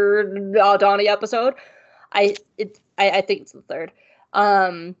 3rd Aldhani episode. I think it's the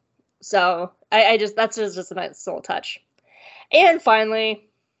 3rd. So that's just a nice little touch. And finally,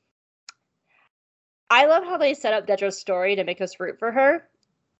 I love how they set up Dedra's story to make us root for her,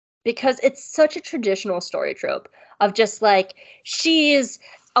 because it's such a traditional story trope of just like, she's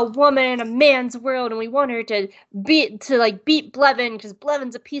a woman in a man's world and we want her to beat Blevin because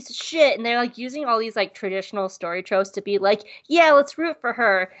Blevin's a piece of shit, and they're like using all these like traditional story tropes to be like, yeah, let's root for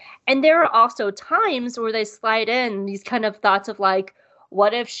her. And there are also times where they slide in these kind of thoughts of like,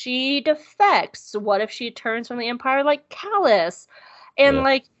 what if she defects? What if she turns from the Empire like Callus? And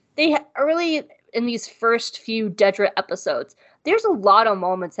like they early in these first few Dedra episodes, there's a lot of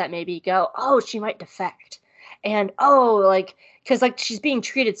moments that maybe go, oh, she might defect. And because like she's being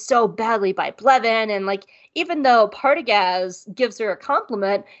treated so badly by Blevin, and like even though Partagaz gives her a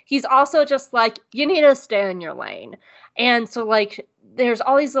compliment, he's also just like, you need to stay in your lane. And so like there's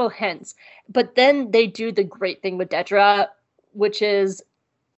all these little hints, but then they do the great thing with Dedra, which is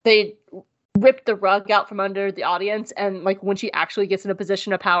they rip the rug out from under the audience, and like when she actually gets in a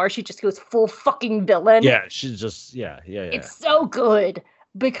position of power, she just goes full fucking villain. Yeah, she's just yeah. It's so good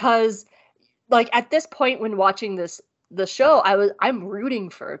because like at this point when watching the show, I'm rooting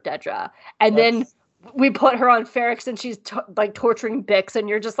for Dedra, and then we put her on Ferrix and she's like torturing Bix, and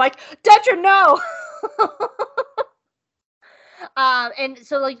you're just like, Dedra, no. And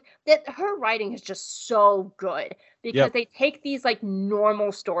so like her writing is just so good because they take these like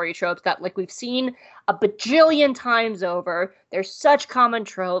normal story tropes that like we've seen a bajillion times over. They're such common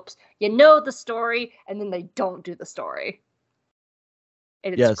tropes. You know the story, and then they don't do the story.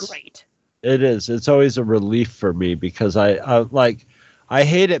 And it's great. It is. It's always a relief for me because I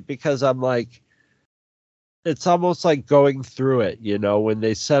hate it because I'm like, it's almost like going through it, you know, when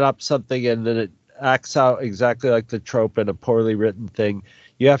they set up something and then it acts out exactly like the trope in a poorly written thing.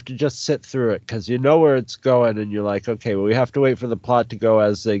 You have to just sit through it because you know where it's going, and you're like, okay, well, we have to wait for the plot to go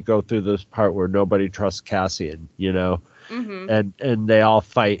as they go through this part where nobody trusts Cassian, you know, and they all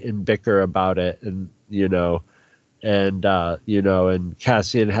fight and bicker about it, and you know, and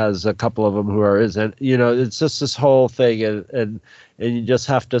Cassian has a couple of them who are isn't, you know, it's just this whole thing, and you just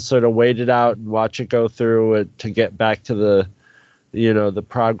have to sort of wait it out and watch it go through it to get back to the, you know, the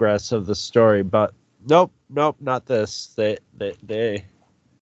progress of the story. But nope, not this. They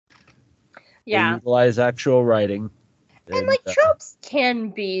utilize actual writing. And like tropes can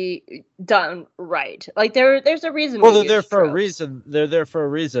be done right. Like there's a reason. Well, they're there for a reason. They're there for a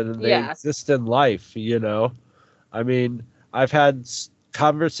reason, and they exist in life. You know, I mean, I've had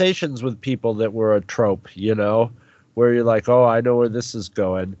conversations with people that were a trope. You know, where you're like, oh, I know where this is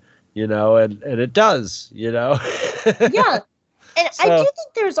going. You know, and it does. You know. Yeah. And so, I do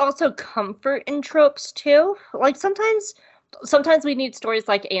think there's also comfort in tropes too. Like sometimes we need stories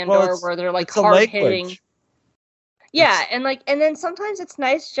like Andor where they're like hard hitting. Yeah, and then sometimes it's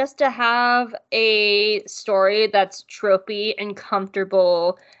nice just to have a story that's tropey and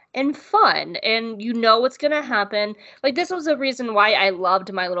comfortable and fun, and you know what's gonna happen. Like this was a reason why I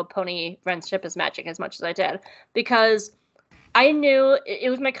loved My Little Pony: Friendship is Magic as much as I did, because I knew it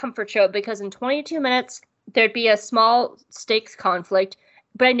was my comfort show, because in 22 minutes there'd be a small stakes conflict,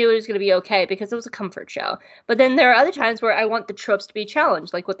 but I knew it was going to be okay because it was a comfort show. But then there are other times where I want the tropes to be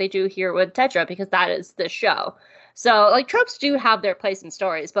challenged, like what they do here with Dedra, because that is the show. So, like, tropes do have their place in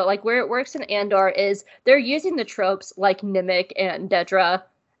stories, but, like, where it works in Andor is they're using the tropes like Nimic and Dedra,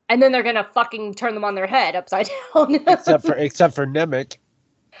 and then they're going to fucking turn them on their head upside down. except for Nimic.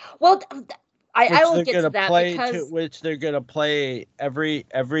 Well, I will get to that because... which they're going to play every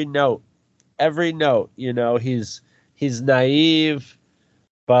note. Every note, you know, he's naive,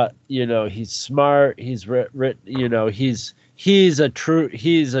 but you know he's smart. He's you know, he's a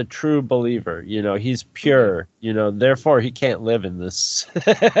true believer. You know, he's pure. You know, therefore he can't live in this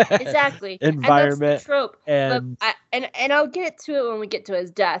exactly environment. And that's the trope. And I'll get to it when we get to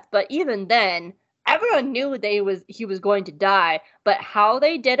his death. But even then, everyone knew he was going to die. But how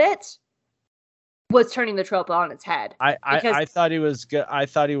they did it was turning the trope on its head. I thought he was good. I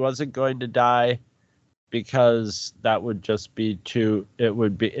thought he wasn't going to die because that would just be too. It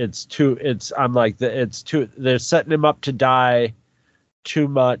would be. It's too. It's. I'm like it's too. They're setting him up to die too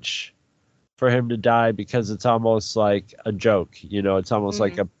much for him to die because it's almost like a joke. You know, it's almost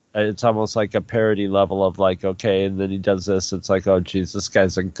like a. It's almost like a parody level of like, okay, and then he does this. It's like, oh, geez, this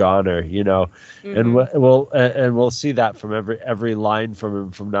guy's a goner, you know, and we'll see that from every line from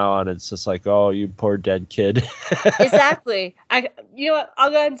him from now on. It's just like, oh, you poor dead kid. Exactly. You know what? I'll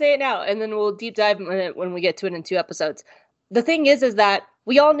go ahead and say it now, and then we'll deep dive in it when we get to it in 2 episodes. The thing is that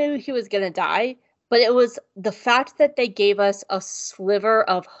we all knew he was gonna die, but it was the fact that they gave us a sliver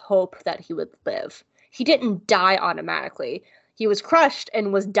of hope that he would live. He didn't die automatically. He was crushed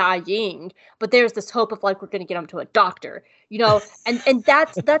and was dying, but there's this hope of like, we're going to get him to a doctor, you know, and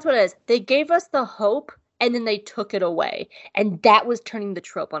that's what it is. They gave us the hope and then they took it away. And that was turning the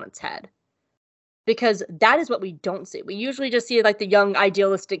trope on its head, because that is what we don't see. We usually just see like the young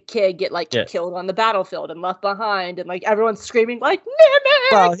idealistic kid get like killed on the battlefield and left behind, and like everyone's screaming like,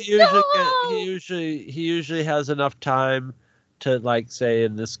 Nimic! Well, he usually has enough time to like say,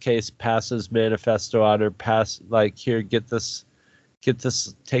 in this case, pass his manifesto on, or pass like, here, take this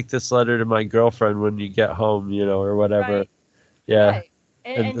letter to my girlfriend when you get home, you know, or whatever. Right. Yeah. Right.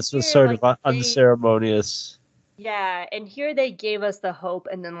 And this was sort of unceremonious. Yeah, and here they gave us the hope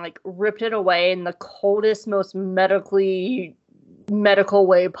and then like ripped it away in the coldest, most medical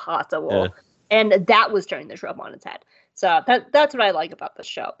way possible. Yeah. And that was turning the trope on its head. So that's what I like about the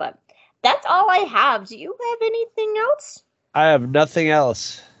show. But that's all I have. Do you have anything else? I have nothing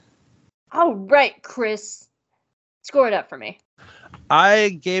else. All right, Chris. Score it up for me. I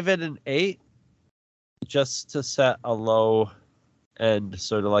gave it an 8 just to set a low end,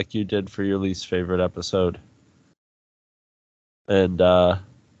 sort of like you did for your least favorite episode. And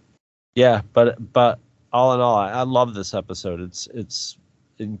yeah, but all in all, I love this episode. It's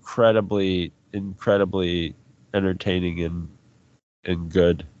incredibly entertaining and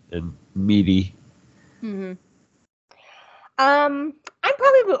good and meaty. Mm-hmm. I'm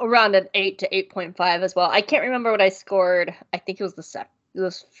probably around an 8 to 8.5 as well. I can't remember what I scored. I think it was the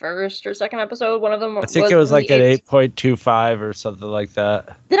first or second episode. One of them. I think it was like an 8.25 or something like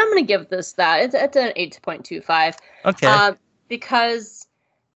that. Then I'm gonna give this that. It's an 8.25. Okay. Because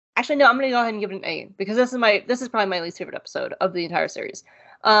actually no, I'm gonna go ahead and give it an 8 because this is probably my least favorite episode of the entire series.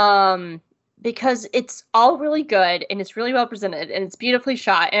 Because it's all really good and it's really well presented and it's beautifully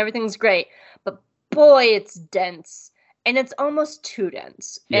shot and everything's great, but boy, it's dense. And it's almost too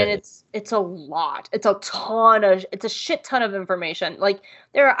dense. Yeah. And it's a lot. It's a shit ton of information. Like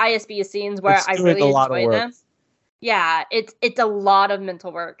there are ISB scenes where I really enjoy them. Yeah, it's a lot of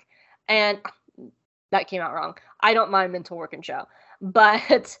mental work. And that came out wrong. I don't mind mental work in show.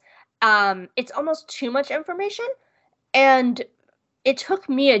 But it's almost too much information. And it took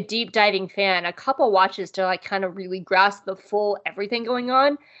me, a deep diving fan, a couple watches to like kind of really grasp the full everything going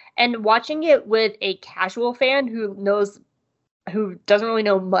on. And watching it with a casual fan who doesn't really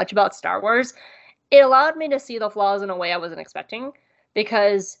know much about Star Wars, it allowed me to see the flaws in a way I wasn't expecting,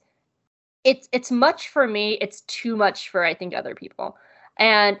 because it's much for me. It's too much for, I think, other people.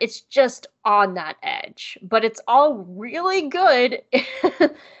 And it's just on that edge, but it's all really good.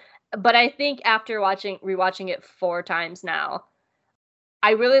 But I think after rewatching it 4 times now,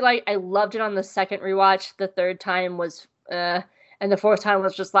 I loved it on the second rewatch. The third time was, and the fourth time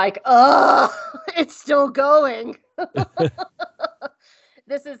was just like, it's still going.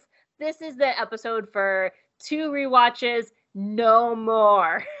 This is the episode for 2 rewatches, no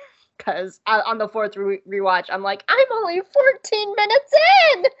more. Because on the 4th rewatch, I'm like, I'm only 14 minutes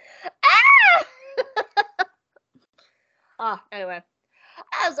in. Anyway.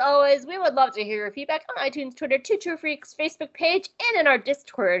 As always, we would love to hear your feedback on iTunes, Twitter, Two True Freaks Facebook page, and in our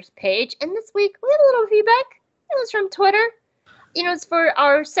Discord page. And this week, we had a little feedback. It was from Twitter. It's for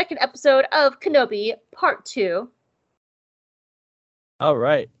our second episode of Kenobi Part 2. All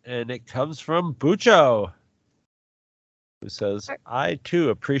right. And it comes from Bucho, who says, I, too,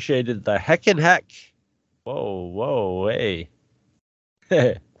 appreciated the heckin' heck. Whoa, hey.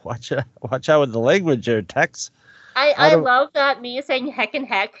 Watch out with the language there, Tex. I love that me saying heck and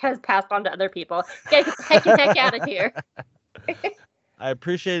heck has passed on to other people. Get heck and heck out of here. I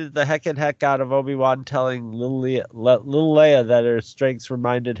appreciated the heck and heck out of Obi-Wan telling little Leia that her strengths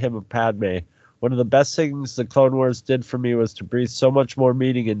reminded him of Padme. One of the best things the Clone Wars did for me was to breathe so much more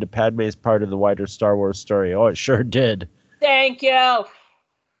meaning into Padme's part of the wider Star Wars story. Oh, it sure did. Thank you.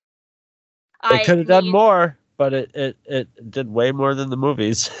 They could have done more, but it did way more than the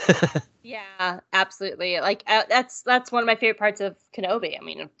movies. Yeah, absolutely. Like that's one of my favorite parts of Kenobi. I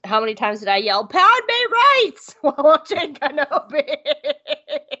mean, how many times did I yell "Padme rights" while watching Kenobi?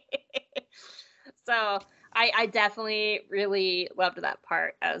 So I definitely really loved that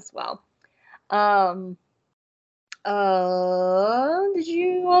part as well. If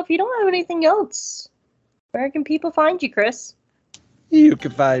you don't have anything else, where can people find you, Chris? You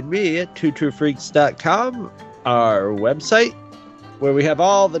can find me at twotruefreaks.com, our website, where we have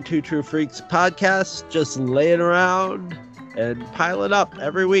all the Two True Freaks podcasts just laying around and piling up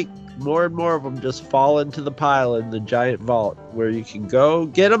every week. More and more of them just fall into the pile in the giant vault where you can go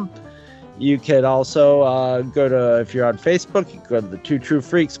get them. You can also go to, if you're on Facebook, you can go to the Two True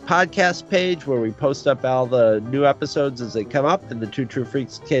Freaks podcast page where we post up all the new episodes as they come up, and the Two True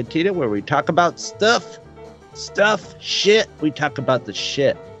Freaks Cantina where we talk about shit. We talk about the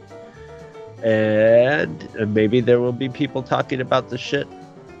shit. And maybe there will be people talking about the shit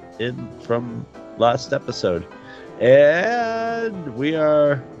from last episode. And we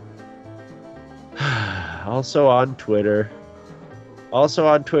are also on Twitter.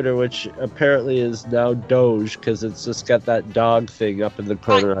 Which apparently is now Doge, because it's just got that dog thing up in the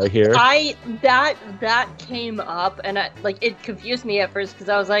corner right here. That came up, and it confused me at first, because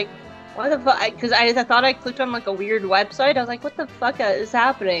I was like, why the fuck? Because I thought I clicked on like a weird website. I was like, what the fuck is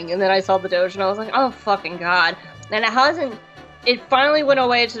happening? And then I saw the Doge and I was like, oh fucking god. And it finally went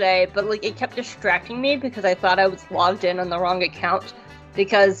away today, but like it kept distracting me because I thought I was logged in on the wrong account,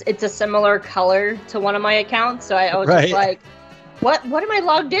 because it's a similar color to one of my accounts. So I was just like, what am I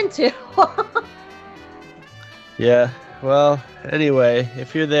logged into? Yeah. Well, anyway,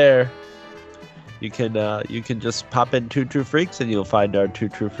 if you're there, you can just pop in Two True Freaks and you'll find our Two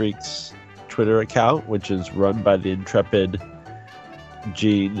True Freaks Twitter account, which is run by the intrepid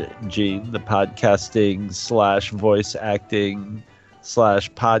Gene, the podcasting / voice acting /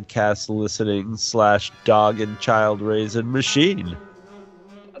 podcast listening / dog and child raising machine.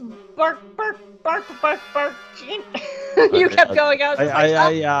 Bark, bark, bark, bark, bark, Gene. You kept going.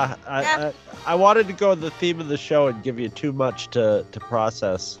 I wanted to go with the theme of the show and give you too much to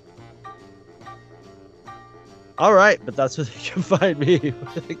process. All right, but that's where they can find me.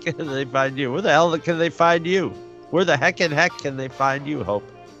 Where can they find you? Where the hell can they find you? Where the heck can they find you, Hope?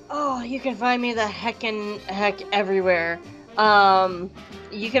 Oh, you can find me the heck everywhere.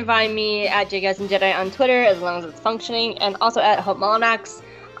 You can find me at Jaig and Jedi on Twitter as long as it's functioning, and also at Hope Molinax.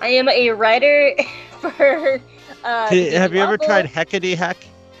 I am a writer for. Have you ever tried Heckity Heck?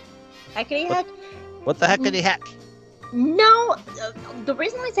 Heckity Heck? What the heckity heck? No, the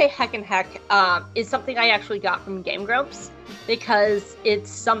reason I say heck is something I actually got from Game Grumps, because it's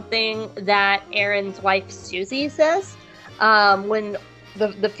something that Aaron's wife Susie says when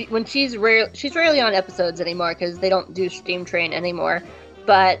she's rarely on episodes anymore because they don't do Steam Train anymore.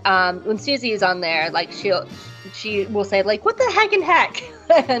 But when Susie is on there, like she will say like, "What the heck?"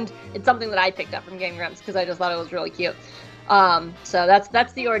 And it's something that I picked up from Game Grumps because I just thought it was really cute. So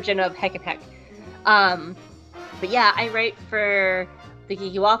that's the origin of heck. But yeah, I write for The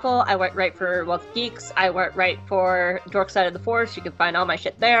Geeky Waffle, I write for Wealth of Geeks, I write for Dork Side of the Force, you can find all my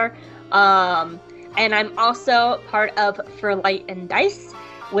shit there. And I'm also part of For Light and Dice,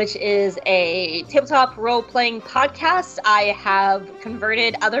 which is a tabletop role-playing podcast. I have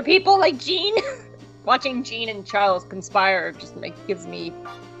converted other people like Gene. Watching Gene and Charles conspire just gives me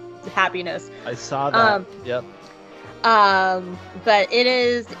happiness. I saw that, yep. But it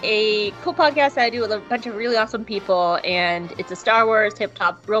is a cool podcast that I do with a bunch of really awesome people, and it's a Star Wars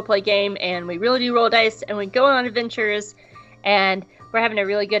tabletop roleplay game, and we really do roll dice, and we go on adventures, and we're having a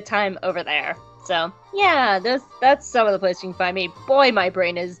really good time over there. So, yeah, that's some of the places you can find me. Boy, my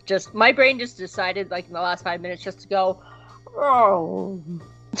brain just decided, like, in the last 5 minutes just to go, oh,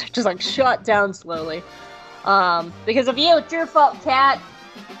 just, like, shut down slowly. Because of you, it's your fault, cat.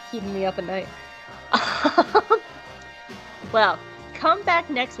 Keeping me up at night. Well, come back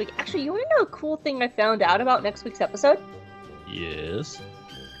next week. Actually, you want to know a cool thing I found out about next week's episode? Yes.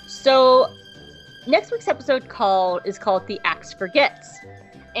 So, next week's episode is called The Axe Forgets.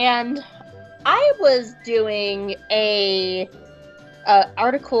 And I was doing a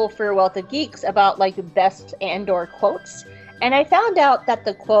article for Wealth of Geeks about, like, best Andor quotes. And I found out that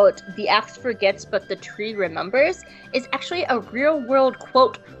the quote, "The axe forgets, but the tree remembers," is actually a real-world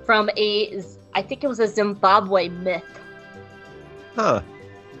quote from I think it was a Zimbabwe myth. Huh.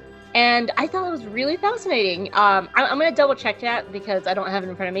 And I thought it was really fascinating. I'm going to double check that because I don't have it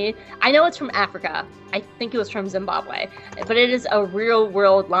in front of me. I know it's from Africa. I think it was from Zimbabwe. But it is a real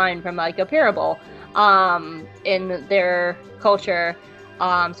world line from like a parable in their culture. So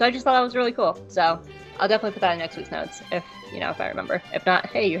I just thought that was really cool. So I'll definitely put that in next week's notes if I remember. If not,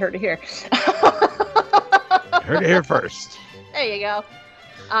 hey, you heard it here. Heard it here first. There you go.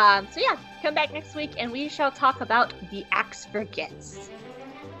 So yeah, come back next week and we shall talk about The Axe Forgets.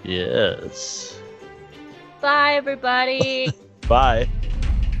 Yes. Bye, everybody. Bye.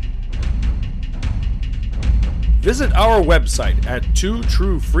 Visit our website at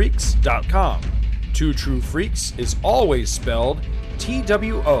twotruefreaks.com. Two True Freaks is always spelled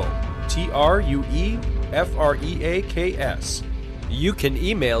TWOTRUEFREAKS. You can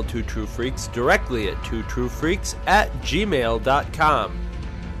email Two True Freaks directly at twotruefreaks@gmail.com.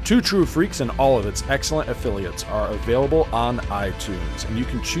 Two True Freaks and all of its excellent affiliates are available on iTunes, and you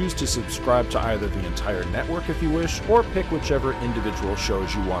can choose to subscribe to either the entire network if you wish, or pick whichever individual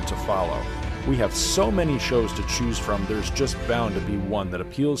shows you want to follow. We have so many shows to choose from, there's just bound to be one that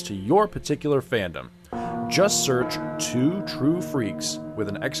appeals to your particular fandom. Just search Two True Freaks with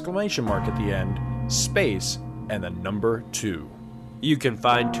an exclamation mark at the end, space, and the number 2. You can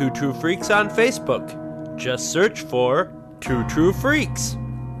find Two True Freaks on Facebook. Just search for Two True Freaks.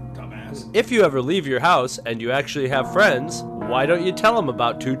 If you ever leave your house and you actually have friends, why don't you tell them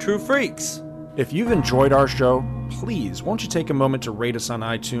about Two True Freaks? If you've enjoyed our show, please won't you take a moment to rate us on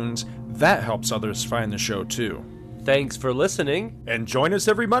iTunes? That helps others find the show too. Thanks for listening, and join us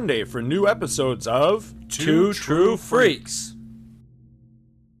every Monday for new episodes of Two True Freaks.